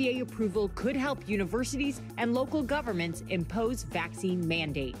official FDA approval could help universities and local governments impose vaccine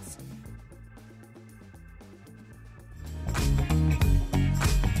mandates.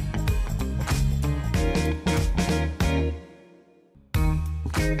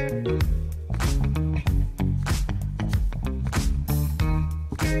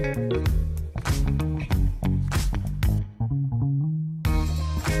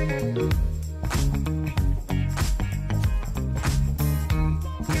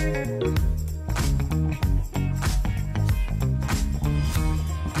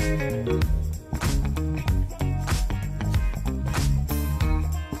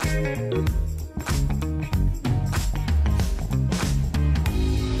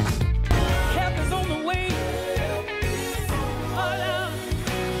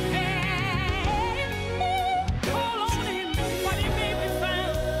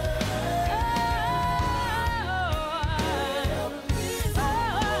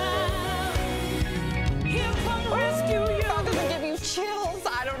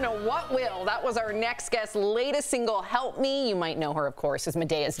 That was our next guest's latest single, Help Me. You might know her, of course, as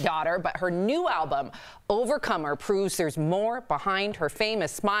Medea's daughter, but her new album, Overcomer, proves there's more behind her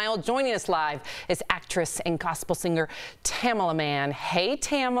famous smile. Joining us live is actress and gospel singer Tamela Mann. Hey,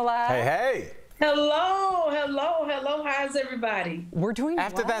 Tamela. Hey, hey. Hello, hello, hello. How's everybody? We're doing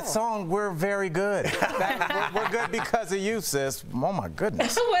After that song, we're very good. We're good because of you, sis. Oh, my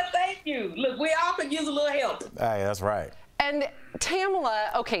goodness. Well, thank you. Look, we all could use a little help. Hey, that's right. And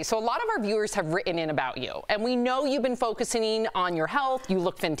Tamela, okay, so a lot of our viewers have written in about you, and we know you've been focusing on your health. You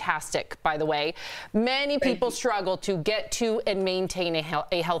look fantastic, by the way. Many people struggle to get to and maintain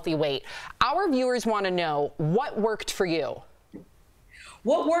a healthy weight. Our viewers want to know what worked for you.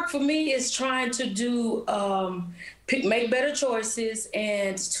 What worked for me is trying to do, make better choices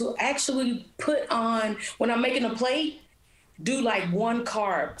and to actually put on, when I'm making a plate, do like one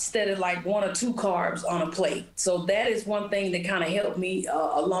carb instead of like 1 or 2 carbs on a plate. So that is one thing that kind of helped me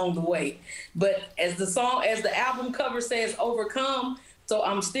along the way. But as the album cover says, overcome. So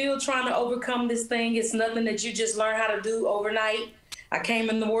I'm still trying to overcome this thing. It's nothing that you just learn how to do overnight. I came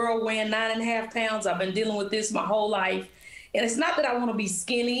in the world weighing 9.5 pounds. I've been dealing with this my whole life. And it's not that I want to be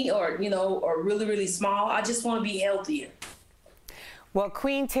skinny or, you know, or really, really small. I just want to be healthier. Well,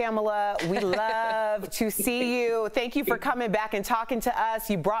 Queen Tamela, we love to see you. Thank you for coming back and talking to us.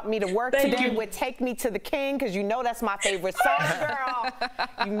 You brought me to work today with Take Me to the King, because you know that's my favorite song, girl.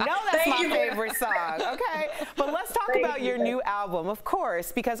 You know that's my favorite song, okay? But let's talk about your new album, of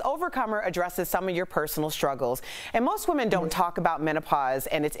course, because Overcomer addresses some of your personal struggles. And most women don't talk about menopause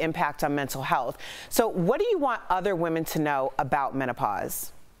and its impact on mental health. So what do you want other women to know about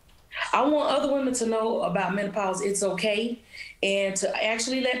menopause? I want other women to know about menopause. It's okay, and to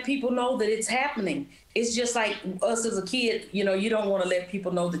actually let people know that it's happening. It's just like us as a kid, you know, you don't want to let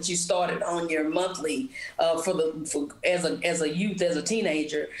people know that you started on your monthly as a youth, as a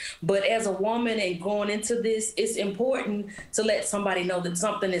teenager. But as a woman and going into this, it's important to let somebody know that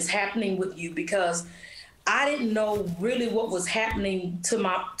something is happening with you, because I didn't know really what was happening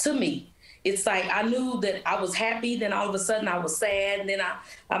to me. It's like I knew that I was happy, then all of a sudden I was sad, and then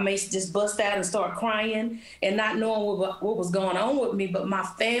I may just bust out and start crying and not knowing what was going on with me. But my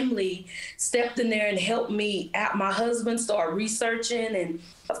family stepped in there and helped me out. My husband started researching, and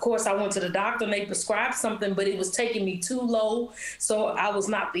of course I went to the doctor and they prescribed something, but it was taking me too low. So I was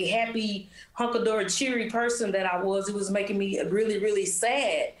not the happy, hunky-dory, cheery person that I was. It was making me really, really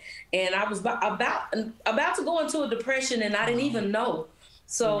sad. And I was about to go into a depression, and I didn't even know.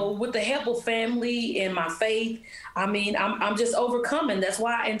 So with the help of family and my faith, I mean, I'm just overcoming. That's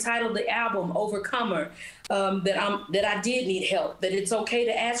why I entitled the album "Overcomer." That I did need help. That it's okay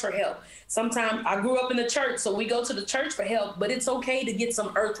to ask for help. Sometimes I grew up in the church, so we go to the church for help. But it's okay to get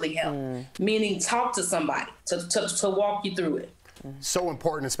some earthly help, meaning talk to somebody to walk you through it. So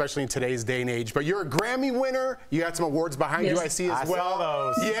important, especially in today's day and age. But you're a Grammy winner. You got some awards behind you, I see, as well.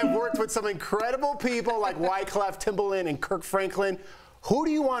 Saw those. You have worked with some incredible people like Wyclef, Timbaland, and Kirk Franklin. Who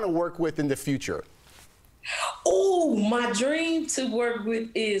do you want to work with in the future? Oh, my dream to work with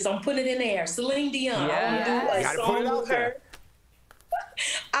is, I'm putting it in there, Celine Dion. I want to do a song with her.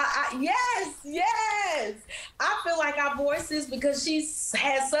 Yes. I feel like our voices, because she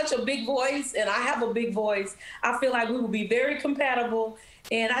has such a big voice and I have a big voice, I feel like we will be very compatible.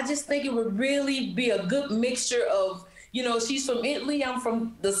 And I just think it would really be a good mixture of, you know, she's from Italy, I'm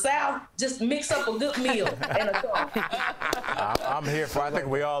from the South. Just mix up a good meal and a song. I'm here for it. I think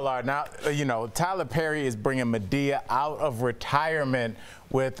we all are. Now, you know, Tyler Perry is bringing Madea out of retirement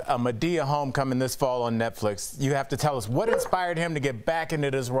with a Madea Homecoming this fall on Netflix. You have to tell us what inspired him to get back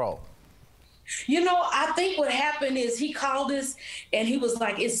into this role. You know, I think what happened is he called us and he was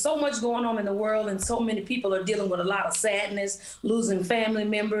like, it's so much going on in the world and so many people are dealing with a lot of sadness, losing family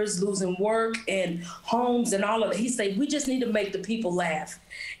members, losing work and homes and all of it. He said, we just need to make the people laugh.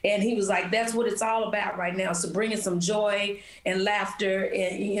 And he was like, that's what it's all about right now. So bringing some joy and laughter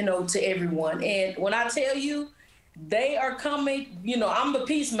and, you know, to everyone. And when I tell you, they are coming, you know, I'm the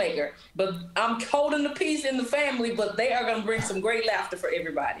peacemaker, but I'm holding the peace in the family, but they are going to bring some great laughter for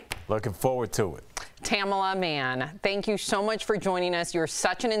everybody. Looking forward to it. Tamala Mann, thank you so much for joining us. You're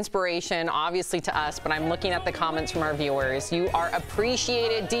such an inspiration, obviously, to us, but I'm looking at the comments from our viewers. You are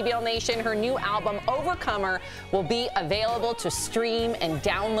appreciated. DBL Nation, her new album, Overcomer, will be available to stream and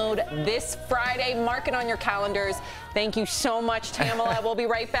download this Friday. Mark it on your calendars. Thank you so much, Tamala. We'll be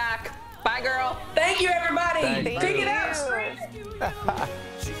right back. Bye, girl. Thank you, everybody. Pick it up.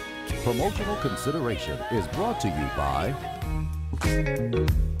 Promotional consideration is brought to you by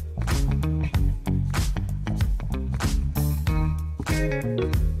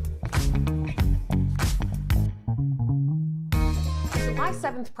July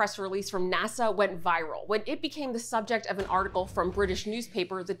 7th press release from NASA went viral when it became the subject of an article from British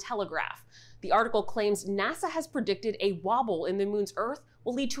newspaper The Telegraph. The article claims NASA has predicted a wobble in the moon's Earth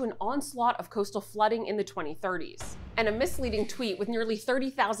will lead to an onslaught of coastal flooding in the 2030s. And a misleading tweet with nearly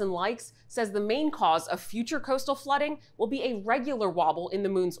 30,000 likes says the main cause of future coastal flooding will be a regular wobble in the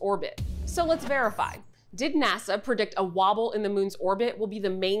moon's orbit. So let's verify. Did NASA predict a wobble in the moon's orbit will be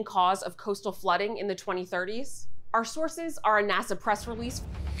the main cause of coastal flooding in the 2030s? Our sources are a NASA press release,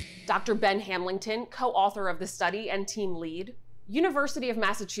 Dr. Ben Hamlington, co-author of the study and team lead, University of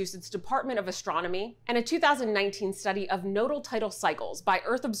Massachusetts Department of Astronomy, and a 2019 study of nodal tidal cycles by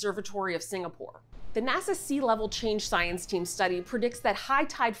Earth Observatory of Singapore. The NASA Sea Level Change Science Team study predicts that high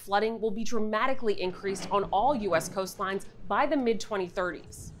tide flooding will be dramatically increased on all U.S. coastlines by the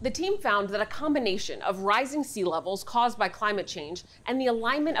mid-2030s. The team found that a combination of rising sea levels caused by climate change and the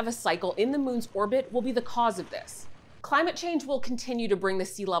alignment of a cycle in the moon's orbit will be the cause of this. Climate change will continue to bring the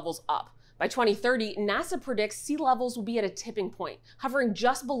sea levels up. By 2030, NASA predicts sea levels will be at a tipping point, hovering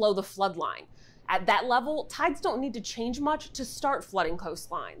just below the flood line. At that level, tides don't need to change much to start flooding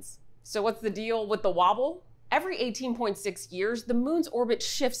coastlines. So what's the deal with the wobble? Every 18.6 years, the moon's orbit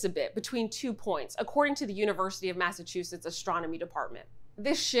shifts a bit between 2 points, according to the University of Massachusetts Astronomy Department.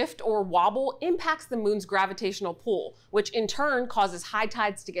 This shift, or wobble, impacts the moon's gravitational pull, which in turn causes high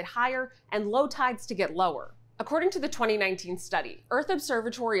tides to get higher and low tides to get lower. According to the 2019 study, Earth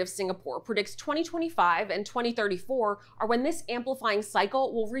Observatory of Singapore predicts 2025 and 2034 are when this amplifying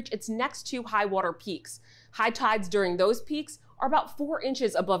cycle will reach its next two high water peaks. High tides during those peaks are about 4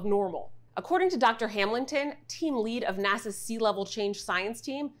 inches above normal. According to Dr. Hamlington, team lead of NASA's Sea Level Change Science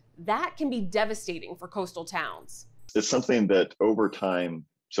Team, that can be devastating for coastal towns. It's something that over time,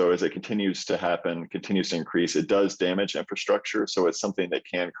 so as it continues to happen, continues to increase, it does damage infrastructure. So it's something that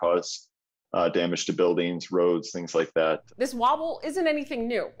can cause damage to buildings, roads, things like that. This wobble isn't anything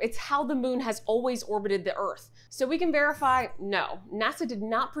new. It's how the moon has always orbited the Earth. So we can verify, no, NASA did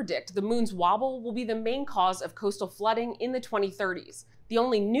not predict the moon's wobble will be the main cause of coastal flooding in the 2030s. The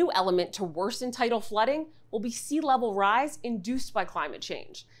only new element to worsen tidal flooding will be sea level rise induced by climate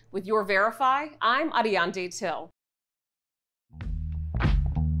change. With your Verify, I'm Ariane Till.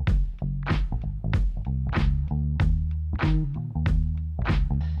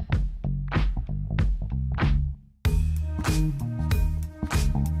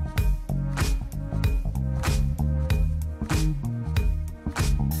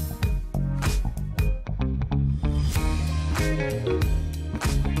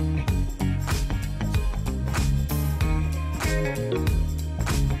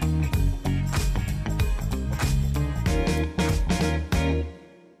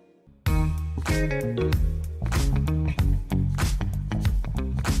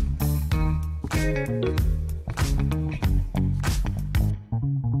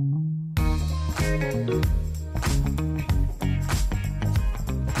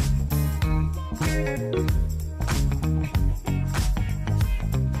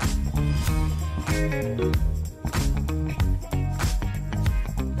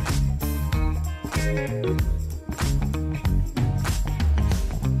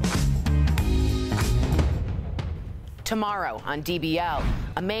 Tomorrow on DBL,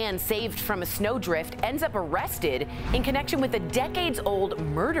 a man saved from a snowdrift ends up arrested in connection with a decades-old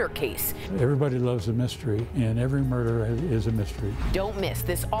murder case. Everybody loves a mystery, and every murder is a mystery. Don't miss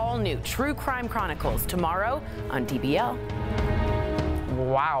this all-new True Crime Chronicles tomorrow on DBL.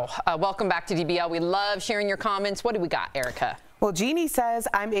 Wow. Welcome back to DBL. We love sharing your comments. What do we got, Erica? Well, Jeannie says,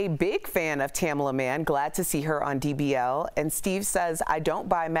 I'm a big fan of Tamela Mann. Glad to see her on DBL. And Steve says, I don't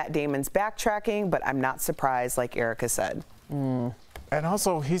buy Matt Damon's backtracking, but I'm not surprised, like Erica said. And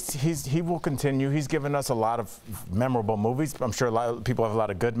also, he will continue. He's given us a lot of memorable movies. I'm sure a lot of people have a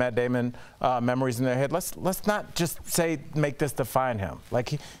lot of good Matt Damon memories in their head. Let's not just make this define him.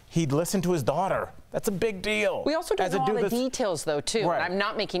 Like he listened to his daughter. That's a big deal. We also don't know all the details, though, too. Right. I'm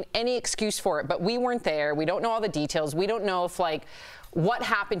not making any excuse for it, but we weren't there. We don't know all the details. We don't know if, like, what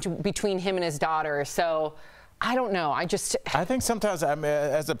happened between him and his daughter. So I don't know. I think sometimes, I mean,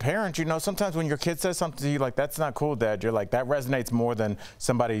 as a parent, you know, sometimes when your kid says something to you like, that's not cool, Dad, you're like, that resonates more than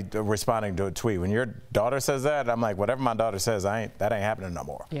somebody responding to a tweet. When your daughter says that, I'm like, whatever my daughter says, that ain't happening no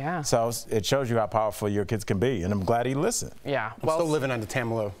more. Yeah. So it shows you how powerful your kids can be, and I'm glad he listened. Yeah. I'm still living on the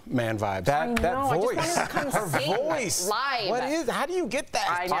Tamela Mann vibes. That voice. Her voice. Live. What is, how do you get that?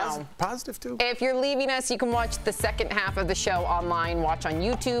 I know. Positive, too? If you're leaving us, you can watch the second half of the show online. Watch on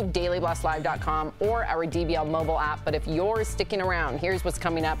YouTube, dailyblastlive.com, or our DBL mobile app. But if you're sticking around, here's what's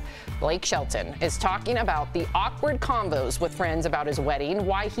coming up. Blake Shelton is talking about the awkward convos with friends about his wedding,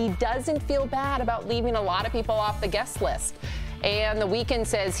 why he doesn't feel bad about leaving a lot of people off the guest list. And The Weeknd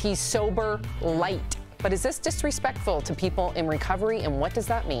says he's sober light. But is this disrespectful to people in recovery, and what does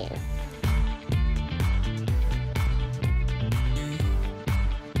that mean?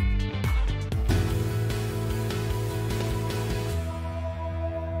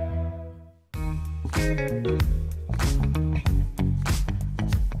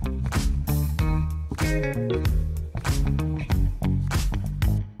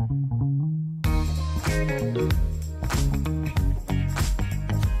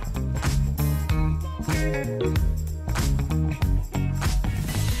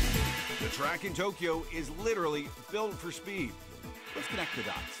 In Tokyo is literally built for speed. Let's connect the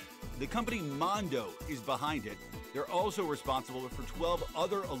dots. The company Mondo is behind it. They're also responsible for 12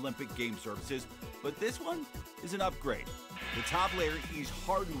 other Olympic game services, but this one is an upgrade. The top layer is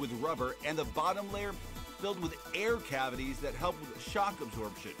hardened with rubber, and the bottom layer filled with air cavities that help with shock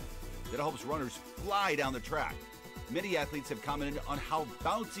absorption. That helps runners fly down the track. Many athletes have commented on how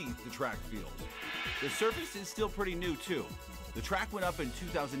bouncy the track feels. The surface is still pretty new, too. The track went up in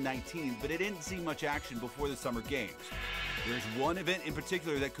 2019, but it didn't see much action before the Summer Games. There's one event in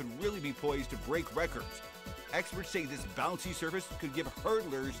particular that could really be poised to break records. Experts say this bouncy surface could give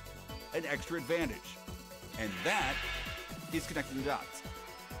hurdlers an extra advantage. And that is connecting the dots.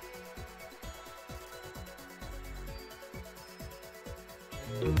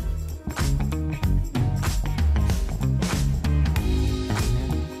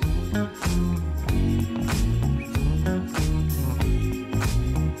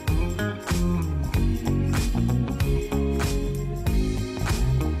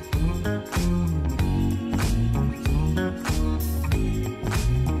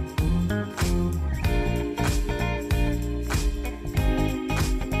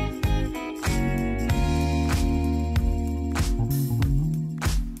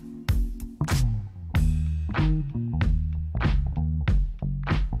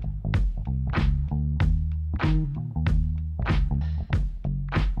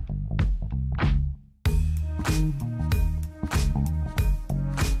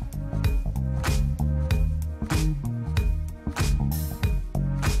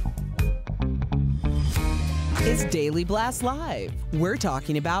 is Daily Blast Live. We're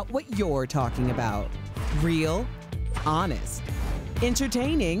talking about what you're talking about. Real, honest,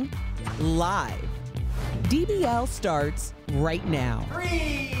 entertaining, live. DBL starts right now.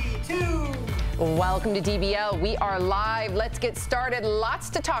 3, 2. Welcome to DBL. We are live. Let's get started. Lots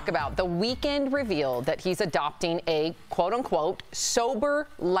to talk about. The Weeknd revealed that he's adopting a quote-unquote sober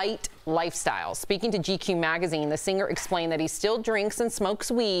light lifestyle. Speaking to GQ magazine, the singer explained that he still drinks and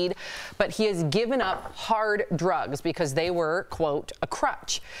smokes weed, but he has given up hard drugs because they were, quote, a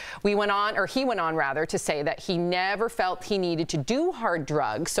crutch. He went on to say that he never felt he needed to do hard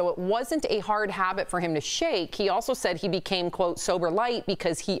drugs, so it wasn't a hard habit for him to shake. He also said he became, quote, sober light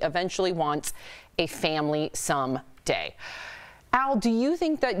because he eventually wants a family someday. Al, do you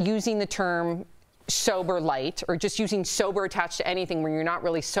think that using the term sober light, or just using sober attached to anything where you're not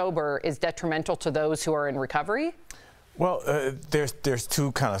really sober, is detrimental to those who are in recovery? Well, there's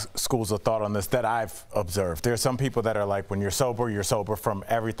two kind of schools of thought on this that I've observed. There are some people that are like, when you're sober from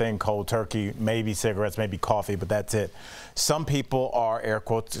everything cold turkey, maybe cigarettes, maybe coffee, but that's it. Some people are, air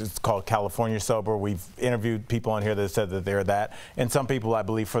quotes, it's called California sober. We've interviewed people on here that said that they're that. And some people, I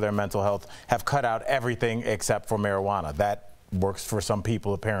believe, for their mental health, have cut out everything except for marijuana. That works for some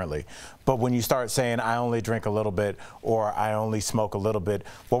people, apparently. But when you start saying, I only drink a little bit, or I only smoke a little bit,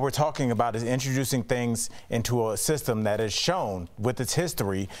 what we're talking about is introducing things into a system that is shown with its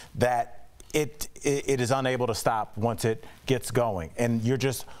history that it is unable to stop once it gets going. And you're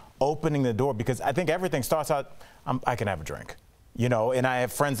just opening the door, because I think everything starts out, I can have a drink. You know, and I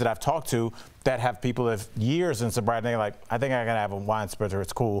have friends that I've talked to that have people that have years in sobriety, and they're like, I think I can have a wine spritzer,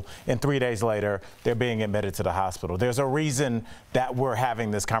 it's cool. And 3 days later, they're being admitted to the hospital. There's a reason that we're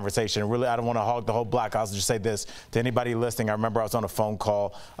having this conversation. Really, I don't want to hog the whole block. I'll just say this to anybody listening. I remember I was on a phone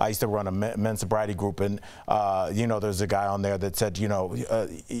call. I used to run a men's sobriety group, and, you know, there's a guy on there that said, you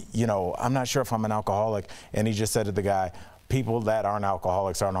know, I'm not sure if I'm an alcoholic. And he just said to the guy, people that aren't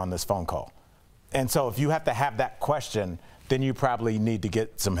alcoholics aren't on this phone call. And so if you have to have that question, then you probably need to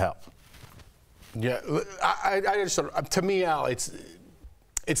get some help. Yeah, I just, to me, Al, it's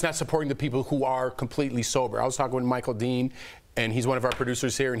not supporting the people who are completely sober. I was talking with Michael Dean, and he's one of our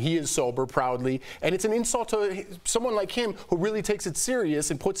producers here, and he is sober proudly. And it's an insult to someone like him who really takes it serious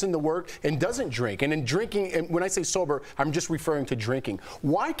and puts in the work and doesn't drink. And in drinking, and when I say sober, I'm just referring to drinking.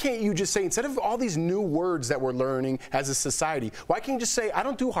 Why can't you just say, instead of all these new words that we're learning as a society, why can't you just say, I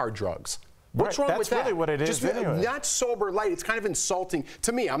don't do hard drugs? What's wrong with that? That's really what it is. Just anyway. Not sober light. It's kind of insulting.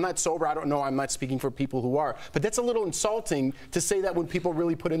 To me, I'm not sober. I don't know. I'm not speaking for people who are. But that's a little insulting to say that when people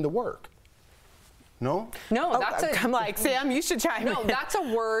really put in the work. No? No, that's I'm like, Sam, you should chime in. No, that's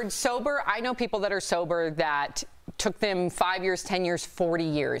a word, sober. I know people that are sober that took them 5 years, 10 years, 40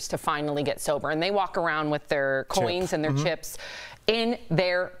 years to finally get sober. And they walk around with their coins and their chips in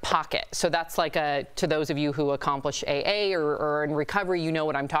their pocket. So that's like to those of you who accomplish AA or in recovery, you know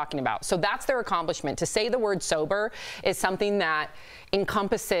what I'm talking about. So that's their accomplishment. To say the word sober is something that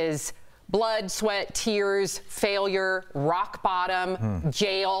encompasses blood, sweat, tears, failure, rock bottom,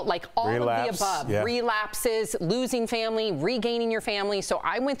 jail, like all of the above. Yeah. Relapses, losing family, regaining your family. So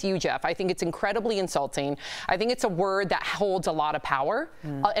I'm with you, Jeff. I think it's incredibly insulting. I think it's a word that holds a lot of power.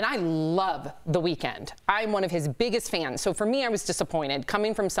 And I love The Weeknd. I'm one of his biggest fans. So for me, I was disappointed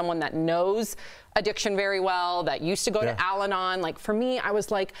coming from someone that knows addiction very well, that used to go to Al-Anon. Like for me, I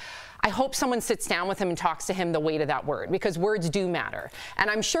was like, I hope someone sits down with him and talks to him the weight of that word, because words do matter.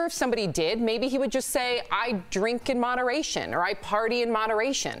 And I'm sure if somebody did, maybe he would just say, I drink in moderation, or I party in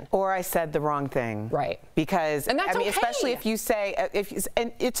moderation. Or I said the wrong thing. Right. Because, and that's I mean, okay. especially if you say,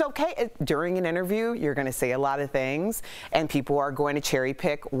 and it's okay, during an interview, you're going to say a lot of things, and people are going to cherry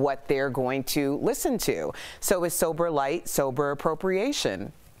pick what they're going to listen to. So is sober light sober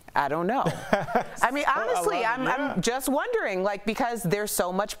appropriation? I don't know. I mean, honestly, I'm just wondering, like, because there's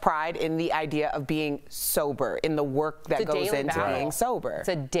so much pride in the idea of being sober, in the work that goes into being sober. It's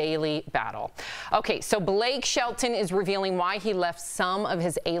a daily battle. Okay, so Blake Shelton is revealing why he left some of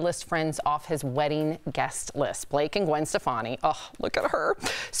his A-list friends off his wedding guest list. Blake and Gwen Stefani, oh, look at her,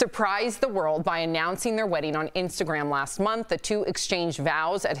 surprised the world by announcing their wedding on Instagram last month. The two exchanged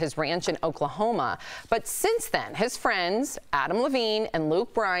vows at his ranch in Oklahoma. But since then, his friends, Adam Levine and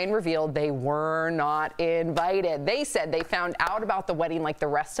Luke Bryan, revealed they were not invited. They said they found out about the wedding like the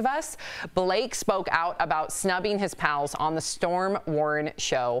rest of us. Blake spoke out about snubbing his pals on the Storm Warren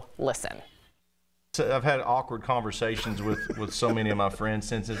show. Listen. So I've had awkward conversations with so many of my friends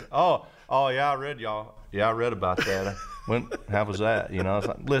since it's, oh yeah, I read y'all. Yeah, I read about that. How was that? You know, it's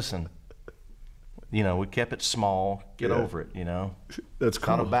like, listen, you know, we kept it small. Get over it, you know. That's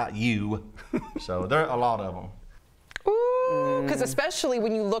cool. It's not about you. So there are a lot of them. Ooh, Because especially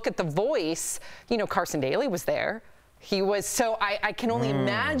when you look at The Voice, you know, Carson Daly was there. He was, so I can only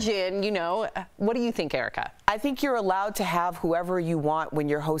imagine, you know, what do you think, Erica? I think you're allowed to have whoever you want when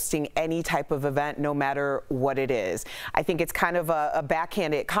you're hosting any type of event, no matter what it is. I think it's kind of a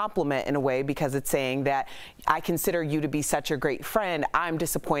backhanded compliment in a way, because it's saying that I consider you to be such a great friend. I'm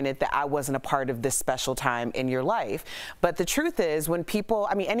disappointed that I wasn't a part of this special time in your life. But the truth is, when people,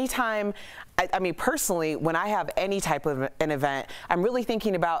 I mean, anytime, I mean, personally, when I have any type of an event, I'm really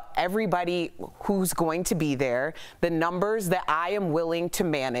thinking about everybody who's going to be there, the numbers that I am willing to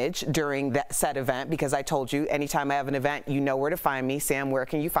manage during that said event, because I told you, anytime I have an event, you know where to find me. Sam, where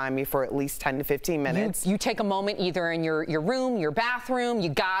can you find me for at least 10 to 15 minutes? You take a moment either in your room, your bathroom. You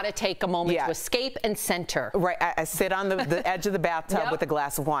gotta take a moment to escape and center. Right, I sit on the edge of the bathtub with a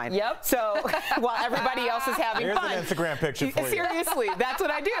glass of wine. So while everybody else is having fun. Here's an Instagram picture for you. Seriously, that's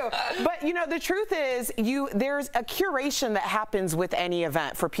what I do. But you know, the truth is, there's a curation that happens with any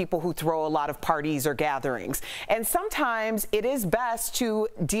event for people who throw a lot of parties or gatherings. And sometimes it is best to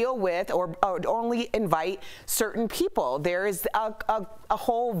deal with or only invite certain people. There is a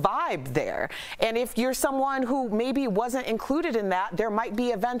whole vibe there. And if you're someone who maybe wasn't included in that, there might be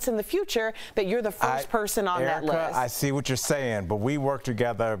events in the future that you're the first person on that Erica, list. I see what you're saying, but we worked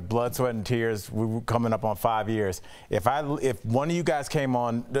together, blood, sweat, and tears. We were coming up on 5 years. If one of you guys came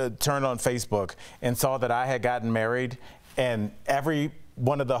on, turned on Facebook and saw that I had gotten married and every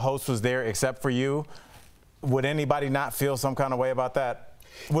one of the hosts was there except for you, would anybody not feel some kind of way about that?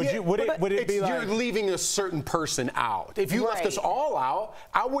 Would it be like you're leaving a certain person out? If you left us all out,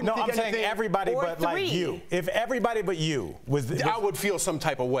 I wouldn't. No, think I'm saying everybody but like you. If everybody but you was, I would feel some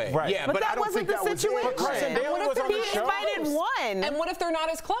type of way. Right. Yeah, but but that I don't wasn't think the that was situation. it. Carson Daly was on the show. Invited one. And what if they're not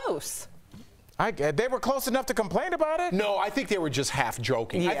as close? They were close enough to complain about it. No, I think they were just half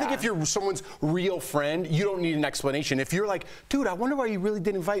joking. I think if you're someone's real friend, you don't need an explanation. If you're like, dude, I wonder why you really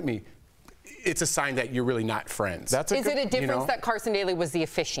didn't invite me, it's a sign that you're really not friends. Is it a difference that Carson Daly was the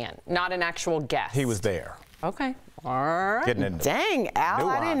officiant, not an actual guest? He was there. Okay. All right. Getting in Dang, Al,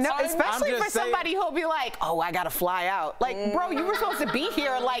 nuance. I didn't know. Especially for saying, somebody who'll be like, oh, I got to fly out. Like, bro, you were supposed to be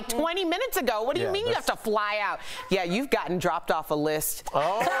here like 20 minutes ago. What do you mean you have to fly out? Yeah, you've gotten dropped off a list.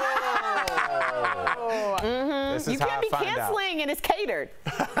 Oh. You can't be canceling and it's catered.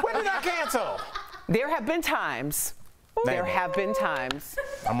 When did I cancel? There have been times. There have been times.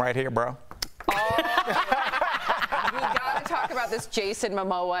 I'm right here, bro. We got to talk about this Jason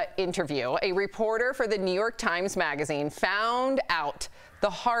Momoa interview. A reporter for the New York Times Magazine found out the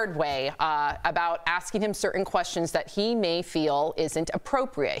hard way about asking him certain questions that he may feel isn't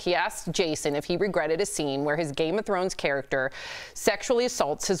appropriate. He asked Jason if he regretted a scene where his Game of Thrones character sexually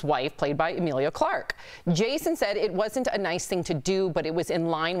assaults his wife, played by Emilia Clarke. Jason said it wasn't a nice thing to do, but it was in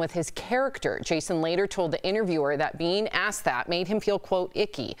line with his character. Jason later told the interviewer that being asked that made him feel, quote,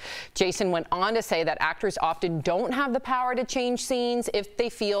 icky. Jason went on to say that actors often don't have the power to change scenes if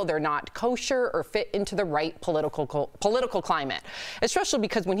they feel they're not kosher or fit into the right political climate, especially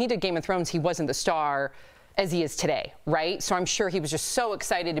because when he did Game of Thrones, he wasn't the star as he is today, right? So I'm sure he was just so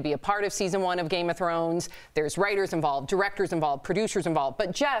excited to be a part of season 1 of Game of Thrones. There's writers involved, directors involved, producers involved.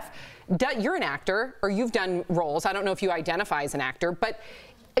 But Jeff, you're an actor, or you've done roles. I don't know if you identify as an actor, but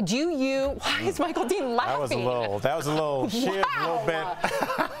why is Michael Dean laughing? That was a little shiv, a little bit.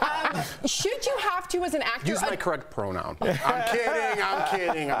 Should you have to, as an actor? Use my correct pronoun. I'm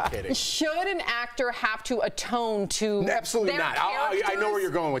kidding. Should an actor have to atone to Absolutely their not. I know where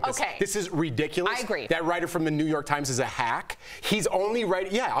you're going with this. Okay. This is ridiculous. I agree. That writer from the New York Times is a hack. He's only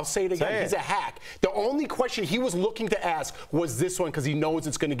writing, I'll say it again. He's a hack. The only question he was looking to ask was this one because he knows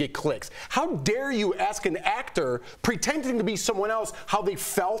it's going to get clicks. How dare you ask an actor pretending to be someone else how they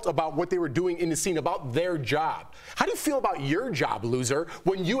felt about what they were doing in the scene, about their job? How do you feel about your job, loser,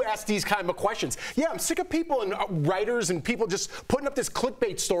 when you ask these kind of questions? Yeah, I'm sick of people and writers and people just putting up this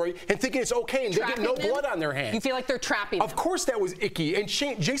clickbait story and thinking it's okay and they get no blood on their hands. You feel like they're trapping Of course that was icky. And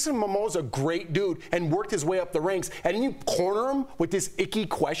Jason Momoa's a great dude and worked his way up the ranks. And then you corner him with this icky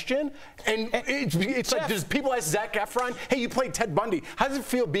question. And it's like, does people ask Zac Efron, hey, you played Ted Bundy. How does it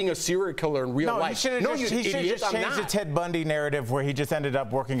feel being a serial killer in real life? He should have just changed the Ted Bundy narrative where he just ended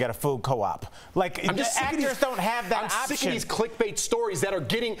up working at a food co-op. Like, actors don't have that option. I'm sick of these clickbait stories that are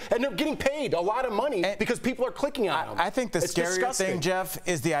getting paid a lot of money because people are clicking on them. I think the scarier thing, Jeff,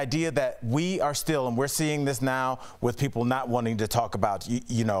 is the idea that we are still, and we're seeing this now with people not wanting to talk about,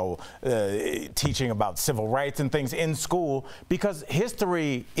 teaching about civil rights and things in school because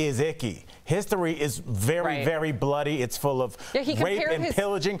history is icky. history is very, very bloody. It's full of rape and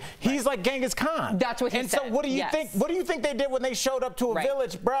pillaging. He's like Genghis Khan. That's what he said. And so what do you think? What do you think they did when they showed up to a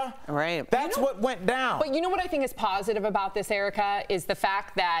village, bruh? Right. That's what went down. But you know what I think is positive about this, Erica, is the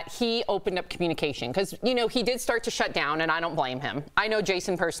fact that he opened up communication. Because, you know, he did start to shut down, and I don't blame him. I know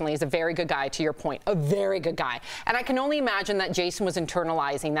Jason personally is a very good guy, to your point, a very good guy. And I can only imagine that Jason was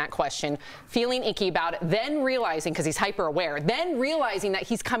internalizing that question, feeling icky about it, then realizing, because he's hyper aware, then realizing that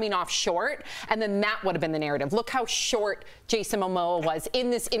he's coming off short, and then that would have been the narrative. Look how short Jason Momoa was in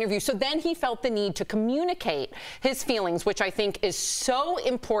this interview. So then he felt the need to communicate his feelings, which I think is so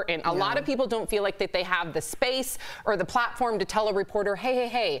important. A lot of people don't feel like that they have the space or the platform to tell a reporter,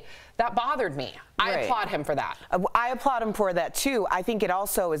 hey, that bothered me. I applaud him for that. I applaud him for that too. I think it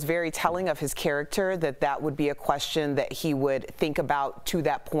also is very telling of his character that would be a question that he would think about to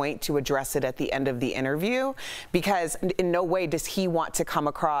that point to address it at the end of the interview, because in no way does he want to come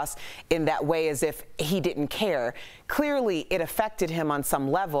across in that way as if he didn't care. Clearly it affected him on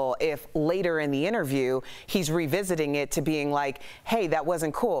some level if later in the interview he's revisiting it to being like, hey, that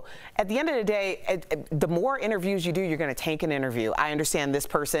wasn't cool. At the end of the day, the more interviews you do, you're going to tank an interview. I understand this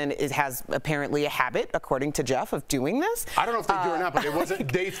person has apparently a habit, according to Jeff, of doing this. I don't know if they do or not, but it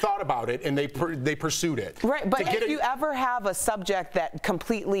wasn't. They thought about it and they pursued it. Right, but if you ever have a subject that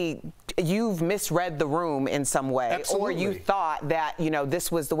completely you've misread the room in some way, or you thought that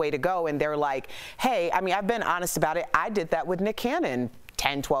this was the way to go, and they're like, hey, I mean, I've been honest about it. I did that with Nick Cannon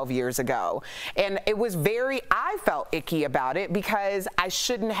 10, 12 years ago. And it was I felt icky about it because I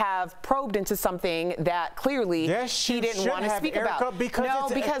shouldn't have probed into something that clearly he didn't want to speak about.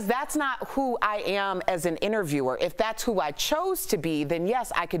 Because that's not who I am as an interviewer. If that's who I chose to be, then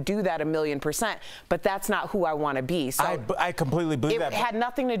yes, I could do that 1,000,000%, but that's not who I want to be. So I completely believe that. It had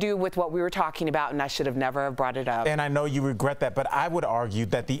nothing to do with what we were talking about, and I should have never have brought it up. And I know you regret that, but I would argue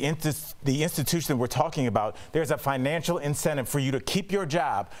that the institution we're talking about, there's a financial incentive for you to keep your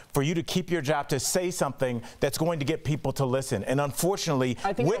job, to say something that's going to get people to listen. And unfortunately,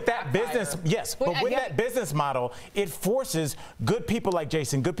 with that business, that business model, it forces good people like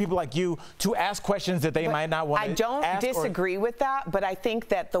Jason, good people like you, to ask questions that they might not want to ask. I don't disagree with that, but I think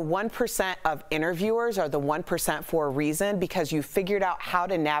that the 1% of interviewers are the 1% for a reason, because you figured out how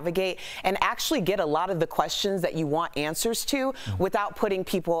to navigate and actually get a lot of the questions that you want answers to without putting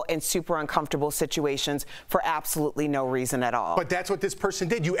people in super uncomfortable situations for absolutely no reason at all. But that's what this person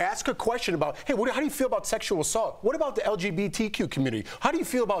did. You ask a question about, hey, how do you feel about sexual assault? What about the LGBTQ community? How do you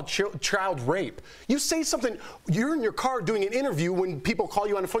feel about child rape? You say something, you're in your car doing an interview when people call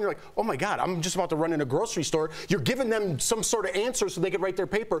you on the phone, you're like, oh my God, I'm just about to run in a grocery store. You're giving them some sort of answer so they can write their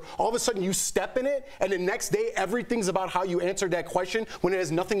paper. All of a sudden you step in it, and the next day everything's about how you answered that question when it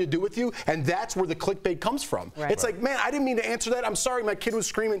has nothing to do with you, and that's where the clickbait comes from. It's like, man, I didn't mean to answer that. I'm sorry, my kid was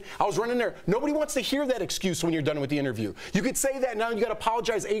screaming. I was running there. Nobody wants to hear that excuse when you're done with the interview. You could say that now, you got to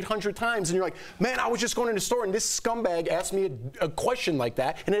apologize 800 times, and you're like, man, I was just going in the store and this scumbag asked me a question like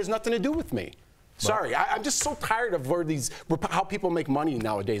that, and it has nothing to do with me. Sorry, I'm just so tired of how people make money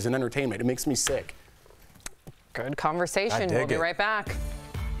nowadays in entertainment. It makes me sick. Good conversation. We'll be right back.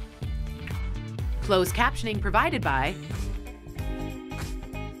 Closed captioning provided by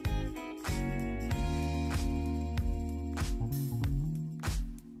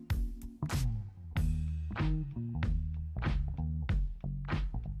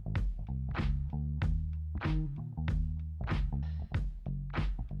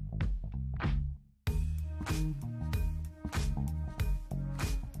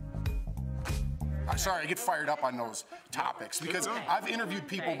Sorry, I get fired up on those topics because I've interviewed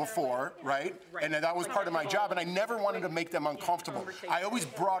people before, right? And that was part of my job, and I never wanted to make them uncomfortable. I always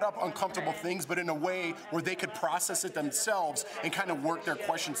brought up uncomfortable things, but in a way where they could process it themselves and kind of work their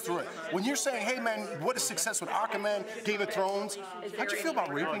questions through it. When you're saying, hey man, what is success with Aquaman, Game of Thrones? How'd you feel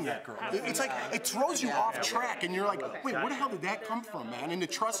about raping that girl? It's like, it throws you off track, and you're like, wait, where the hell did that come from, man? And the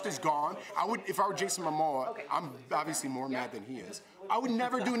trust is gone. If I were Jason Momoa, I'm obviously more mad than he is. I would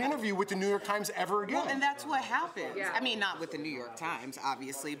never do an interview with the New York Times ever again. Well, and that's what happens. I mean, not with the New York Times,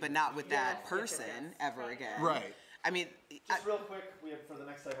 obviously, but not with that person ever again. Right. I mean, just real quick, for the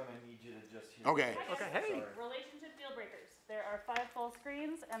next segment, I need you to just hear. Okay. Hey. Relationship deal breakers. There are 5 full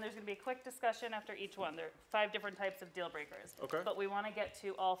screens, and there's going to be a quick discussion after each one. There are 5 different types of deal breakers. Okay. But we want to get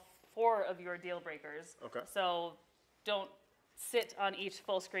to all 4 of your deal breakers. Okay. So don't sit on each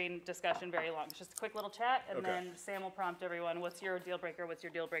full screen discussion very long. It's just a quick little chat, and then Sam will prompt everyone, what's your deal breaker, what's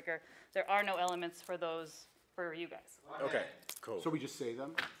your deal breaker? There are no elements for those for you guys. Okay, cool. So we just say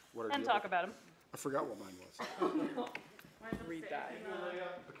them? What are And talk about them. I forgot what mine was. Read that.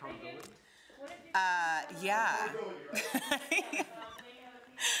 Yeah.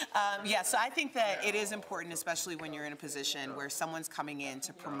 Yeah, so I think that it is important, especially when you're in a position where someone's coming in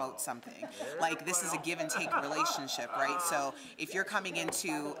to promote something. Like, this is a give and take relationship, right? So if you're coming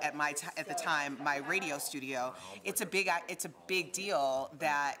into, at the time, my radio studio, it's a big deal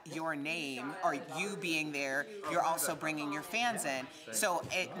that your name, or you being there, you're also bringing your fans in. So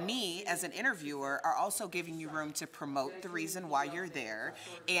me, as an interviewer, are also giving you room to promote the reason why you're there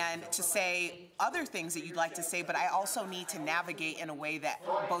and to say other things that you'd like to say, but I also need to navigate in a way that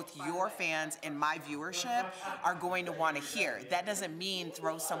both your fans and my viewership are going to want to hear. That doesn't mean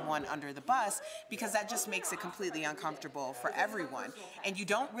throw someone under the bus, because that just makes it completely uncomfortable for everyone. And you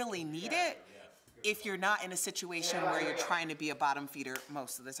don't really need it if you're not in a situation where you're trying to be a bottom feeder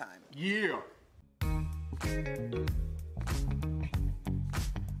most of the time. Yeah.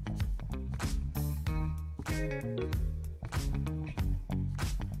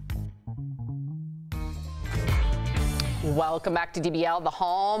 Welcome back to DBL. The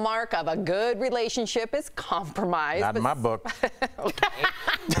hallmark of a good relationship is compromise. Not in my book. Okay.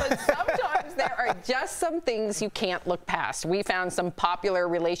 But sometimes there are just some things you can't look past. We found some popular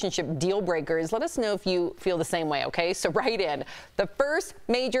relationship deal breakers. Let us know if you feel the same way, okay? So write in. The first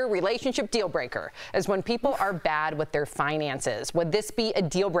major relationship deal breaker is when people are bad with their finances. Would this be a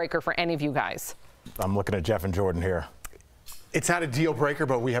deal breaker for any of you guys? I'm looking at Jeff and Jordan here. It's not a deal breaker,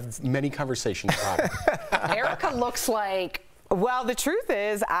 but we have many conversations about it. Erica looks like... Well, the truth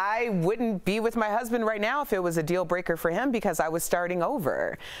is, I wouldn't be with my husband right now if it was a deal breaker for him, because I was starting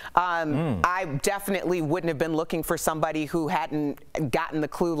over. I definitely wouldn't have been looking for somebody who hadn't gotten the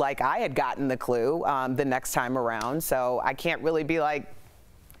clue like I had gotten the clue the next time around. So I can't really be like,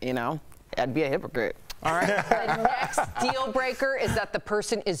 you know, I'd be a hypocrite. All right. The next deal breaker is that the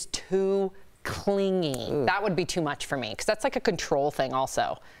person is too clingy. Ooh. That would be too much for me, because that's like a control thing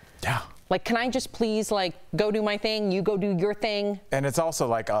also. Yeah. Like, can I just please, like, go do my thing, you go do your thing? And it's also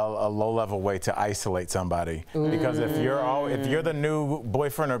like a low-level way to isolate somebody. Because if you're the new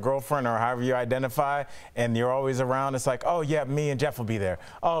boyfriend or girlfriend or however you identify, and you're always around, it's like, oh, yeah, me and Jeff will be there.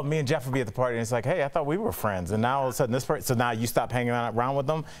 Oh, me and Jeff will be at the party. And it's like, hey, I thought we were friends. And now all of a sudden this person, so now you stop hanging around with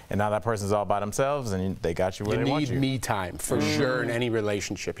them, and now that person's all by themselves, and they got you where they want you. You need me time, for sure, in any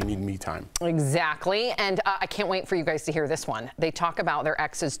relationship. You need me time. Exactly. And I can't wait for you guys to hear this one. They talk about their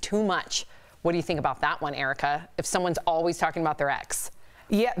exes too much. What do you think about that one, Erica? If someone's always talking about their ex?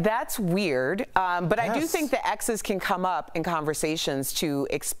 Yeah, that's weird. But I do think that exes can come up in conversations to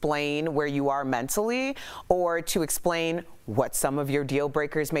explain where you are mentally, or to explain what some of your deal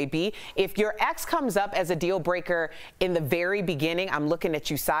breakers may be. If your ex comes up as a deal breaker in the very beginning, I'm looking at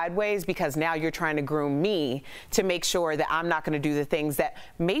you sideways, because now you're trying to groom me to make sure that I'm not going to do the things that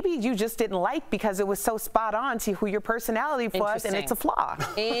maybe you just didn't like because it was so spot on to who your personality was, and it's a flaw.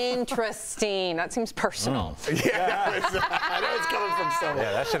 Interesting. That seems personal. Yeah, I know it's coming from someone.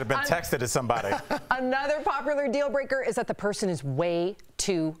 Yeah, that should have been texted to somebody. Another popular deal breaker is that the person is way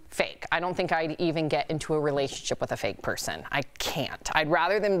too fake. I don't think I'd even get into a relationship with a fake person. I can't. I'd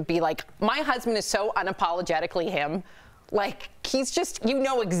rather them be like, my husband is so unapologetically him. Like, he's just, you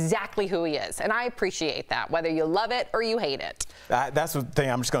know exactly who he is. And I appreciate that, whether you love it or you hate it. That's the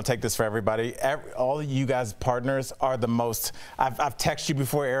thing. I'm just going to take this for everybody. All of you guys' partners are the most, I've texted you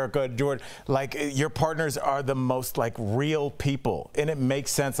before, Erica, Jordan, like, your partners are the most, like, real people. And it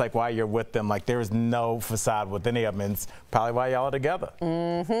makes sense, like, why you're with them. Like, there is no facade with any of them. And it's probably why y'all are together.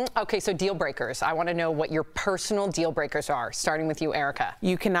 Okay, so deal breakers. I want to know what your personal deal breakers are, starting with you, Erica.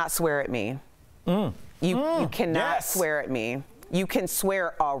 You cannot swear at me. You cannot swear at me. You can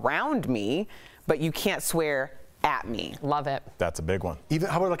swear around me, but you can't swear at me. Love it. That's a big one. Even,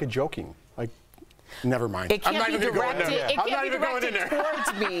 how about like a joking? Like, never mind. It can't be directed. It I'm can't not be even going in directed there.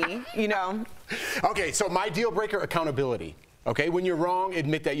 towards me. You know. Okay, so my deal breaker: accountability. Okay, when you're wrong,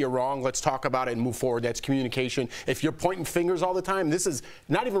 admit that you're wrong. Let's talk about it and move forward. That's communication. If you're pointing fingers all the time, this is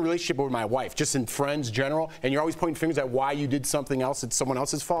not even a relationship with my wife, just in friends general, and you're always pointing fingers at why you did something else, it's someone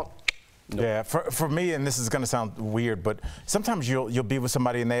else's fault. Nope. Yeah, for me, and this is going to sound weird, but sometimes you'll be with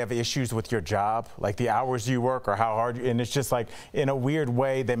somebody and they have issues with your job, like the hours you work or how hard, and it's just like, in a weird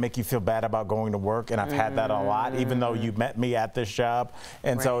way, they make you feel bad about going to work, and I've had that a lot, even though you met me at this job,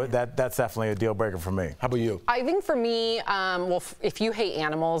 and so that's definitely a deal breaker for me. How about you? I think for me, well, if you hate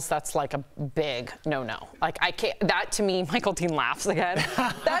animals, that's like a big no-no. Like, I can't, that to me, Michael Dean laughs again.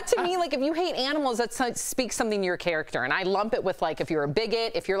 That to me, like, if you hate animals, that speaks something to your character, and I lump it with, like, if you're a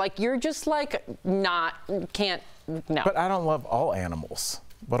bigot, if you're like, you're just like no. But I don't love all animals.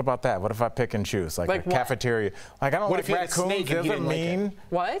 What about that? What if I pick and choose? Like a cafeteria. Like, I don't like raccoons. Those are mean.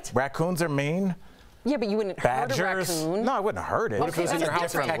 What? Raccoons are mean. Yeah, but you wouldn't hurt a raccoon. No, I wouldn't hurt it. What if it was in your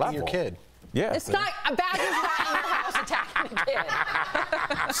house attacking your kid? Yeah. It's not a badger's not in your house attacking a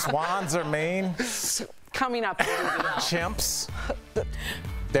kid. Swans are mean. Coming up. Chimps.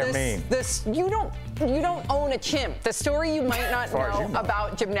 They're mean. You don't own a chimp. The story you might not know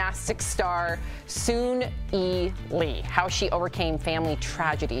about gymnastics star Soon-Yi Lee, how she overcame family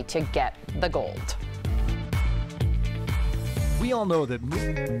tragedy to get the gold. We all know that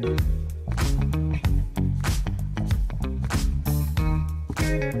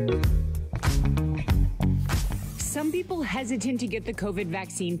Some people hesitant to get the COVID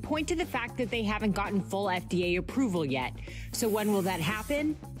vaccine point to the fact that they haven't gotten full FDA approval yet. So when will that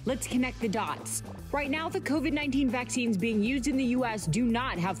happen? Let's connect the dots. Right now, the COVID-19 vaccines being used in the U.S. do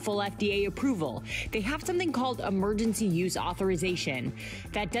not have full FDA approval. They have something called emergency use authorization.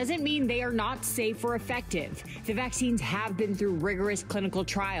 That doesn't mean they are not safe or effective. The vaccines have been through rigorous clinical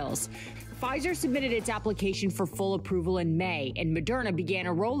trials. Pfizer submitted its application for full approval in May, and Moderna began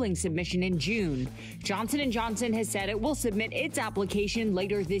a rolling submission in June. Johnson & Johnson has said it will submit its application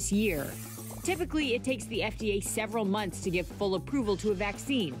later this year. Typically, it takes the FDA several months to give full approval to a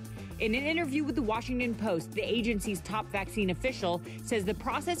vaccine. In an interview with the Washington Post, the agency's top vaccine official says the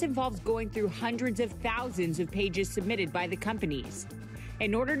process involves going through hundreds of thousands of pages submitted by the companies.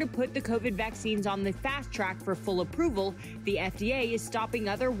 In order to put the COVID vaccines on the fast track for full approval, the FDA is stopping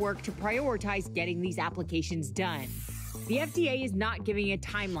other work to prioritize getting these applications done. The FDA is not giving a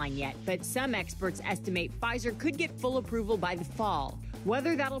timeline yet, but some experts estimate Pfizer could get full approval by the fall.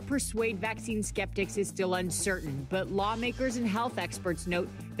 Whether that'll persuade vaccine skeptics is still uncertain, but lawmakers and health experts note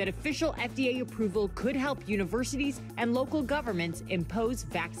that official FDA approval could help universities and local governments impose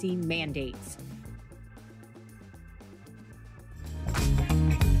vaccine mandates.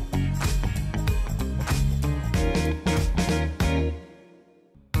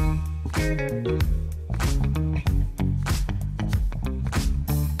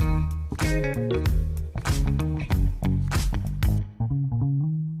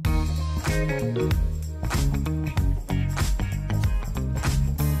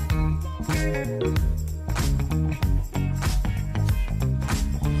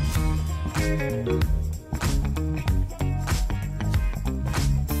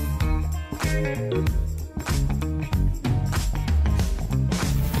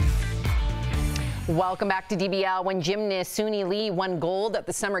 Welcome back to DBL. When gymnast Soon-Yi Lee won gold at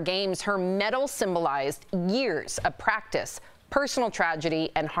the Summer Games, her medal symbolized years of practice, personal tragedy,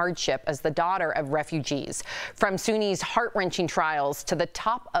 and hardship as the daughter of refugees. From Soon-Yi's heart-wrenching trials to the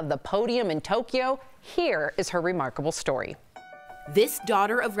top of the podium in Tokyo, here is her remarkable story. This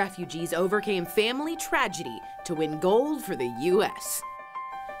daughter of refugees overcame family tragedy to win gold for the U.S.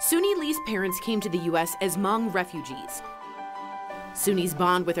 Soon-Yi Lee's parents came to the U.S. as Hmong refugees. Soon-Yi's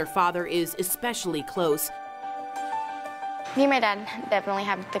bond with her father is especially close. Me and my dad definitely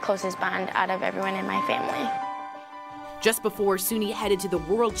have the closest bond out of everyone in my family. Just before Soon-Yi headed to the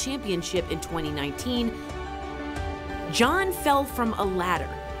World Championship in 2019, John fell from a ladder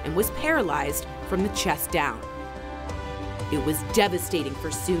and was paralyzed from the chest down. It was devastating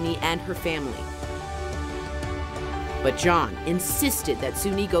for Soon-Yi and her family. But John insisted that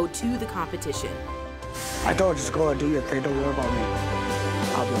Soon-Yi go to the competition. I told her, just go and do your thing, don't worry about me.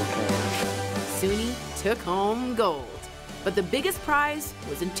 I'll be okay. Soon-Yi took home gold, but the biggest prize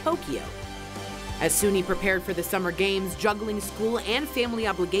was in Tokyo. As Soon-Yi prepared for the Summer Games, juggling school and family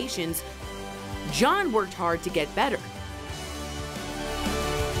obligations, John worked hard to get better.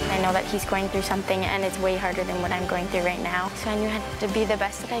 I know that he's going through something, and it's way harder than what I'm going through right now. So I knew I had to be the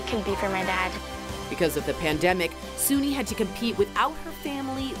best that I could be for my dad. Because of the pandemic, Soon-Yi had to compete without her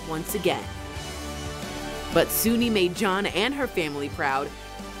family once again. But Soon-Yi made John and her family proud,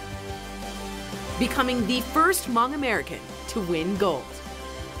 becoming the first Hmong American to win gold.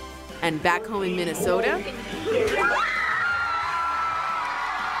 And back home in Minnesota,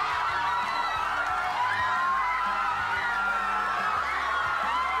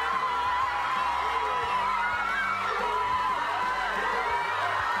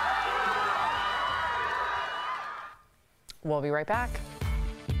 we'll be right back.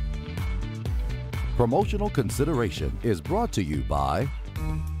 Promotional consideration is brought to you by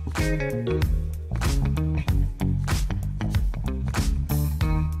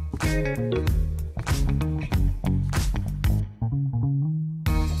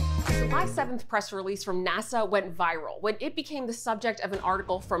July 7th press release from NASA went viral when it became the subject of an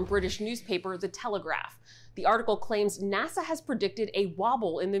article from British newspaper The Telegraph. The article claims NASA has predicted a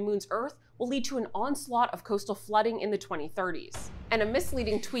wobble in the moon's Earth will lead to an onslaught of coastal flooding in the 2030s. And a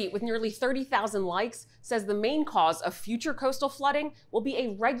misleading tweet with nearly 30,000 likes says the main cause of future coastal flooding will be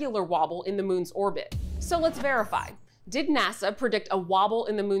a regular wobble in the moon's orbit. So let's verify. Did NASA predict a wobble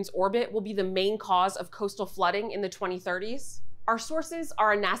in the moon's orbit will be the main cause of coastal flooding in the 2030s? Our sources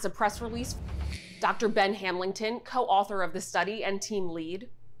are a NASA press release, Dr. Ben Hamilton, co-author of the study and team lead,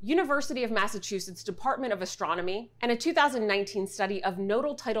 University of Massachusetts Department of Astronomy, and a 2019 study of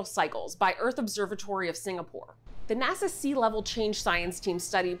nodal tidal cycles by Earth Observatory of Singapore. The NASA Sea Level Change Science Team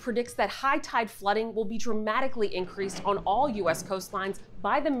study predicts that high tide flooding will be dramatically increased on all U.S. coastlines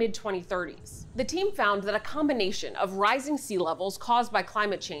by the mid-2030s. The team found that a combination of rising sea levels caused by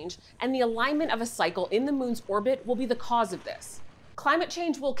climate change and the alignment of a cycle in the moon's orbit will be the cause of this. Climate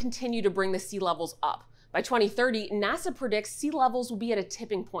change will continue to bring the sea levels up. By 2030, NASA predicts sea levels will be at a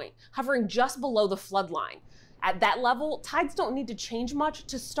tipping point, hovering just below the flood line. At that level, tides don't need to change much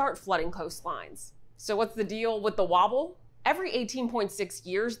to start flooding coastlines. So what's the deal with the wobble? Every 18.6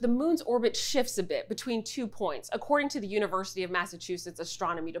 years, the moon's orbit shifts a bit between 2 points, according to the University of Massachusetts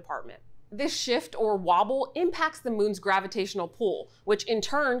Astronomy Department. This shift, or wobble, impacts the moon's gravitational pull, which in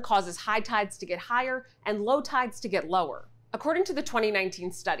turn causes high tides to get higher and low tides to get lower. According to the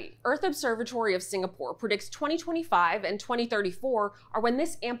 2019 study, Earth Observatory of Singapore predicts 2025 and 2034 are when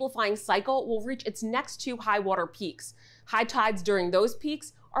this amplifying cycle will reach its next 2 high water peaks. High tides during those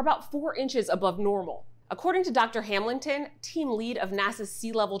peaks are about 4 inches above normal. According to Dr. Hamilton, team lead of NASA's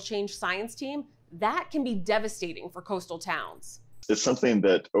Sea Level Change Science Team, that can be devastating for coastal towns. It's something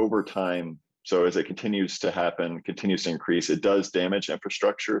that over time, so as it continues to happen, continues to increase, it does damage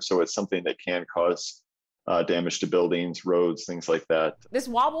infrastructure. So it's something that can cause damage to buildings, roads, things like that. This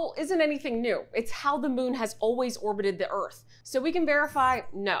wobble isn't anything new. It's how the moon has always orbited the Earth. So we can verify,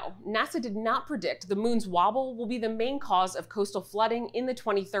 no, NASA did not predict the moon's wobble will be the main cause of coastal flooding in the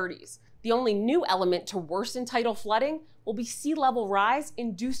 2030s. The only new element to worsen tidal flooding will be sea level rise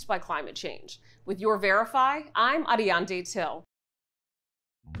induced by climate change. With your Verify, I'm Adiante Till.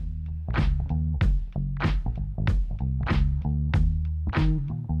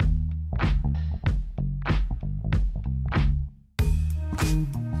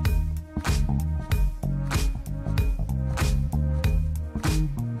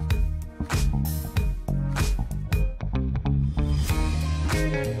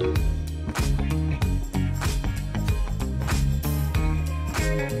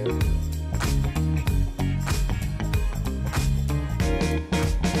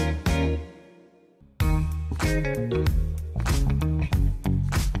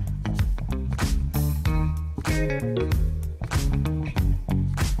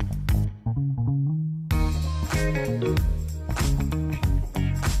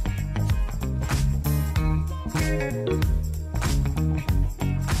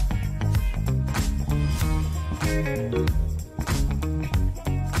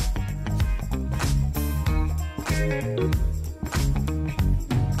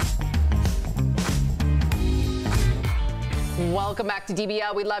 Welcome back to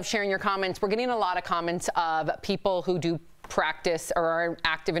DBL. We love sharing your comments. We're getting a lot of comments of people who do practice or are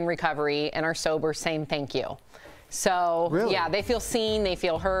active in recovery and are sober saying thank you. So, really? Yeah, they feel seen, they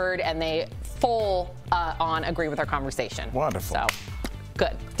feel heard, and they full on agree with our conversation. Wonderful. So,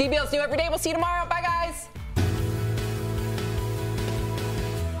 good. DBL's new every day. We'll see you tomorrow. Bye, guys.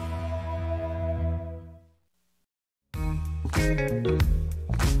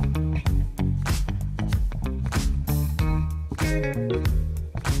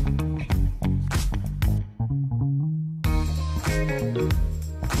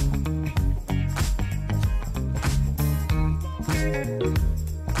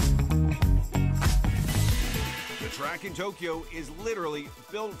 Track in Tokyo is literally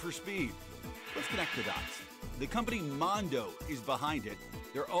built for speed. Let's connect the dots. The company Mondo is behind it.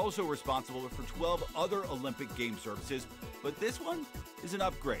 They're also responsible for 12 other Olympic game services, but this one is an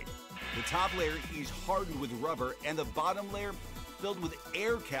upgrade. The top layer is hardened with rubber, and the bottom layer filled with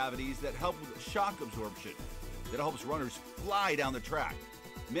air cavities that help with shock absorption. That helps runners fly down the track.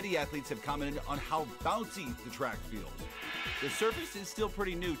 Many athletes have commented on how bouncy the track feels. The surface is still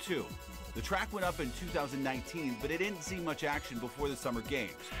pretty new too. The track went up in 2019, but it didn't see much action before the Summer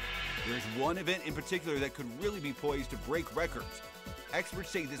Games. There's one event in particular that could really be poised to break records. Experts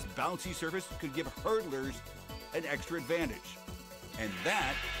say this bouncy surface could give hurdlers an extra advantage. And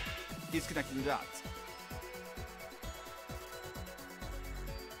that is connecting the dots.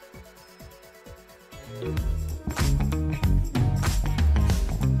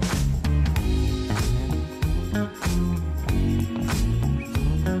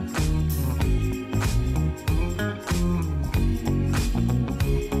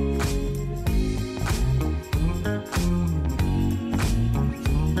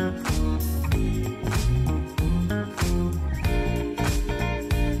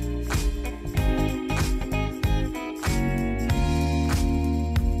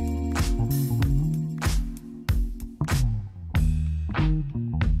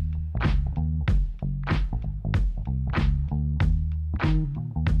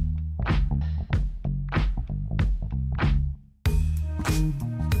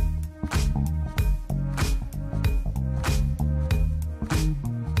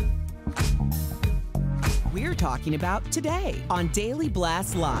 We're talking about today on Daily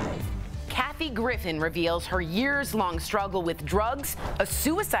Blast Live. Kathy Griffin reveals her years-long struggle with drugs, a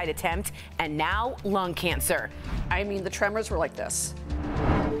suicide attempt, and now lung cancer. I mean, the tremors were like this.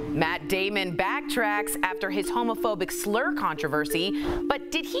 Matt Damon backtracks after his homophobic slur controversy,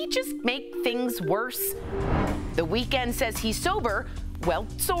 but did he just make things worse? The Weeknd says he's sober. Well,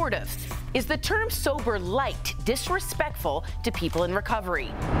 sort of. Is the term sober light disrespectful to people in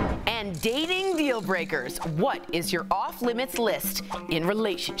recovery? And dating deal breakers. What is your off-limits list in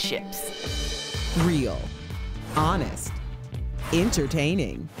relationships? Real, honest,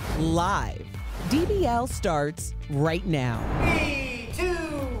 entertaining, live. DBL starts right now.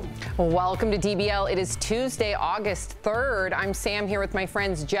 Welcome to DBL. It is Tuesday, August 3rd. I'm Sam here with my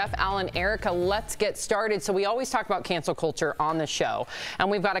friends Jeff, Alan, Erica. Let's get started. So we always talk about cancel culture on the show, and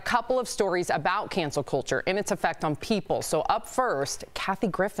we've got a couple of stories about cancel culture and its effect on people. So up first, Kathy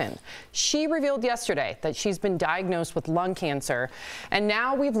Griffin. She revealed yesterday that she's been diagnosed with lung cancer, and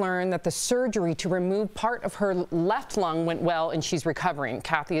now we've learned that the surgery to remove part of her left lung went well and she's recovering.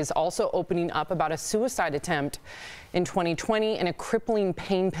 Kathy is also opening up about a suicide attempt in 2020 and a crippling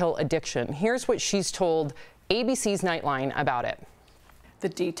pain pill addiction. Here's what she's told ABC's Nightline about it. The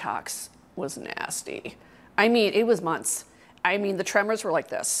detox was nasty. I mean, it was months. I mean, the tremors were like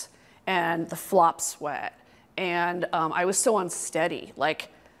this, and the flop sweat, and I was so unsteady. Like,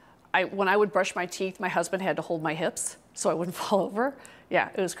 when I would brush my teeth, my husband had to hold my hips so I wouldn't fall over. Yeah,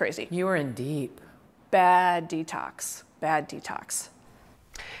 it was crazy. You were in deep. Bad detox. Bad detox.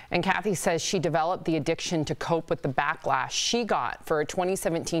 And Kathy says she developed the addiction to cope with the backlash she got for a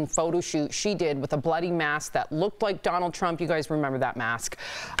 2017 photo shoot she did with a bloody mask that looked like Donald Trump. You guys remember that mask.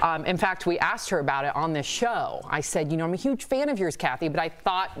 In fact, we asked her about it on this show. I said, you know, I'm a huge fan of yours, Kathy, but I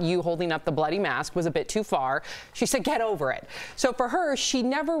thought you holding up the bloody mask was a bit too far. She said, get over it. So for her, she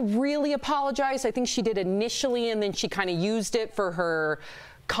never really apologized. I think she did initially, and then she kind of used it for her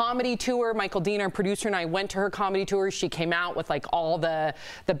comedy tour. Michael Dean, our producer, and I went to her comedy tour. She came out with like all the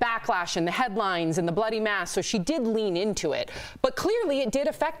backlash and the headlines and the bloody mask. So she did lean into it. But clearly it did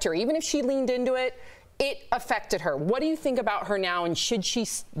affect her. Even if she leaned into it, it affected her. What do you think about her now, and should she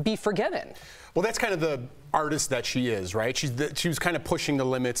be forgiven? Well, that's kind of the artist that she is, right? She was kind of pushing the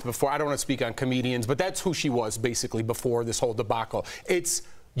limits before. I don't want to speak on comedians, but that's who she was basically before this whole debacle.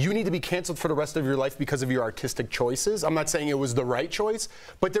 You need to be canceled for the rest of your life because of your artistic choices. I'm not saying it was the right choice,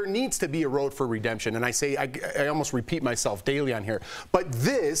 but there needs to be a road for redemption. And I almost repeat myself daily on here. But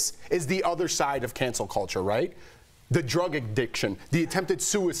this is the other side of cancel culture, right? The drug addiction, the attempted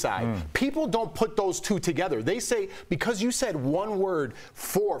suicide. People don't put those two together. They say, because you said one word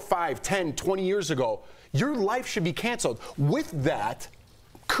 4, 5, 10, 20 years ago, your life should be canceled. With that,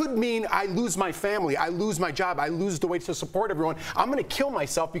 could mean I lose my family, I lose my job, I lose the way to support everyone. I'm going to kill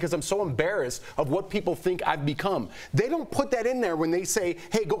myself because I'm so embarrassed of what people think I've become. They don't put that in there when they say,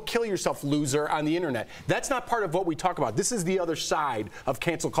 hey, go kill yourself, loser, on the internet. That's not part of what we talk about. This is the other side of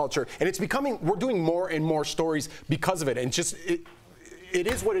cancel culture, and it's becoming, we're doing more and more stories because of it, and just it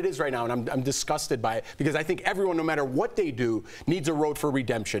is what it is right now, and I'm disgusted by it, because I think everyone, no matter what they do, needs a road for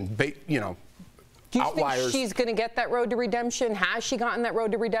redemption. You know, do you outliers. think she's going to get that road to redemption? Has she gotten that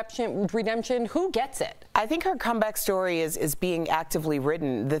road to redemption? Who gets it? I think her comeback story is being actively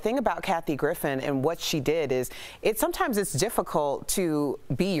written. The thing about Kathy Griffin and what she did is sometimes it's difficult to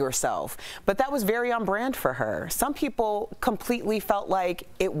be yourself, but that was very on brand for her. Some people completely felt like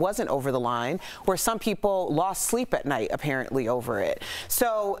it wasn't over the line, where some people lost sleep at night apparently over it.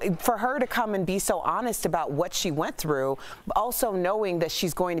 So for her to come and be so honest about what she went through, also knowing that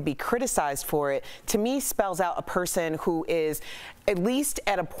she's going to be criticized for it, to me spells out a person who is at least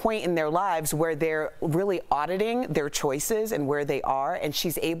at a point in their lives where they're really auditing their choices and where they are, and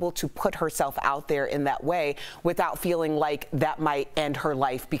she's able to put herself out there in that way without feeling like that might end her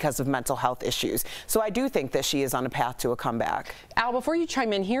life because of mental health issues. So I do think that she is on a path to a comeback. Al, before you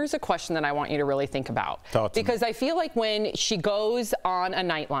chime in, here's a question that I want you to really think about. Because I feel like when she goes on a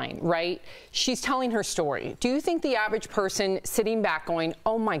Nightline, right, she's telling her story. Do you think the average person sitting back going,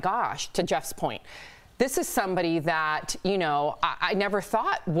 oh my gosh, to Jeff's point, this is somebody that, you know, I never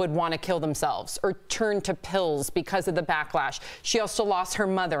thought would want to kill themselves or turn to pills because of the backlash. She also lost her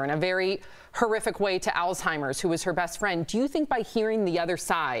mother in a very horrific way to Alzheimer's, who was her best friend. Do you think by hearing the other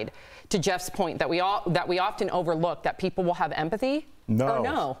side, to Jeff's point, that we often overlook, that people will have empathy? No. Or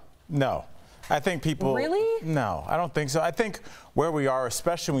no? No. I think people. Really? No, I don't think so. I think where we are,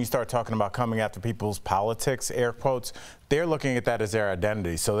 especially when you start talking about coming after people's politics, air quotes, they're looking at that as their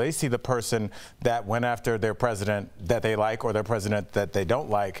identity. So they see the person that went after their president that they like or their president that they don't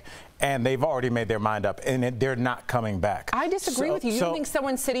like, and they've already made their mind up, and they're not coming back. I disagree with you. You don't think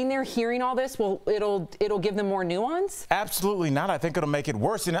someone sitting there hearing all this, it'll give them more nuance? Absolutely not. I think it'll make it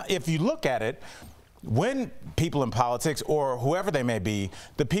worse. And if you look at it, when people in politics or whoever they may be,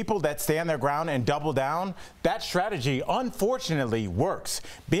 the people that stand their ground and double down, that strategy unfortunately works.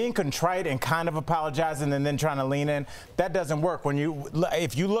 Being contrite and kind of apologizing and then trying to lean in, that doesn't work.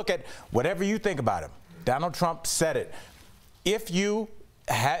 If you look at whatever you think about him, Donald Trump said it. If you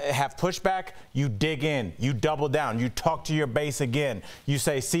have pushback, you dig in, you double down, you talk to your base again, you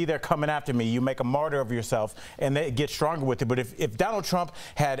say, see, they're coming after me, you make a martyr of yourself, and they get stronger with it. But if Donald Trump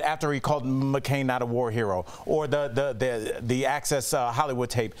had, after he called McCain not a war hero, or the Access Hollywood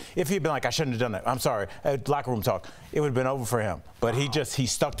tape, if he'd been like, I shouldn't have done that, I'm sorry, locker room talk, it would have been over for him. But he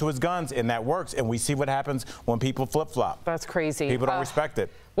stuck to his guns, and that works, and we see what happens when people flip-flop. That's crazy. People don't respect it.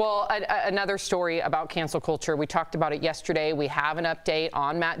 Well, another story about cancel culture. We talked about it yesterday. We have an update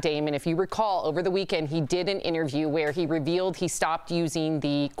on Matt Damon. If you recall, over the weekend, he did an interview where he revealed he stopped using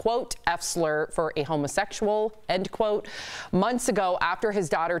the, quote, F slur for a homosexual, end quote, months ago after his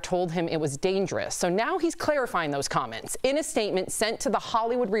daughter told him it was dangerous. So now he's clarifying those comments. In a statement sent to the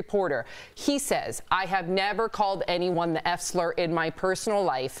Hollywood Reporter, he says, I have never called anyone the F slur in my personal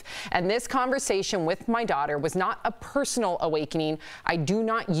life, and this conversation with my daughter was not a personal awakening. I do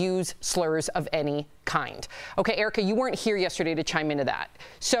not use slurs of any kind. Okay, Erica, you weren't here yesterday to chime into that.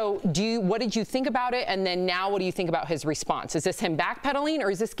 So what did you think about it? And then now what do you think about his response? Is this him backpedaling,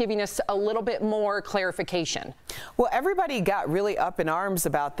 or is this giving us a little bit more clarification? Well, everybody got really up in arms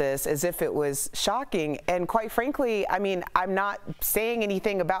about this as if it was shocking. And quite frankly, I mean, I'm not saying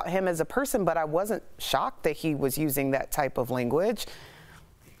anything about him as a person, but I wasn't shocked that he was using that type of language.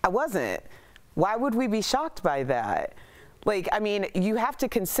 I wasn't. Why would we be shocked by that? Like, I mean, you have to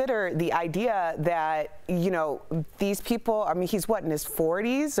consider the idea that, you know, these people, I mean, he's what, in his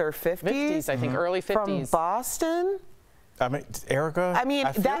 40s or 50s? 50s, I think, early 50s. From Boston? I mean, Erica, I mean,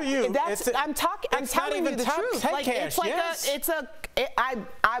 I feel you. I'm telling you the truth. Like, it's like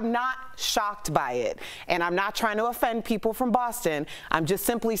I'm not shocked by it. And I'm not trying to offend people from Boston. I'm just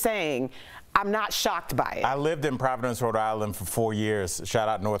simply saying, I'm not shocked by it. I lived in Providence, Rhode Island for 4 years. Shout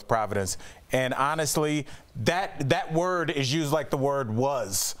out North Providence. And honestly, that word is used like the word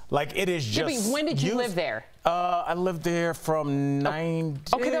was. Like, it is just. Yeah, but when did you live there? I lived there from 90.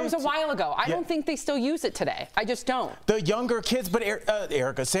 Okay, that was a while ago. I don't think they still use it today. I just don't. The younger kids, but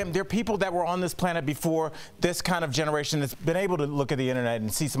Erica, Sam, there are people that were on this planet before this kind of generation that's been able to look at the internet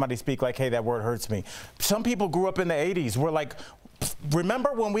and see somebody speak like, hey, that word hurts me. Some people grew up in the 80s. We're like,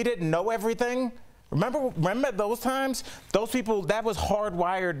 remember when we didn't know everything? Remember those times? Those people, that was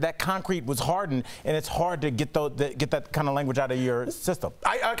hardwired, that concrete was hardened, and it's hard to get that kind of language out of your system.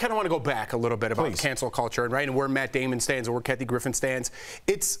 I kind of want to go back a little bit about cancel culture, right, and where Matt Damon stands and where Kathy Griffin stands.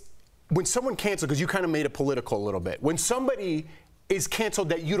 It's when someone canceled, because you kind of made it political a little bit. When somebody is canceled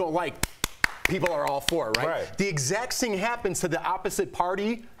that you don't like, people are all for it, right? The exact thing happens to the opposite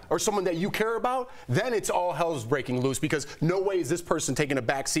party or someone that you care about, then it's all hell's breaking loose, because no way is this person taking a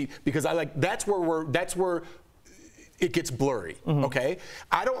back seat, because that's where it gets blurry, okay?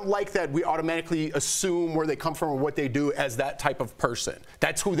 I don't like that we automatically assume where they come from or what they do as that type of person.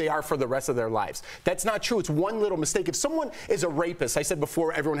 That's who they are for the rest of their lives. That's not true. It's one little mistake. If someone is a rapist, I said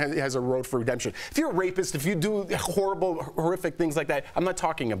before, everyone has a road for redemption. If you're a rapist, if you do horrible, horrific things like that, I'm not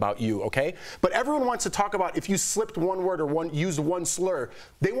talking about you, okay? But everyone wants to talk about if you slipped one word or used one slur.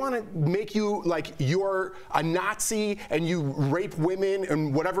 They want to make you like you're a Nazi and you rape women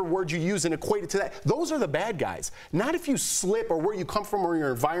and whatever word you use and equate it to that. Those are the bad guys. Not if you slip or where you come from or your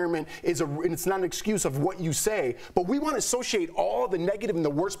environment and it's not an excuse of what you say, but we want to associate all the negative and the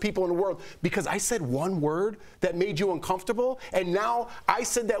worst people in the world because I said one word that made you uncomfortable, and now I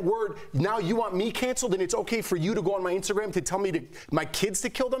said that word, now you want me canceled, and it's okay for you to go on my Instagram to tell me my kids to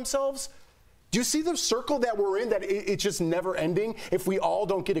kill themselves? Do you see the circle that we're in, that it's just never ending if we all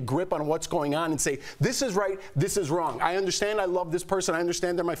don't get a grip on what's going on and say, this is right, this is wrong. I understand I love this person. I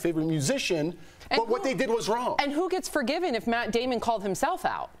understand they're my favorite musician, but what they did was wrong. And who gets forgiven if Matt Damon called himself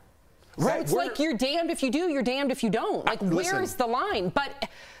out? Right. So it's like you're damned if you do, you're damned if you don't. Like, where's the line? But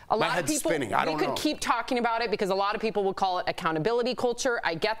a lot of people, we could keep talking about it because a lot of people would call it accountability culture.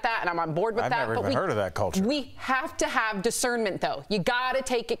 I get that, and I'm on board with that. I've never even heard of that culture. We have to have discernment, though. You got to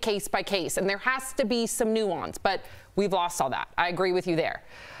take it case by case, and there has to be some nuance. But we've lost all that. I agree with you there.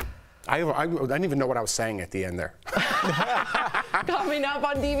 I didn't even know what I was saying at the end there. Coming up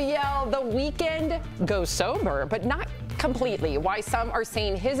on DBL, The Weeknd goes sober, but not completely. Why some are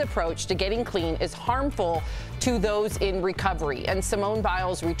saying his approach to getting clean is harmful to those in recovery. And Simone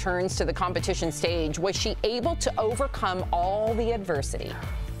Biles returns to the competition stage. Was she able to overcome all the adversity?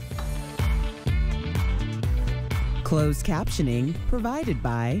 Closed captioning provided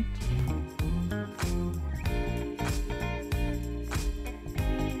by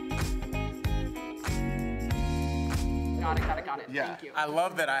Got it. Yeah, Thank you. I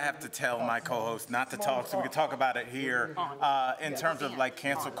love that I have to tell my co-host not to talk, so we can talk about it here in terms of like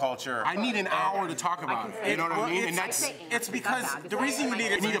cancel culture. I need an hour to talk about it. You know what I mean? And it's because the reason you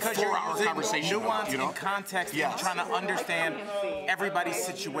need it is because you're using nuance and context and trying to understand everybody's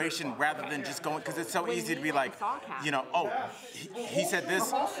situation rather than just going, because it's so easy to be like, you know, oh, he said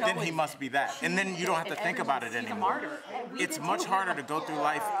this, then he must be that. And then you don't have to think about it anymore. It's much harder to go through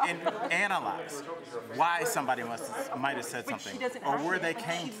life and analyze why somebody might have said something or where they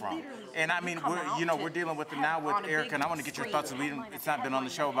came from. And I mean, we're dealing with it now with Erica, and I want to get your thoughts. It's not been on the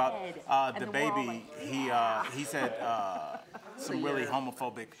show about the baby. He said some really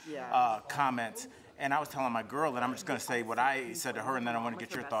homophobic comments. And I was telling my girl, and I'm just going to say what I said to her, and then I want to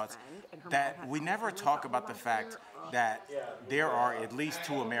get your thoughts, that we never talk about the fact that there are at least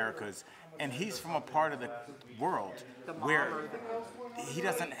two Americas, and he's from a part of the world where he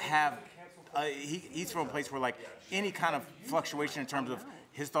doesn't have, he's from a place where like any kind of fluctuation in terms of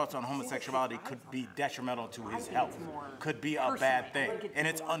his thoughts on homosexuality could be detrimental to his health, could be a bad thing. And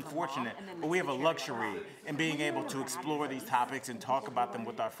it's unfortunate, but we have a luxury in being able to explore these topics and talk about them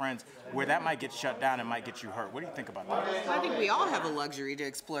with our friends, where that might get shut down and might get you hurt. What do you think about that? Well, I think we all have a luxury to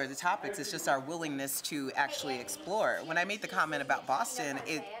explore the topics. It's just our willingness to actually explore. When I made the comment about Boston,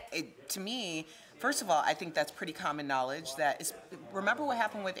 it to me, first of all, I think that's pretty common knowledge. Remember what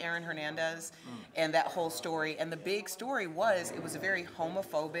happened with Aaron Hernandez and that whole story? And the big story was it was a very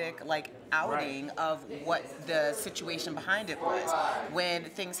homophobic outing of what the situation behind it was. When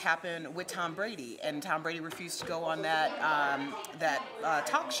things happened with Tom Brady and Tom Brady refused to go on that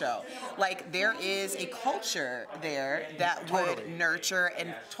talk show. There is a culture there that would nurture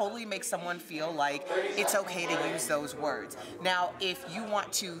and totally make someone feel like it's okay to use those words. Now, if you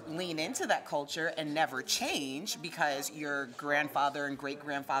want to lean into that culture and never change because your grandfather and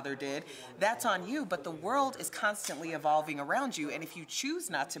great-grandfather did, that's on you, but the world is constantly evolving around you, and if you choose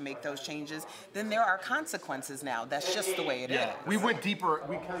not to make those changes, then there are consequences now. That's just the way it is. We went deeper.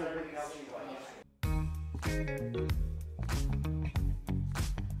 We kind of...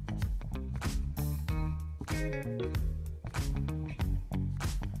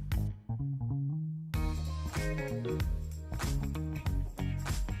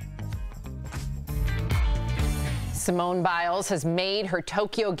 Simone Biles has made her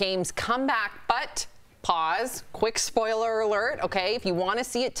Tokyo Games comeback, but pause, quick spoiler alert, okay? If you want to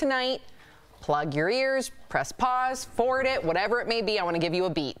see it tonight, plug your ears, press pause, forward it, whatever it may be. I want to give you a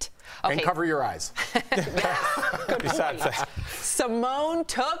beat. Okay. And cover your eyes. Besides that. Simone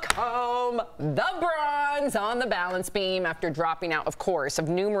took home the bronze on the balance beam after dropping out, of course, of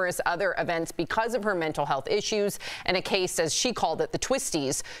numerous other events because of her mental health issues and a case, as she called it, the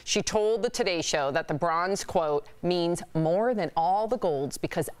twisties. She told the Today Show that the bronze, quote, means more than all the golds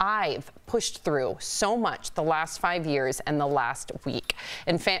because I've pushed through so much the last 5 years and the last week.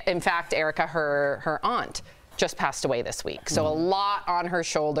 In fact, Erica, her aunt, just passed away this week. So a lot on her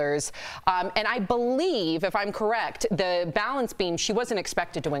shoulders. And I believe, if I'm correct, the balance beam, she wasn't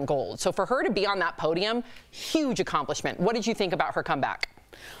expected to win gold. So for her to be on that podium, huge accomplishment. What did you think about her comeback?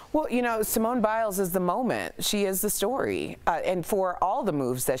 Well, you know, Simone Biles is the moment. She is the story. And for all the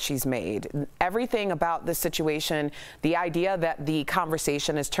moves that she's made, everything about this situation, the idea that the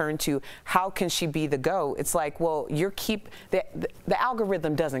conversation has turned to how can she be the GOAT? It's like, well, the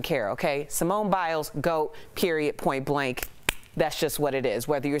algorithm doesn't care, okay? Simone Biles, GOAT, period, point blank. That's just what it is,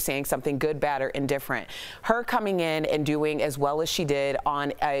 whether you're saying something good, bad, or indifferent. Her coming in and doing as well as she did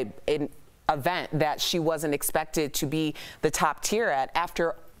on an event that she wasn't expected to be the top tier at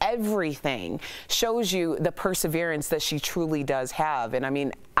after everything shows you the perseverance that she truly does have. And I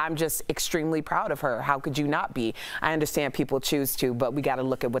mean, I'm just extremely proud of her. How could you not be? I understand people choose to, but we got to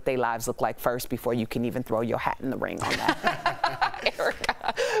look at what their lives look like first before you can even throw your hat in the ring on that.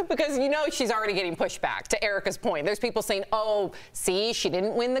 Erica, because you know she's already getting pushback. To Erica's point, there's people saying, oh, see, she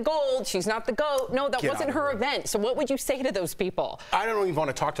didn't win the gold. She's not the GOAT. No, that wasn't her event. So what would you say to those people? I don't even want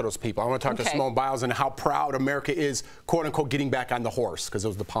to talk to those people. I want to talk to Simone Biles and how proud America is, quote unquote, getting back on the horse, because it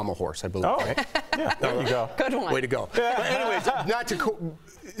was the pommel horse, I believe. Oh, right? Yeah, there you go. Good one. Way to go. But anyways,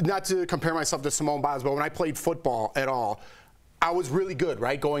 not to compare myself to Simone Biles, but when I played football at all, I was really good,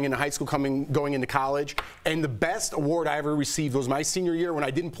 right? Going into high school, going into college. And the best award I ever received was my senior year when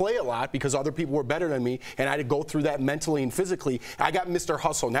I didn't play a lot because other people were better than me, and I had to go through that mentally and physically. I got Mr.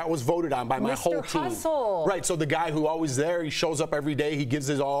 Hustle, and that was voted on by my whole team. Hustle. Right, so the guy who always there, he shows up every day, he gives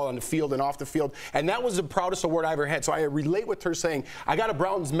his all on the field and off the field. And that was the proudest award I ever had. So I relate with her saying, I got a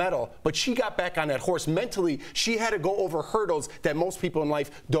bronze medal, but she got back on that horse. Mentally, she had to go over hurdles that most people in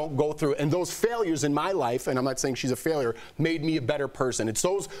life don't go through. And those failures in my life, and I'm not saying she's a failure, made me a better person. It's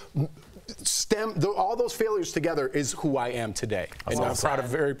those all those failures together is who I am today. And I'm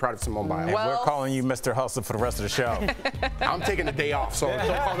very proud of Simone Biles. And we're calling you Mr. Hustle for the rest of the show. I'm taking a day off, so don't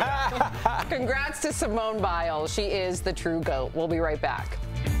call me that. Congrats to Simone Biles. She is the true GOAT. We'll be right back.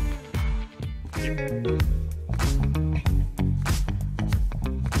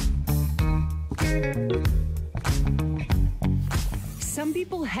 Some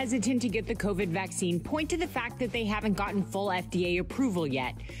people hesitant to get the COVID vaccine point to the fact that they haven't gotten full FDA approval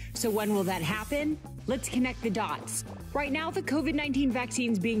yet. So when will that happen? Let's connect the dots. Right now, the COVID-19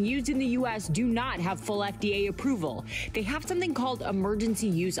 vaccines being used in the U.S. do not have full FDA approval. They have something called emergency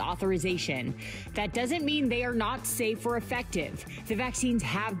use authorization. That doesn't mean they are not safe or effective. The vaccines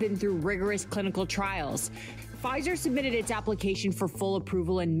have been through rigorous clinical trials. Pfizer submitted its application for full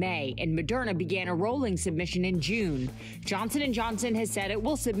approval in May, and Moderna began a rolling submission in June. Johnson & Johnson has said it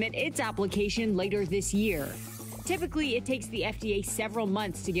will submit its application later this year. Typically, it takes the FDA several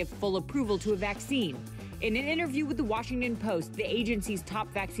months to give full approval to a vaccine. In an interview with the Washington Post, the agency's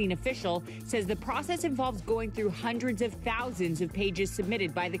top vaccine official says the process involves going through hundreds of thousands of pages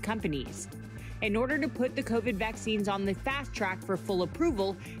submitted by the companies. In order to put the COVID vaccines on the fast track for full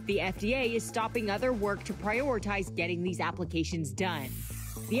approval, the FDA is stopping other work to prioritize getting these applications done.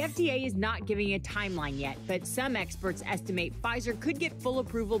 The FDA is not giving a timeline yet, but some experts estimate Pfizer could get full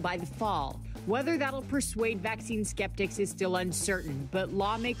approval by the fall. Whether that'll persuade vaccine skeptics is still uncertain, but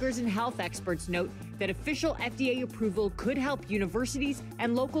lawmakers and health experts note that official FDA approval could help universities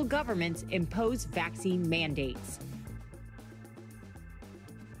and local governments impose vaccine mandates.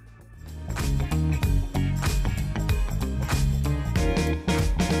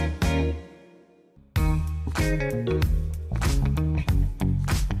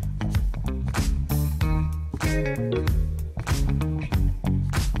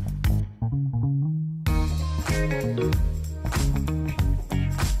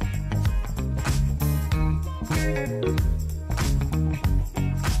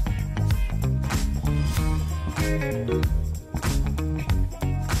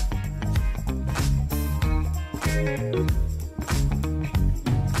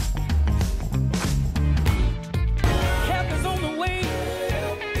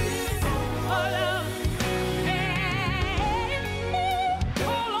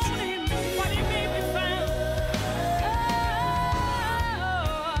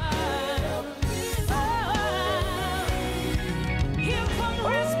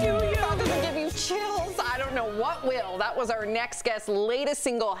 That was our next guest's latest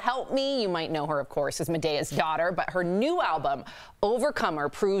single, Help Me. You might know her, of course, as Medea's daughter, but her new album, Overcomer,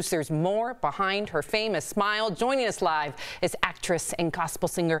 proves there's more behind her famous smile. Joining us live is actress and gospel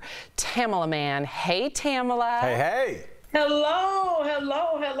singer Tamela Mann. Hey, Tamela. Hey, hey. Hello,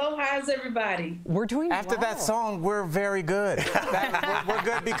 hello, hello. How's everybody? We're doing After well. that song, we're very good. We're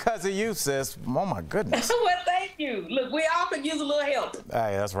good because of you, sis. Oh, my goodness. Well, thank you. Look, we all could use a little help.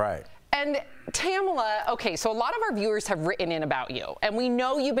 Hey, that's right. And Tamela, okay, so a lot of our viewers have written in about you, and we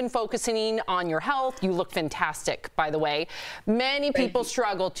know you've been focusing on your health. You look fantastic, by the way. Many people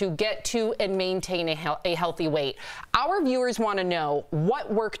struggle to get to and maintain a healthy weight. Our viewers want to know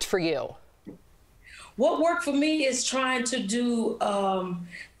what worked for you. What worked for me is trying to do,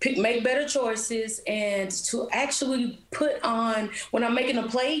 make better choices and to actually put on, when I'm making a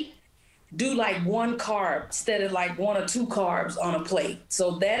plate, do like one carb instead of like 1 or 2 carbs on a plate.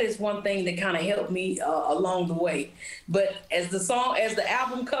 So that is one thing that kind of helped me along the way. But as the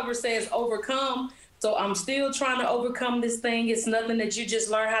album cover says, overcome. So I'm still trying to overcome this thing. It's nothing that you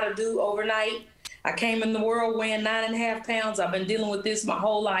just learn how to do overnight. I came in the world weighing 9.5 pounds. I've been dealing with this my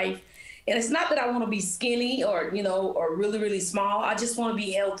whole life. And it's not that I want to be skinny or, you know, or really, really small. I just want to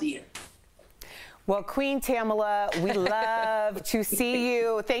be healthier. Well, Queen Tamela, we love to see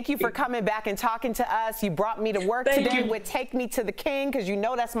you. Thank you for coming back and talking to us. You brought me to work today with Take Me to the King, because you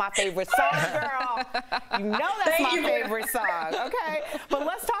know that's my favorite song, girl. You know that's my favorite song, okay? But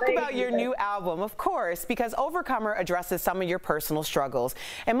let's talk about your new album, of course, because Overcomer addresses some of your personal struggles.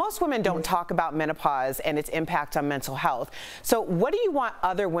 And most women don't talk about menopause and its impact on mental health. So what do you want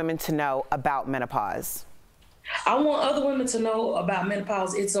other women to know about menopause? I want other women to know about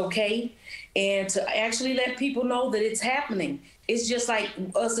menopause. It's okay, and to actually let people know that it's happening. It's just like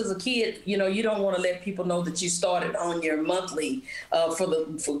us as a kid, you know, you don't want to let people know that you started on your monthly as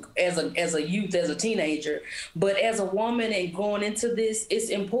a youth, as a teenager. But as a woman and going into this, it's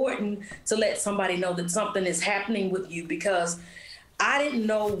important to let somebody know that something is happening with you, because I didn't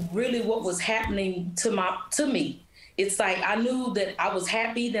know really what was happening to me. It's like I knew that I was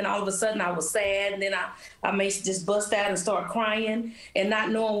happy, then all of a sudden I was sad, and then I may just bust out and start crying and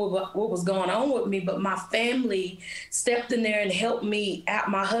not knowing what was going on with me. But my family stepped in there and helped me out.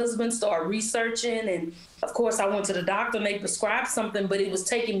 My husband started researching, and of course I went to the doctor and they prescribed something, but it was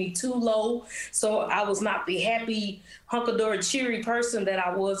taking me too low. So I was not the happy, hunky-dory, cheery person that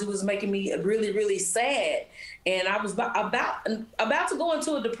I was. It was making me really, really sad. And I was about to go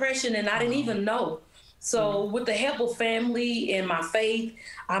into a depression, and I didn't even know. So with the help of family and my faith,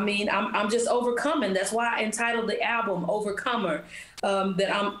 I mean, I'm just overcoming. That's why I entitled the album "Overcomer."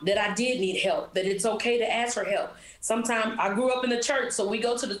 That I did need help. That it's okay to ask for help. Sometimes I grew up in the church, so we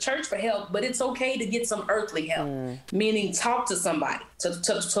go to the church for help. But it's okay to get some earthly help, meaning talk to somebody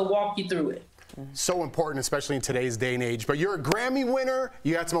to walk you through it. So important, especially in today's day and age. But you're a Grammy winner.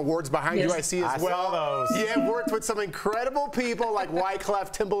 You had some awards behind you, I see, as well. Saw those. You have worked with some incredible people like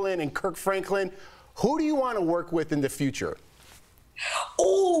Wyclef, Timbaland, and Kirk Franklin. Who do you want to work with in the future?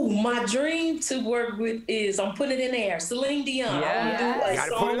 Oh, my dream to work with is, I'm putting it in there, Celine Dion. I want to do a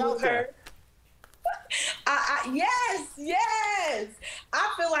song with her. Yes.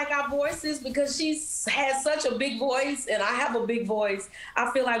 I feel like our voices, because she has such a big voice and I have a big voice, I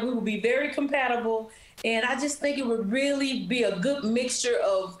feel like we would be very compatible. And I just think it would really be a good mixture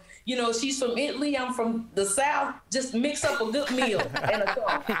of, you know, she's from Italy, I'm from the South. Just mix up a good meal and a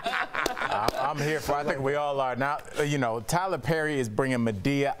song. I'm here for it. I think we all are. Now, you know, Tyler Perry is bringing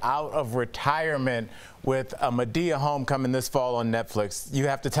Madea out of retirement with a Madea Homecoming this fall on Netflix. You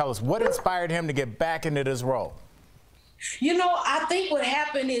have to tell us what inspired him to get back into this role. You know, I think what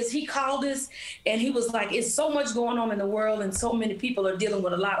happened is he called us and he was like, it's so much going on in the world and so many people are dealing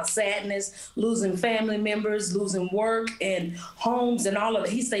with a lot of sadness, losing family members, losing work and homes and all of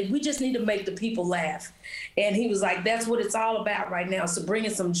it. He said, we just need to make the people laugh. And he was like, that's what it's all about right now. So bringing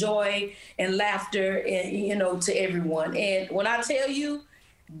some joy and laughter and, you know, to everyone. And when I tell you,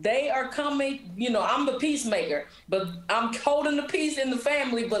 they are coming, you know, I'm the peacemaker, but I'm holding the peace in the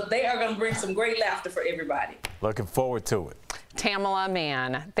family, but they are going to bring some great laughter for everybody. Looking forward to it. Tamala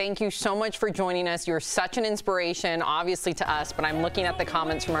Mann, thank you so much for joining us. You're such an inspiration, obviously, to us, but I'm looking at the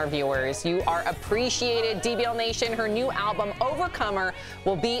comments from our viewers. You are appreciated. DBL Nation, her new album, Overcomer,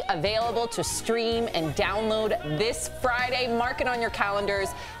 will be available to stream and download this Friday. Mark it on your calendars.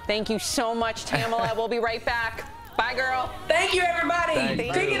 Thank you so much, Tamala. We'll be right back. Bye, girl. Thank you, everybody.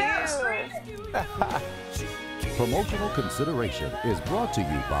 Pick it up. Promotional consideration is brought to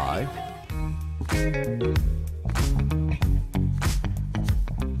you by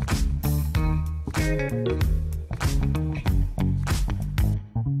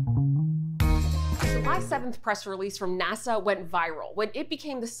July 7th press release from NASA went viral when it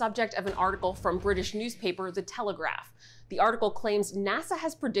became the subject of an article from British newspaper The Telegraph. The article claims NASA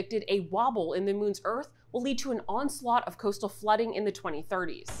has predicted a wobble in the moon's Earth will lead to an onslaught of coastal flooding in the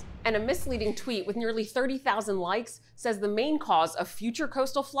 2030s. And a misleading tweet with nearly 30,000 likes says the main cause of future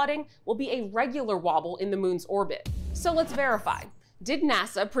coastal flooding will be a regular wobble in the moon's orbit. So let's verify. Did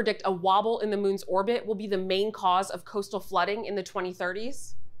NASA predict a wobble in the moon's orbit will be the main cause of coastal flooding in the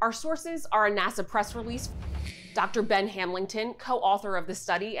 2030s? Our sources are a NASA press release, Dr. Ben Hamilton, co-author of the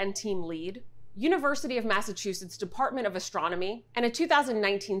study and team lead, University of Massachusetts Department of Astronomy, and a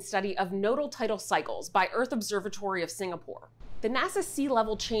 2019 study of nodal tidal cycles by Earth Observatory of Singapore. The NASA Sea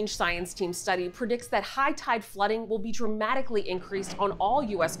Level Change Science Team study predicts that high tide flooding will be dramatically increased on all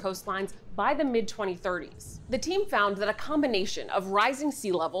U.S. coastlines by the mid-2030s. The team found that a combination of rising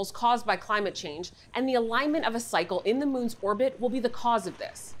sea levels caused by climate change and the alignment of a cycle in the moon's orbit will be the cause of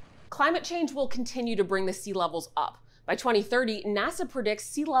this. Climate change will continue to bring the sea levels up. By 2030, NASA predicts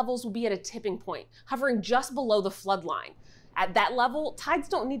sea levels will be at a tipping point, hovering just below the flood line. At that level, tides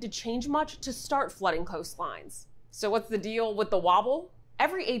don't need to change much to start flooding coastlines. So what's the deal with the wobble?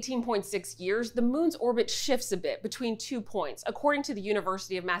 Every 18.6 years, the moon's orbit shifts a bit between 2 points, according to the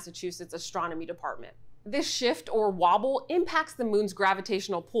University of Massachusetts Astronomy Department. This shift or wobble impacts the moon's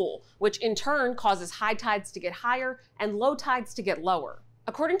gravitational pull, which in turn causes high tides to get higher and low tides to get lower.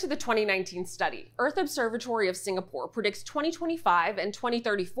 According to the 2019 study, Earth Observatory of Singapore predicts 2025 and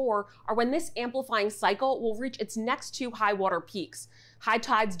 2034 are when this amplifying cycle will reach its next two high water peaks. High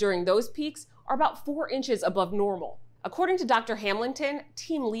tides during those peaks are about 4 inches above normal. According to Dr. Hamilton,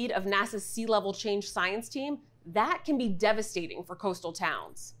 team lead of NASA's Sea Level Change Science Team, That can be devastating for coastal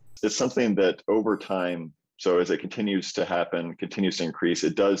towns. It's something that over time, so as it continues to happen, continues to increase,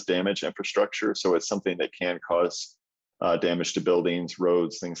 it does damage infrastructure. So it's something that can cause damage to buildings,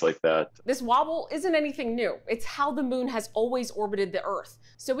 roads, things like that. This wobble isn't anything new. It's how the moon has always orbited the Earth.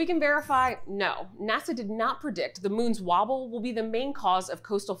 So we can verify, no, NASA did not predict the moon's wobble will be the main cause of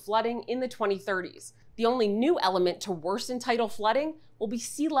coastal flooding in the 2030s. The only new element to worsen tidal flooding will be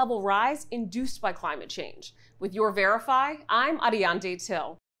sea level rise induced by climate change. With your Verify, I'm Ariane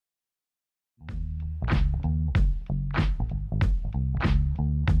Till.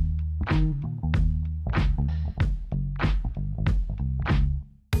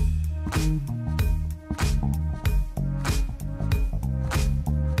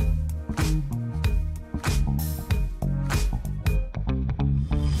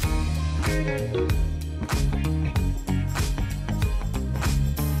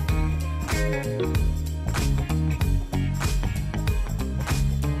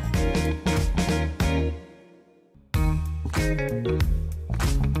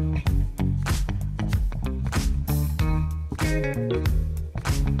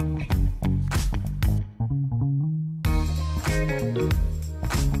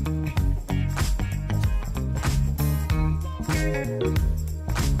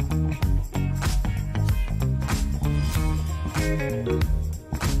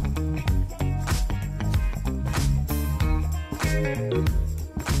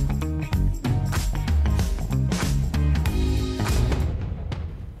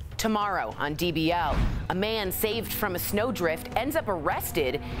 Tomorrow on DBL, a man saved from a snowdrift ends up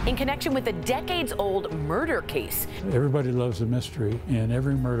arrested in connection with a decades-old murder case. Everybody loves a mystery, and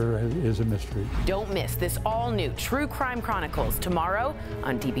every murder is a mystery. Don't miss this all-new True Crime Chronicles tomorrow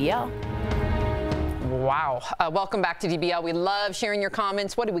on DBL. Wow. Welcome back to DBL. We love sharing your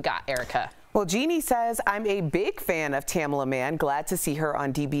comments. What do we got, Erica? Well, Jeannie says, I'm a big fan of Tamala Mann. Glad to see her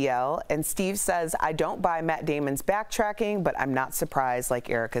on DBL. And Steve says, I don't buy Matt Damon's backtracking, but I'm not surprised, like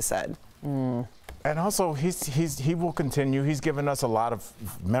Erica said. And also, he will continue. He's given us a lot of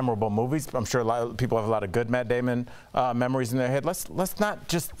memorable movies. I'm sure a lot of people have a lot of good Matt Damon memories in their head. Let's not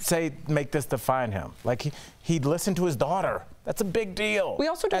just make this define him. Like he listened to his daughter. That's a big deal. We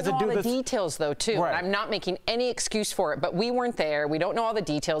also don't know all the details, though, too. Right. I'm not making any excuse for it, but we weren't there. We don't know all the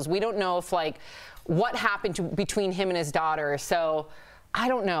details. We don't know if, like, what happened between him and his daughter. So I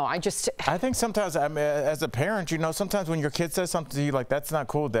don't know. I think sometimes, I mean, as a parent, you know, sometimes when your kid says something to you like, that's not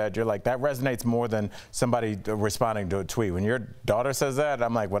cool, Dad, you're like, that resonates more than somebody responding to a tweet. When your daughter says that,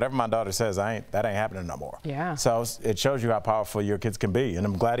 I'm like, whatever my daughter says, that ain't happening no more. Yeah. So it shows you how powerful your kids can be, and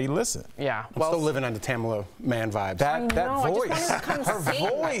I'm glad he listened. Yeah. I'm still living on the Tamala Mann vibes. That voice. Her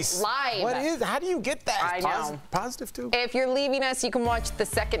voice. Live. How do you get that? I know. Positive, too. If you're leaving us, you can watch the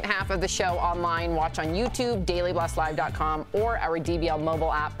second half of the show online. Watch on YouTube, dailyblastlive.com, or our DBL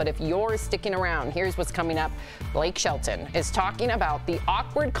mobile app. But if you're sticking around, here's what's coming up. Blake Shelton is talking about the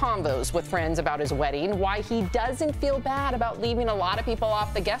awkward convos with friends about his wedding, why he doesn't feel bad about leaving a lot of people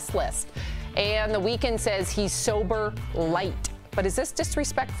off the guest list. And The Weeknd says he's sober light. But is this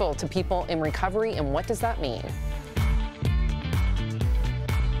disrespectful to people in recovery, and what does that mean?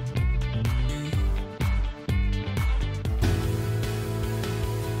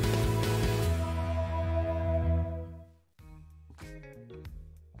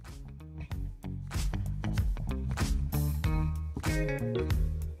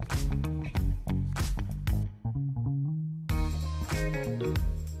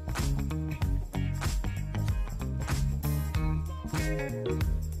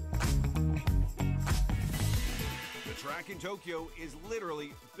 In Tokyo is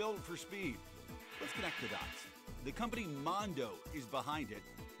literally built for speed. Let's connect the dots. The company Mondo is behind it.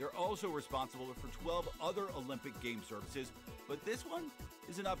 They're also responsible for 12 other Olympic game services, but this one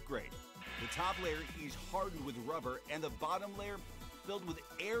is an upgrade. The top layer is hardened with rubber, and the bottom layer filled with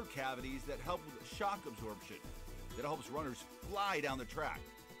air cavities that help with shock absorption. That helps runners fly down the track.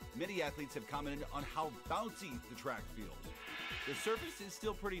 Many athletes have commented on how bouncy the track feels. The surface is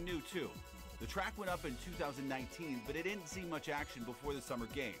still pretty new too. The track went up in 2019, but it didn't see much action before the Summer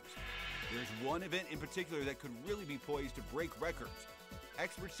Games. There's one event in particular that could really be poised to break records.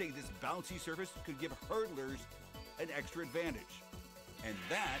 Experts say this bouncy surface could give hurdlers an extra advantage. And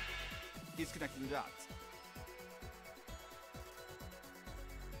that is connecting the dots.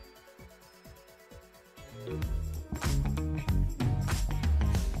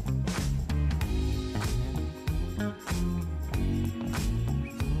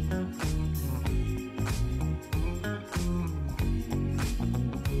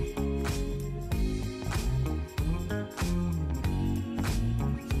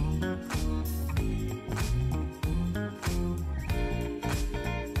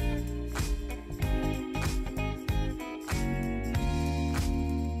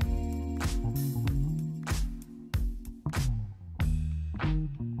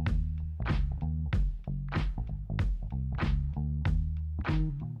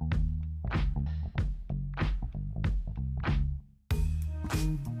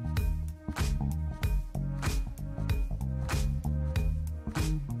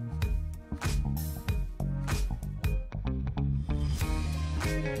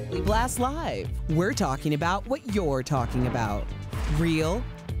 Blast Live. We're talking about what you're talking about. Real,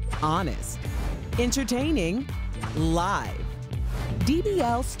 honest, entertaining, live.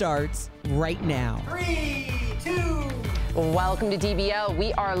 DBL starts right now. 3, 2. Welcome to DBL.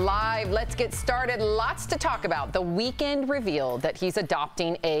 We are live. Let's get started. Lots to talk about. The Weeknd revealed that he's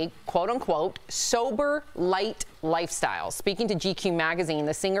adopting a quote-unquote sober, light lifestyle. Speaking to GQ magazine,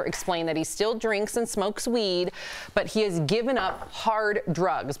 the singer explained that he still drinks and smokes weed, but he has given up hard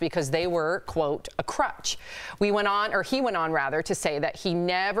drugs because they were, quote, a crutch. He went on rather, to say that he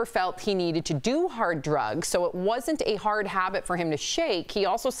never felt he needed to do hard drugs, so it wasn't a hard habit for him to shake. He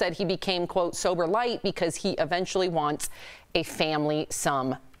also said he became, quote, sober light because he eventually wants a family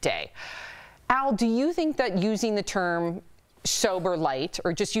someday. Al, do you think that using the term sober light,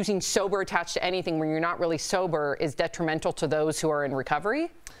 or just using sober attached to anything when you're not really sober, is detrimental to those who are in recovery?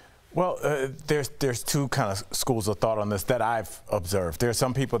 Well, there's two kind of schools of thought on this that I've observed. There's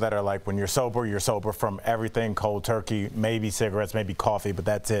some people that are like, when you're sober from everything, cold turkey, maybe cigarettes, maybe coffee, but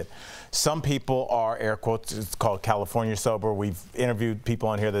that's it. Some people are, air quotes, it's called California sober. We've interviewed people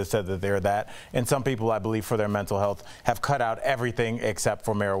on here that said that they're that. And some people, I believe, for their mental health, have cut out everything except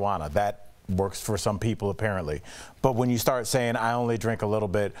for marijuana. That works for some people, apparently. But when you start saying, I only drink a little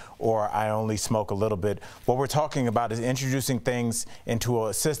bit, or I only smoke a little bit, what we're talking about is introducing things into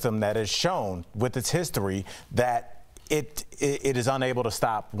a system that is shown with its history that it is unable to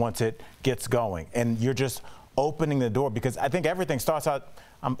stop once it gets going. And you're just opening the door, because I think everything starts out,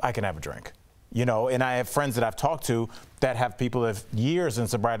 I can have a drink. You know, and I have friends that I've talked to that have people that have years in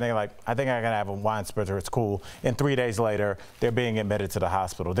sobriety, and they're like, I think I can have a wine spritzer, it's cool. And 3 days later, they're being admitted to the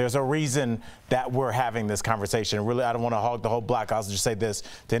hospital. There's a reason that we're having this conversation. Really, I don't want to hog the whole block. I'll just say this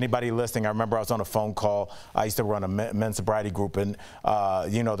to anybody listening. I remember I was on a phone call. I used to run a men's sobriety group, and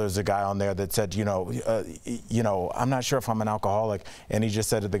you know, there's a guy on there that said, you know, I'm not sure if I'm an alcoholic. And he just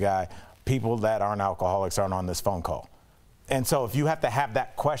said to the guy, people that aren't alcoholics aren't on this phone call. And so if you have to have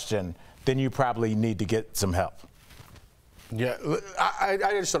that question, then you probably need to get some help. Yeah, I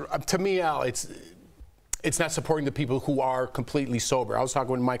just, to me, Al, it's not supporting the people who are completely sober. I was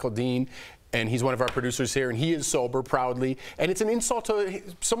talking with Michael Dean, and he's one of our producers here, and he is sober proudly. And it's an insult to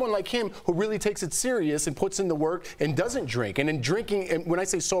someone like him who really takes it serious and puts in the work and doesn't drink. And in drinking, and when I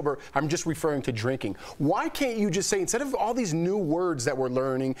say sober, I'm just referring to drinking. Why can't you just say, instead of all these new words that we're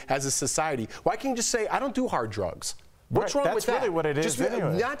learning as a society, why can't you just say, I don't do hard drugs? What's wrong with that? That's really what it is. Just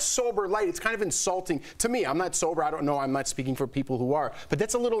anyway. Not sober light. It's kind of insulting. To me, I'm not sober. I don't know. I'm not speaking for people who are. But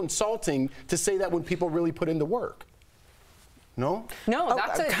that's a little insulting to say that when people really put in the work. No? No,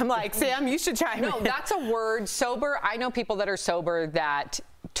 I'm like, Sam, you should chime in. No, that's a word. Sober. I know people that are sober that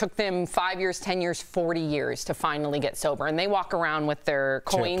took them 5 years, 10 years, 40 years to finally get sober. And they walk around with their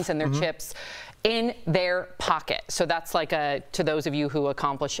coins and their chips in their pocket. So that's like to those of you who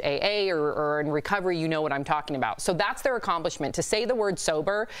accomplish AA or are in recovery, you know what I'm talking about. So that's their accomplishment. To say the word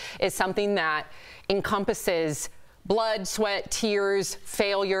sober is something that encompasses blood, sweat, tears,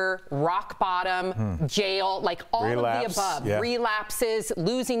 failure, rock bottom, jail, like all of the above. Relapses,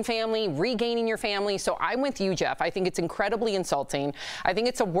 losing family, regaining your family. So I'm with you, Jeff. I think it's incredibly insulting. I think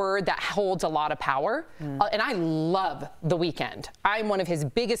it's a word that holds a lot of power. And I love The Weeknd. I'm one of his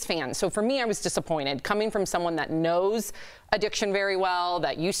biggest fans. So for me, I was disappointed. Coming from someone that knows addiction very well,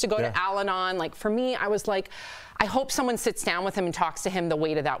 that used to go to Al-Anon, like for me, I was like, I hope someone sits down with him and talks to him the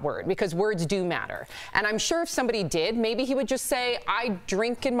weight of that word, because words do matter. And I'm sure if somebody did, maybe he would just say, I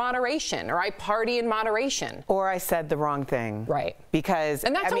drink in moderation, or I party in moderation. Or I said the wrong thing. Right. Because,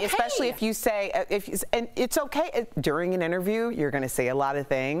 and that's I mean, especially if you say, and it's okay, during an interview, you're going to say a lot of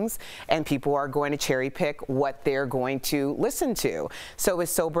things, and people are going to cherry pick what they're going to listen to. So is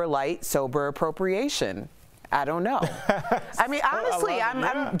sober light sober appropriation? I don't know. I mean, honestly,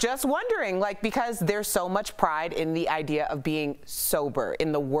 I'm just wondering, like, because there's so much pride in the idea of being sober,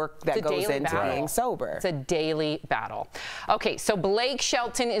 in the work that goes into being sober. It's a daily battle. Okay, so Blake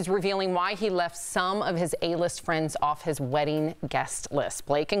Shelton is revealing why he left some of his A-list friends off his wedding guest list.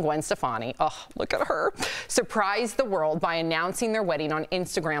 Blake and Gwen Stefani, oh, look at her, surprised the world by announcing their wedding on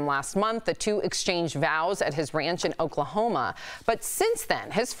Instagram last month. The two exchanged vows at his ranch in Oklahoma. But since then,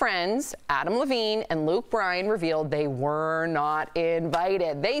 his friends, Adam Levine and Luke Bryan, revealed they were not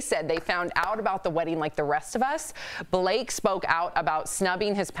invited. They said they found out about the wedding like the rest of us. Blake spoke out about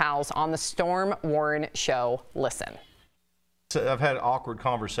snubbing his pals on the Storm Warren show. Listen. I've had awkward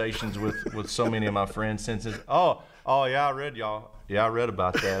conversations with so many of my friends since it's, oh yeah, I read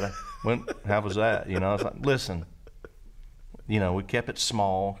about that. How was that? You know, it's like, listen, you know, we kept it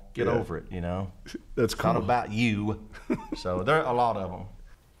small. Get over it, you know. That's cool. Not about you. So there are a lot of them.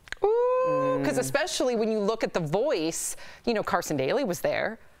 Because especially when you look at The Voice, you know, Carson Daly was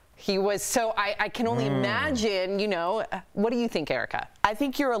there. He was, so I can only imagine, you know, what do you think, Erica? I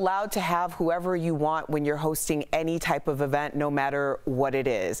think you're allowed to have whoever you want when you're hosting any type of event, no matter what it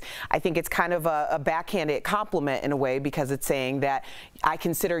is. I think it's kind of a backhanded compliment in a way, because it's saying that I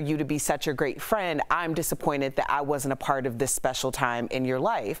consider you to be such a great friend. I'm disappointed that I wasn't a part of this special time in your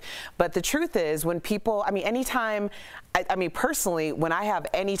life. But the truth is, when people, I mean, anytime, I mean, personally, when I have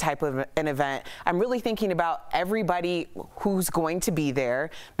any type of an event, I'm really thinking about everybody who's going to be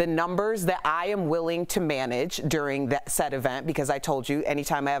there, the numbers that I am willing to manage during that said event, because I told you,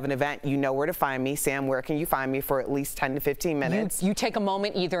 anytime I have an event, you know where to find me. Sam, where can you find me for at least 10 to 15 minutes? You take a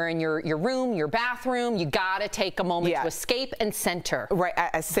moment either in your room, your bathroom. You gotta take a moment to escape and center. Right,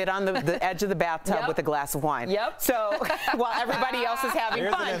 I sit on the edge of the bathtub with a glass of wine. So while everybody else is having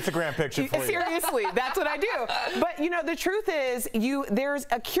fun. Here's an Instagram picture for you. Seriously, that's what I do. But you know, the truth is, there's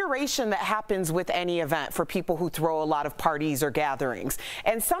a curation that happens with any event for people who throw a lot of parties or gatherings.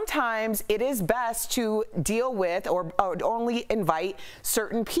 And sometimes it is best to deal with or only invite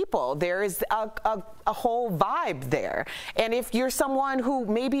certain people. There is a whole vibe there. And if you're someone who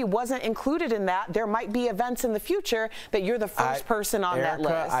maybe wasn't included in that, there might be events in the future that you're the first person on that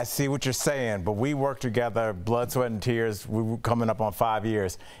list. I see what you're saying, but we work together, blood, sweat, and tears. We were coming up on 5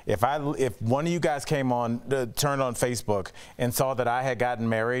 years. If one of you guys came on, turned on Facebook and saw that I had gotten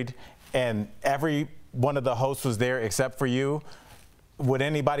married and every one of the hosts was there except for you, would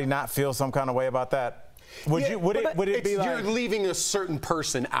anybody not feel some kind of way about that? Would it be like you're leaving a certain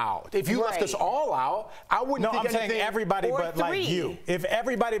person out? If you left us all out, I wouldn't. No, think I'm saying everybody but like you. If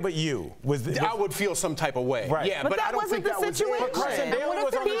everybody but you was, I would feel some type of way. Right. Yeah, but I don't think that was it.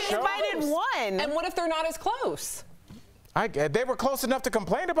 What if he invited one? And what if they're not as close? They were close enough to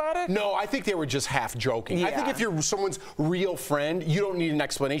complain about it? No, I think they were just half joking. I think if you're someone's real friend, you don't need an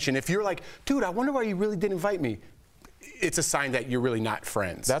explanation. If you're like, dude, I wonder why you really didn't invite me, it's a sign that you're really not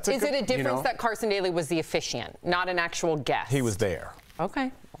friends. Is it a difference that Carson Daly was the officiant, not an actual guest? He was there.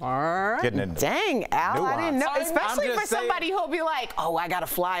 Okay. All right. Dang, Al, I didn't know. Especially for saying, somebody who'll be like, oh, I got to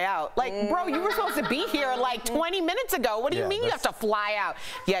fly out. Like, bro, you were supposed to be here like 20 minutes ago. What do you mean you have to fly out?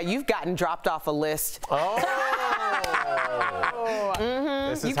 Yeah, you've gotten dropped off a list. Oh.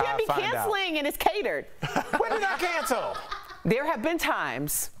 You can't be canceling and it's catered. When did I cancel? There have been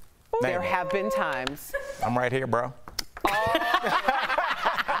times. There have been times. I'm right here, bro. We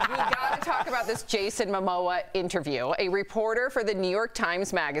got to talk about this Jason Momoa interview. A reporter for the New York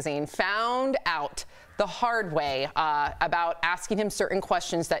Times Magazine found out the hard way about asking him certain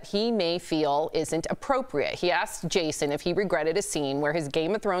questions that he may feel isn't appropriate. He asked Jason if he regretted a scene where his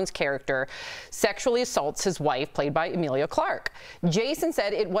Game of Thrones character sexually assaults his wife, played by Emilia Clarke. Jason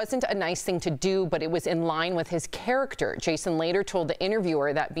said it wasn't a nice thing to do, but it was in line with his character. Jason later told the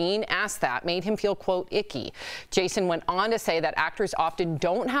interviewer that being asked that made him feel, quote, icky. Jason went on to say that actors often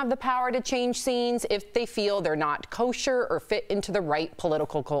don't have the power to change scenes if they feel they're not kosher or fit into the right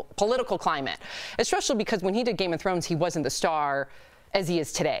political climate, especially because when he did Game of Thrones, he wasn't the star as he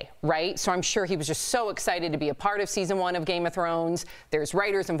is today, right? So I'm sure he was just so excited to be a part of season 1 of Game of Thrones. There's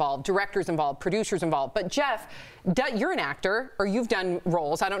writers involved, directors involved, producers involved. But Jeff, you're an actor, or you've done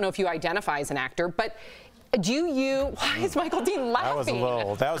roles. I don't know if you identify as an actor, but why is Michael Dean laughing?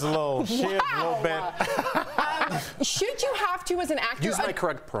 That was a little shit, a little bit. Should you have to, as an actor? Use my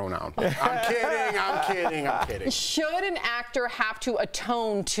correct pronoun. I'm kidding. Should an actor have to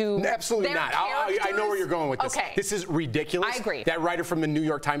atone to Absolutely their not. characters? I know where you're going with this. Okay. This is ridiculous. I agree. That writer from the New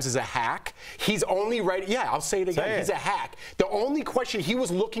York Times is a hack. He's only writing, I'll say it again. He's a hack. The only question he was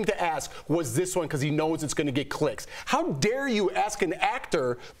looking to ask was this one because he knows it's going to get clicks. How dare you ask an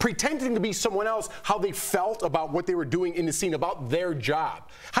actor pretending to be someone else how they felt about what they were doing in the scene, about their job?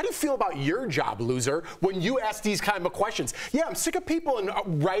 How do you feel about your job, loser, when you ask these kind of questions? Yeah, I'm sick of people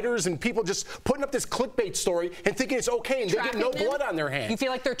and writers and people just putting up this clickbait story and thinking it's okay and they get no blood on their hands. You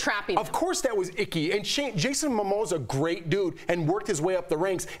feel like they're trapping them. Of course that was icky. And Jason Momoa's a great dude and worked his way up the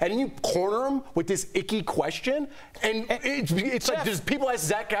ranks. And then you corner him with this icky question. And it's like, does people ask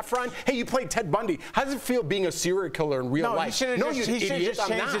Zac Efron, hey, you played Ted Bundy. How does it feel being a serial killer in real life? He should have just changed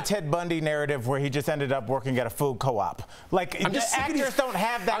the Ted Bundy narrative where he just ended up working at a food co-op. Like, actors don't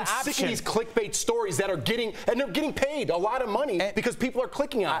have that option. I'm sick of these clickbait stories that are getting paid a lot of money because people are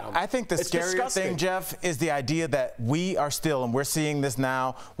clicking on them. I think the scariest thing, Jeff, is the idea that we are still, and we're seeing this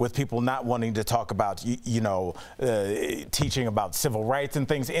now with people not wanting to talk about, teaching about civil rights and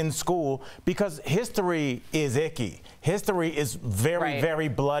things in school because history is icky. history is very, very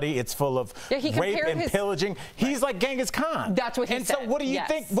bloody. It's full of rape and pillaging. He's like Genghis Khan. That's what he said. And so what do you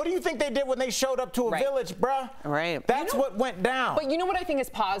think? What do you think they did when they showed up to a village, bruh? Right. That's what went down. But you know what I think is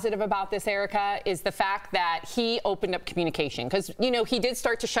positive about this, Erica, is the fact that he opened up communication. Because, you know, he did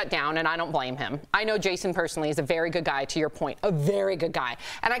start to shut down, and I don't blame him. I know Jason personally is a very good guy, to your point, a very good guy.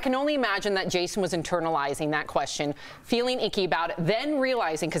 And I can only imagine that Jason was internalizing that question, feeling icky about it, then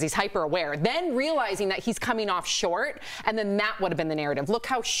realizing, because he's hyper aware, then realizing that he's coming off short, and then that would have been the narrative. Look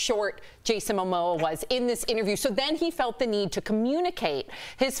how short Jason Momoa was in this interview. So then he felt the need to communicate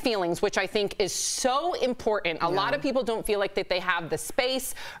his feelings, which I think is so important. A lot of people don't feel like that they have the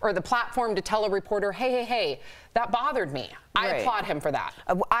space or the platform to tell a reporter, hey, that bothered me. I applaud him for that.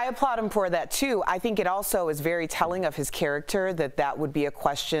 I applaud him for that too. I think it also is very telling of his character that that would be a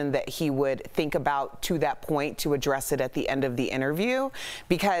question that he would think about to that point to address it at the end of the interview,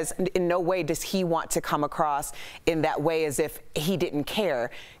 because in no way does he want to come across in that way as if he didn't care.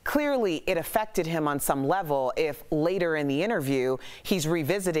 Clearly, it affected him on some level if later in the interview he's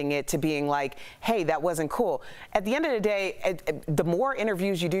revisiting it to being like, hey, that wasn't cool. At the end of the day, the more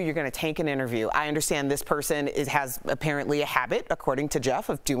interviews you do, you're going to tank an interview. I understand this person has apparently a habit, according to Jeff,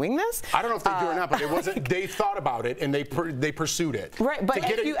 of doing this. I don't know if they do or not, but it wasn't. They thought about it and they pursued it. Right, but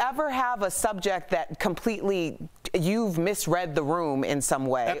if you ever have a subject that completely you've misread the room in some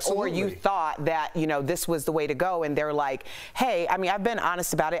way, or you thought that this was the way to go, and they're like, hey, I mean, I've been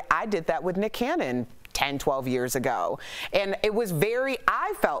honest about it. I did that with Nick Cannon 10, 12 years ago. And it was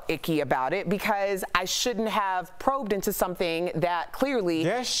I felt icky about it because I shouldn't have probed into something that clearly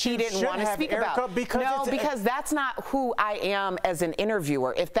he didn't want to speak about. Because that's not who I am as an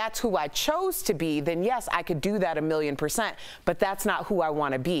interviewer. If that's who I chose to be, then yes, I could do that 1,000,000%, but that's not who I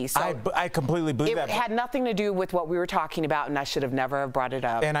want to be. So I completely believe that. It had nothing to do with what we were talking about, and I should have never have brought it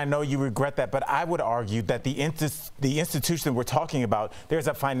up. And I know you regret that, but I would argue that the institution we're talking about, there's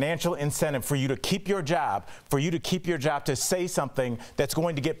a financial incentive for you to keep your job, to say something that's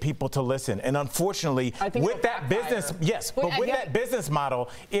going to get people to listen. And unfortunately, with that business, that business model,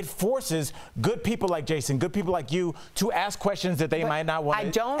 it forces good people like Jason, good people like you, to ask questions that they might not want to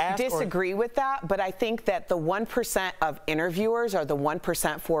ask. I don't disagree with that, but I think that the 1% of interviewers are the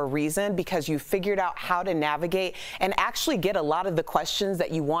 1% for a reason, because you figured out how to navigate and actually get a lot of the questions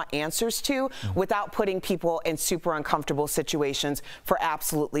that you want answers to without putting people in super uncomfortable situations for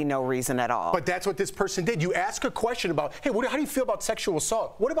absolutely no reason at all. But that's what this person did. You ask a question about, hey, how do you feel about sexual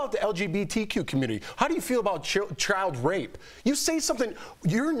assault? What about the LGBTQ community? How do you feel about child rape? You say something,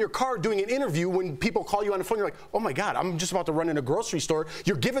 you're in your car doing an interview when people call you on the phone, you're like, oh my God, I'm just about to run in a grocery store.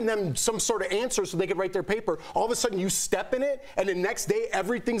 You're giving them some sort of answer so they can write their paper. All of a sudden you step in it, and the next day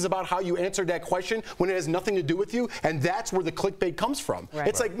everything's about how you answered that question when it has nothing to do with you, and that's where the clickbait comes from.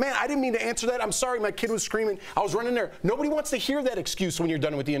 It's like, man, I didn't mean to answer that. I'm sorry, my kid was screaming. I was running there. Nobody wants to hear that excuse when you're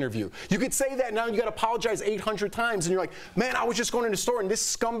done with the interview. You could say that now, you got to apologize 800 times, and you're like, man, I was just going in the store and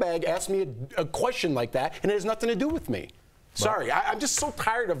this scumbag asked me a question like that, and it has nothing to do with me. Sorry, I'm just so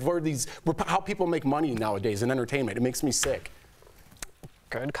tired of how people make money nowadays in entertainment. It makes me sick.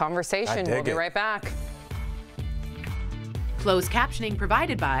 Good conversation. We'll be right back. Closed captioning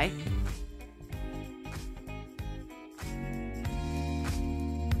provided by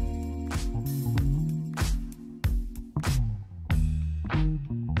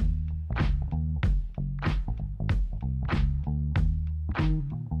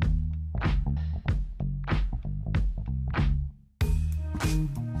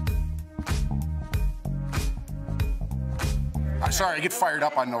Sorry, I get fired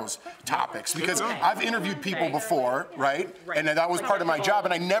up on those topics because I've interviewed people before, right? And that was part of my job,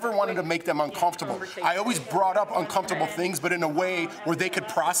 and I never wanted to make them uncomfortable. I always brought up uncomfortable things, but in a way where they could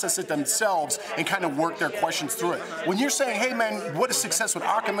process it themselves and kind of work their questions through it. When you're saying, hey man, what a success with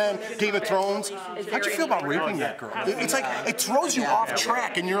Aquaman, Game of Thrones, how'd you feel about raping that girl? It's like, it throws you off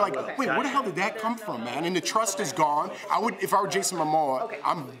track, and you're like, wait, where the hell did that come from, man? And the trust is gone. If I were Jason Momoa,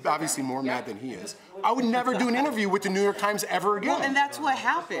 I'm obviously more mad than he is. I would never do an interview with the New York Times ever again. Well, and that's what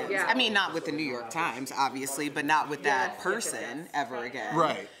happens. I mean, not with the New York Times, obviously, but not with that person ever again.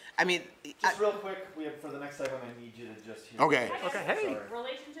 Right. I mean, just real quick, for the next segment, I need you to just hear. Okay. Hey.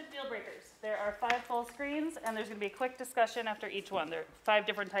 Relationship deal breakers. There are 5 full screens, and there's going to be a quick discussion after each one. There are 5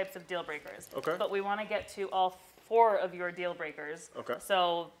 different types of deal breakers. Okay. But we want to get to all 4 of your deal breakers. Okay.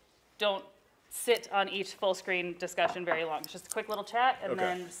 So don't sit on each full screen discussion very long. It's just a quick little chat, and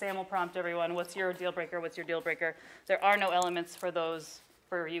then Sam will prompt everyone, what's your deal breaker, what's your deal breaker? There are no elements for those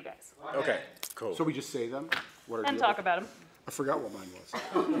for you guys. Okay, cool. So we just say them? What are And talk about them. I forgot what mine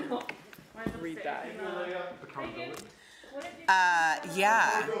was. Read that.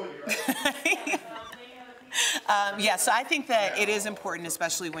 Yeah. Yeah, so I think that it is important,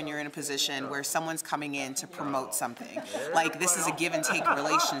 especially when you're in a position where someone's coming in to promote something. Like, this is a give and take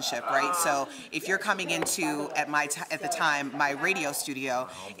relationship, right? So if you're coming into, at the time, my radio studio,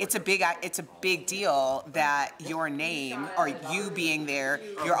 it's a big deal that your name, or you being there,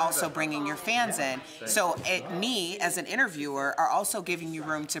 you're also bringing your fans in. So me, as an interviewer, are also giving you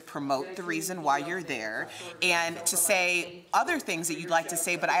room to promote the reason why you're there and to say other things that you'd like to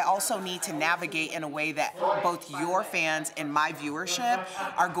say, but I also need to navigate in a way that both your fans and my viewership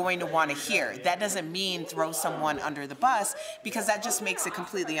are going to want to hear. That doesn't mean throw someone under the bus, because that just makes it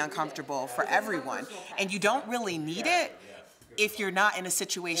completely uncomfortable for everyone. And you don't really need it if you're not in a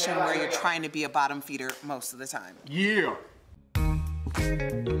situation where you're trying to be a bottom feeder most of the time. Yeah.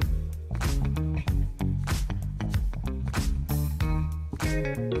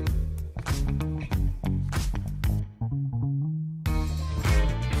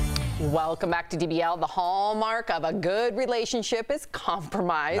 Welcome back to DBL. The hallmark of a good relationship is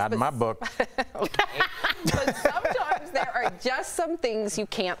compromise. Not in my book. Okay. But sometimes there are just some things you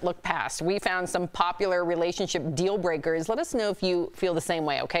can't look past. We found some popular relationship deal breakers. Let us know if you feel the same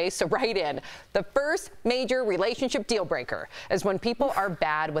way, okay? So write in. The first major relationship deal breaker is when people are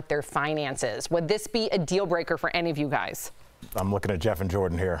bad with their finances. Would this be a deal breaker for any of you guys? I'm looking at Jeff and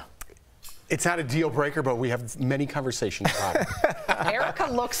Jordan here. It's not a deal breaker, but we have many conversations about it. Erica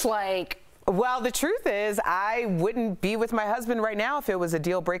looks like... Well, the truth is, I wouldn't be with my husband right now if it was a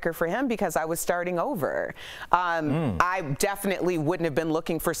deal breaker for him, because I was starting over. I definitely wouldn't have been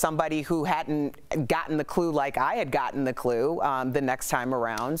looking for somebody who hadn't gotten the clue like I had gotten the clue the next time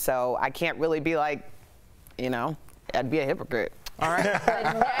around. So I can't really be like, you know, I'd be a hypocrite. All right.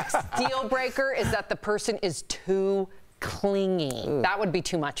 The next deal breaker is that the person is too clingy. Ooh. That would be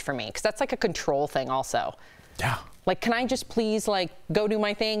too much for me, because that's like a control thing also. Yeah. Like, can I just please, like, go do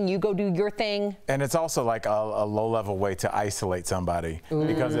my thing, you go do your thing? And it's also like a low-level way to isolate somebody. Ooh.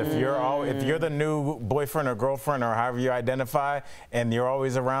 Because if you're the new boyfriend or girlfriend or however you identify, and you're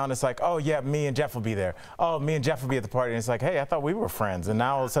always around, it's like, oh yeah, me and Jeff will be there. Oh, me and Jeff will be at the party. And it's like, hey, I thought we were friends. And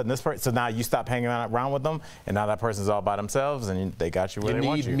now all of a sudden this person, so now you stop hanging around with them, and now that person's all by themselves, and they got you where they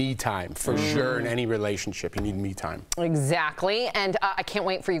want you. You need me time, for sure, in any relationship. You need me time. Exactly. And I can't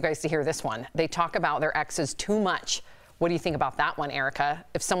wait for you guys to hear this one. They talk about their exes too much. What do you think about that one, Erica?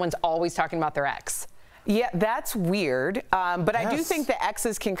 If someone's always talking about their ex? Yeah, that's weird. But yes. I do think the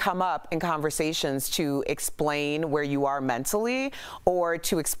exes can come up in conversations to explain where you are mentally, or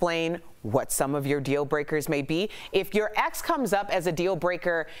to explain what some of your deal breakers may be. If your ex comes up as a deal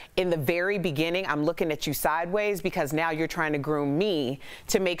breaker in the very beginning, I'm looking at you sideways, because now you're trying to groom me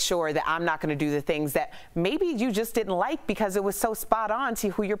to make sure that I'm not going to do the things that maybe you just didn't like because it was so spot on to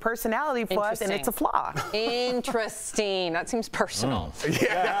who your personality was, and it's a flaw. Interesting. That seems personal.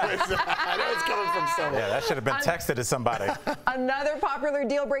 Yeah, I know it's coming from someone. Yeah, that should have been texted to somebody. Another popular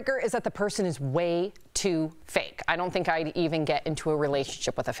deal breaker is that the person is way too fake. I don't think I'd even get into a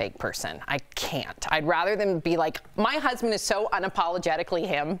relationship with a fake person. I can't. I'd rather them be like, my husband is so unapologetically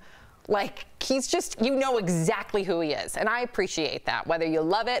him. Like, he's just, you know exactly who he is. And I appreciate that, whether you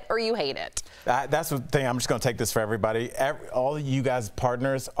love it or you hate it. That's the thing. I'm just going to take this for everybody. All of you guys'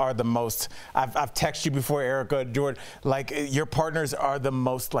 partners are the most, I've texted you before, Erica, Jordan, like, your partners are the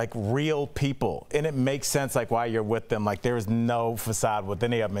most, like, real people. And it makes sense, like, why you're with them. Like, there is no facade with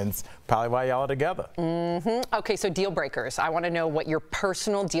any of them. And it's probably why y'all are together. Mm-hmm. Okay, so deal breakers. I want to know what your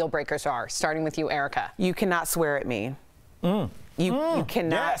personal deal breakers are, starting with you, Erica. You cannot swear at me. You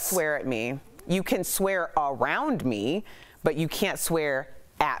cannot swear at me. You can swear around me, but you can't swear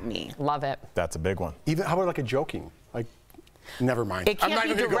at me. Love it. That's a big one. Even, how about like a joking? Like, never mind. It can't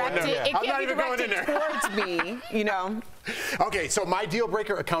be directed. It can't be directed towards me, you know. Okay, so my deal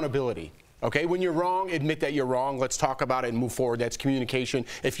breaker, accountability. Okay, when you're wrong, admit that you're wrong. Let's talk about it and move forward. That's communication.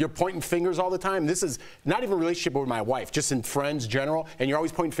 If you're pointing fingers all the time, this is not even a relationship with my wife, just in friends general, and you're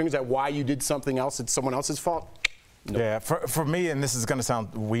always pointing fingers at why you did something else, it's someone else's fault. Nope. Yeah, for me, and this is going to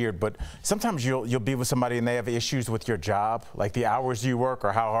sound weird, but sometimes you'll be with somebody and they have issues with your job, like the hours you work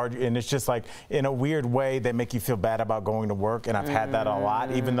or how hard, and it's just like in a weird way they make you feel bad about going to work, and I've had that a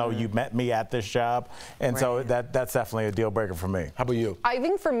lot, even though you met me at this job, and so that's definitely a deal breaker for me. How about you? I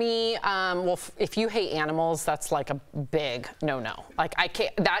think for me, well, if you hate animals, that's like a big no-no. Like, I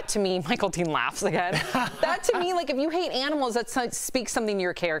can't, that to me, Michael Dean laughs again. That to me, like, if you hate animals, that speaks something to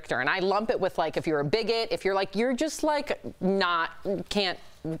your character, and I lump it with, like, if you're a bigot, if you're like, you're just like can't,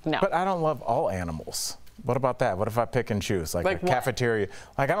 no. But I don't love all animals. What about that? What if I pick and choose? Like a cafeteria.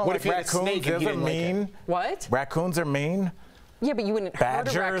 Like, I don't like raccoons. Those are mean. What? Raccoons are mean. Yeah, but you wouldn't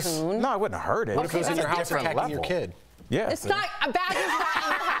hurt a raccoon. No, I wouldn't hurt it. What if it was in your house attacking your kid? Yeah. It's not, a badger's not in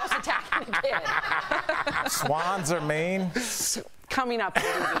your house Stars attacking the kid. Swans are mean. Coming up.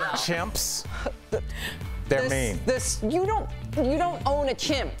 Chimps. They're mean. You don't own a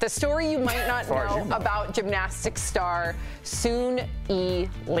chimp. The story you might not know about gymnastics star Soon-Yi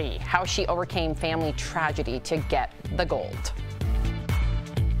Lee, how she overcame family tragedy to get the gold.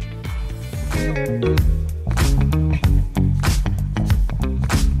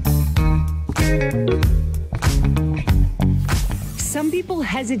 Some people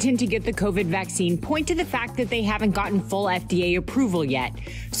hesitant to get the COVID vaccine point to the fact that they haven't gotten full FDA approval yet.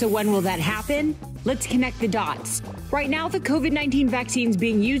 So when will that happen? Let's connect the dots. Right now, the COVID-19 vaccines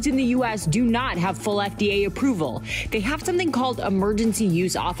being used in the U.S. do not have full FDA approval. They have something called emergency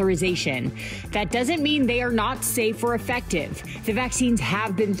use authorization. That doesn't mean they are not safe or effective. The vaccines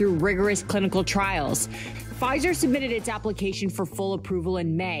have been through rigorous clinical trials. Pfizer submitted its application for full approval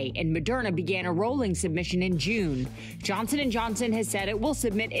in May, and Moderna began a rolling submission in June. Johnson & Johnson has said it will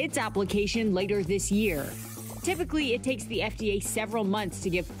submit its application later this year. Typically, it takes the FDA several months to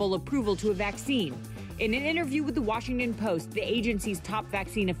give full approval to a vaccine. In an interview with the Washington Post, the agency's top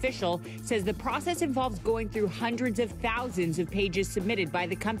vaccine official says the process involves going through hundreds of thousands of pages submitted by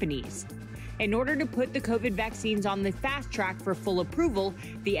the companies. In order to put the COVID vaccines on the fast track for full approval,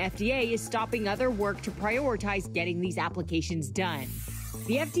 the FDA is stopping other work to prioritize getting these applications done.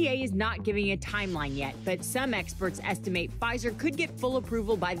 The FDA is not giving a timeline yet, but some experts estimate Pfizer could get full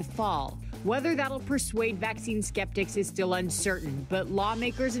approval by the fall. Whether that'll persuade vaccine skeptics is still uncertain, but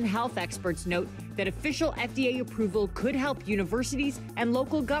lawmakers and health experts note that official FDA approval could help universities and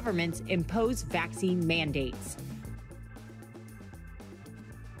local governments impose vaccine mandates.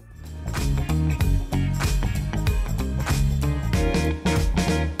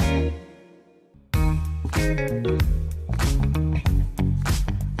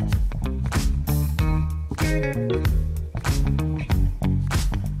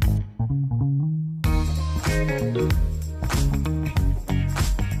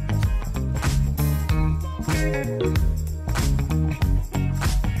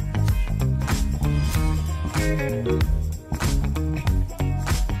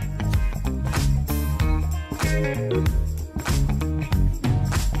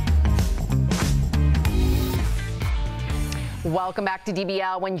 Welcome back to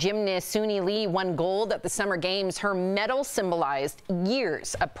DBL. When gymnast Soon-Yi Lee won gold at the Summer Games, her medal symbolized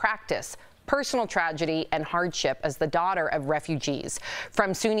years of practice, personal tragedy, and hardship as the daughter of refugees.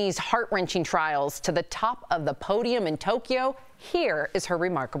 From Soon-Yi's heart-wrenching trials to the top of the podium in Tokyo, here is her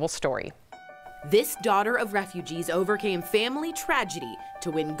remarkable story. This daughter of refugees overcame family tragedy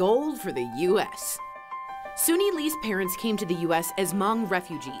to win gold for the U.S. Soon-Yi Lee's parents came to the U.S. as Hmong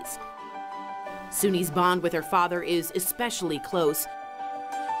refugees. Soon-Yi's bond with her father is especially close.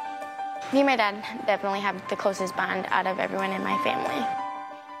 Me and my dad definitely have the closest bond out of everyone in my family.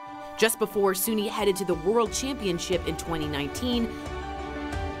 Just before Soon-Yi headed to the World Championship in 2019,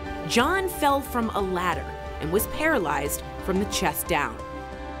 John fell from a ladder and was paralyzed from the chest down.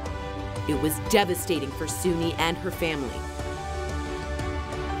 It was devastating for Soon-Yi and her family.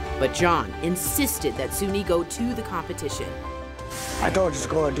 But John insisted that Soon-Yi go to the competition. I told her, just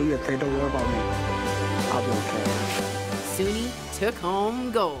go and do your thing, don't worry about me. I'll be okay. Soon-Yi took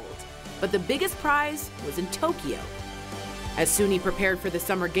home gold, but the biggest prize was in Tokyo. As Soon-Yi prepared for the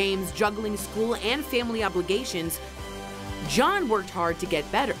Summer Games, juggling school and family obligations, John worked hard to get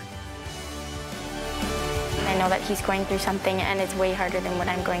better. I know that he's going through something, and it's way harder than what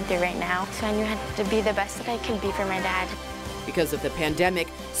I'm going through right now. So I knew I had to be the best that I could be for my dad. Because of the pandemic,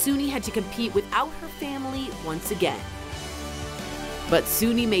 Soon-Yi had to compete without her family once again. But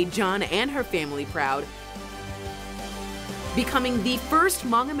Soon-Yi made John and her family proud, becoming the first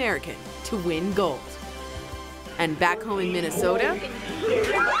Hmong American to win gold. And back home in Minnesota,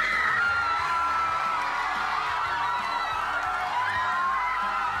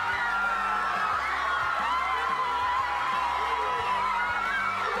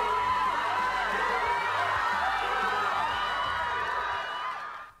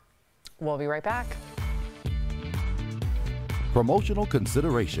 we'll be right back. Promotional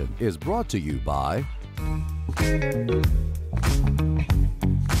consideration is brought to you by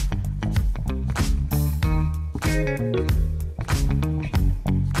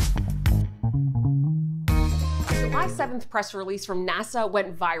July 7th press release from NASA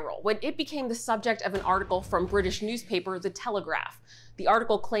went viral when it became the subject of an article from British newspaper The Telegraph. The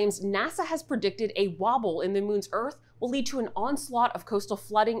article claims NASA has predicted a wobble in the moon's Earth will lead to an onslaught of coastal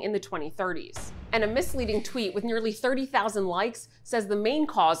flooding in the 2030s. And a misleading tweet with nearly 30,000 likes says the main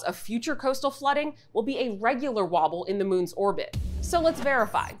cause of future coastal flooding will be a regular wobble in the moon's orbit. So let's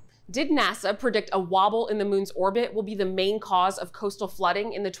verify. Did NASA predict a wobble in the moon's orbit will be the main cause of coastal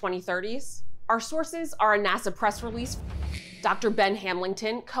flooding in the 2030s? Our sources are a NASA press release. Dr. Ben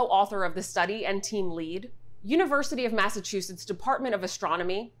Hamilton, co-author of the study and team lead, University of Massachusetts Department of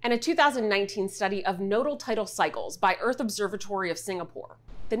Astronomy, and a 2019 study of nodal tidal cycles by Earth Observatory of Singapore.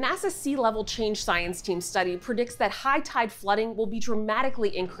 The NASA Sea Level Change Science Team study predicts that high tide flooding will be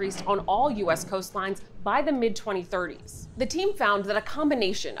dramatically increased on all U.S. coastlines by the mid-2030s. The team found that a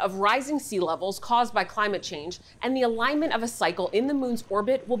combination of rising sea levels caused by climate change and the alignment of a cycle in the moon's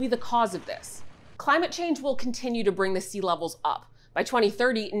orbit will be the cause of this. Climate change will continue to bring the sea levels up. By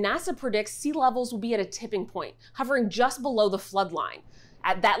 2030, NASA predicts sea levels will be at a tipping point, hovering just below the flood line.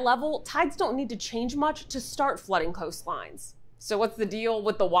 At that level, tides don't need to change much to start flooding coastlines. So what's the deal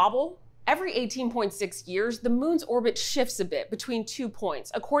with the wobble? Every 18.6 years, the moon's orbit shifts a bit between 2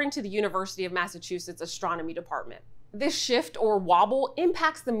 points, according to the University of Massachusetts Astronomy Department. This shift, or wobble,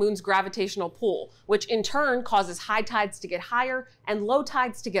 impacts the moon's gravitational pull, which in turn causes high tides to get higher and low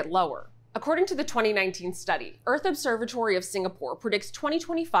tides to get lower. According to the 2019 study, Earth Observatory of Singapore predicts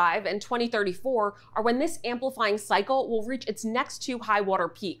 2025 and 2034 are when this amplifying cycle will reach its next 2 high water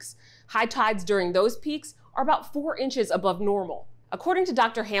peaks. High tides during those peaks are about 4 inches above normal. According to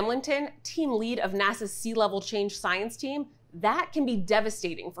Dr. Hamilton, team lead of NASA's Sea Level Change Science Team, that can be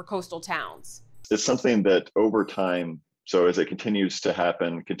devastating for coastal towns. It's something that over time, so as it continues to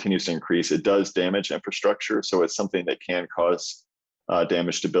happen, continues to increase, it does damage infrastructure. So it's something that can cause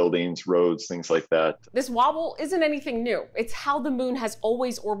damage to buildings, roads, things like that. This wobble isn't anything new. It's how the moon has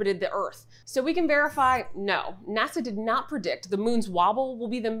always orbited the Earth. So we can verify, no, NASA did not predict the moon's wobble will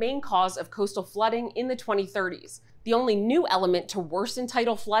be the main cause of coastal flooding in the 2030s. The only new element to worsen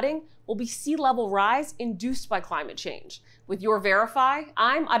tidal flooding will be sea level rise induced by climate change. With your Verify,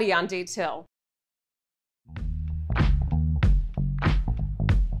 I'm Adiante Till.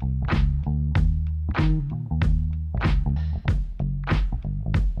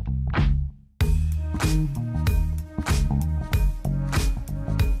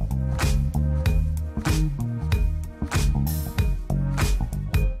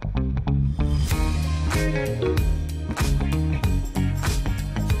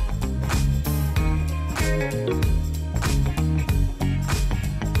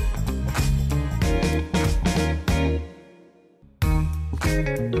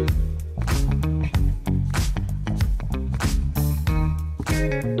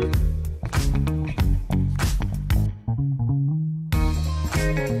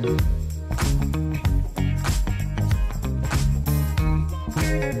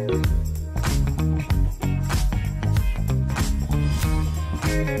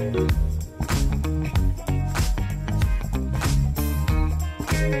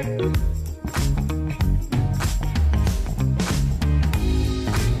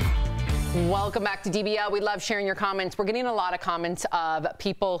 Welcome back to DBL. We love sharing your comments. We're getting a lot of comments of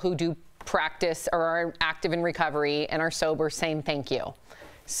people who do practice or are active in recovery and are sober saying thank you.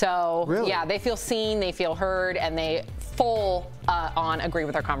 So, really? Yeah, they feel seen, they feel heard, and they full on agree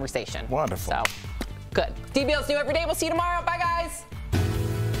with our conversation. Wonderful. So, good. DBL's new every day. We'll see you tomorrow. Bye, guys.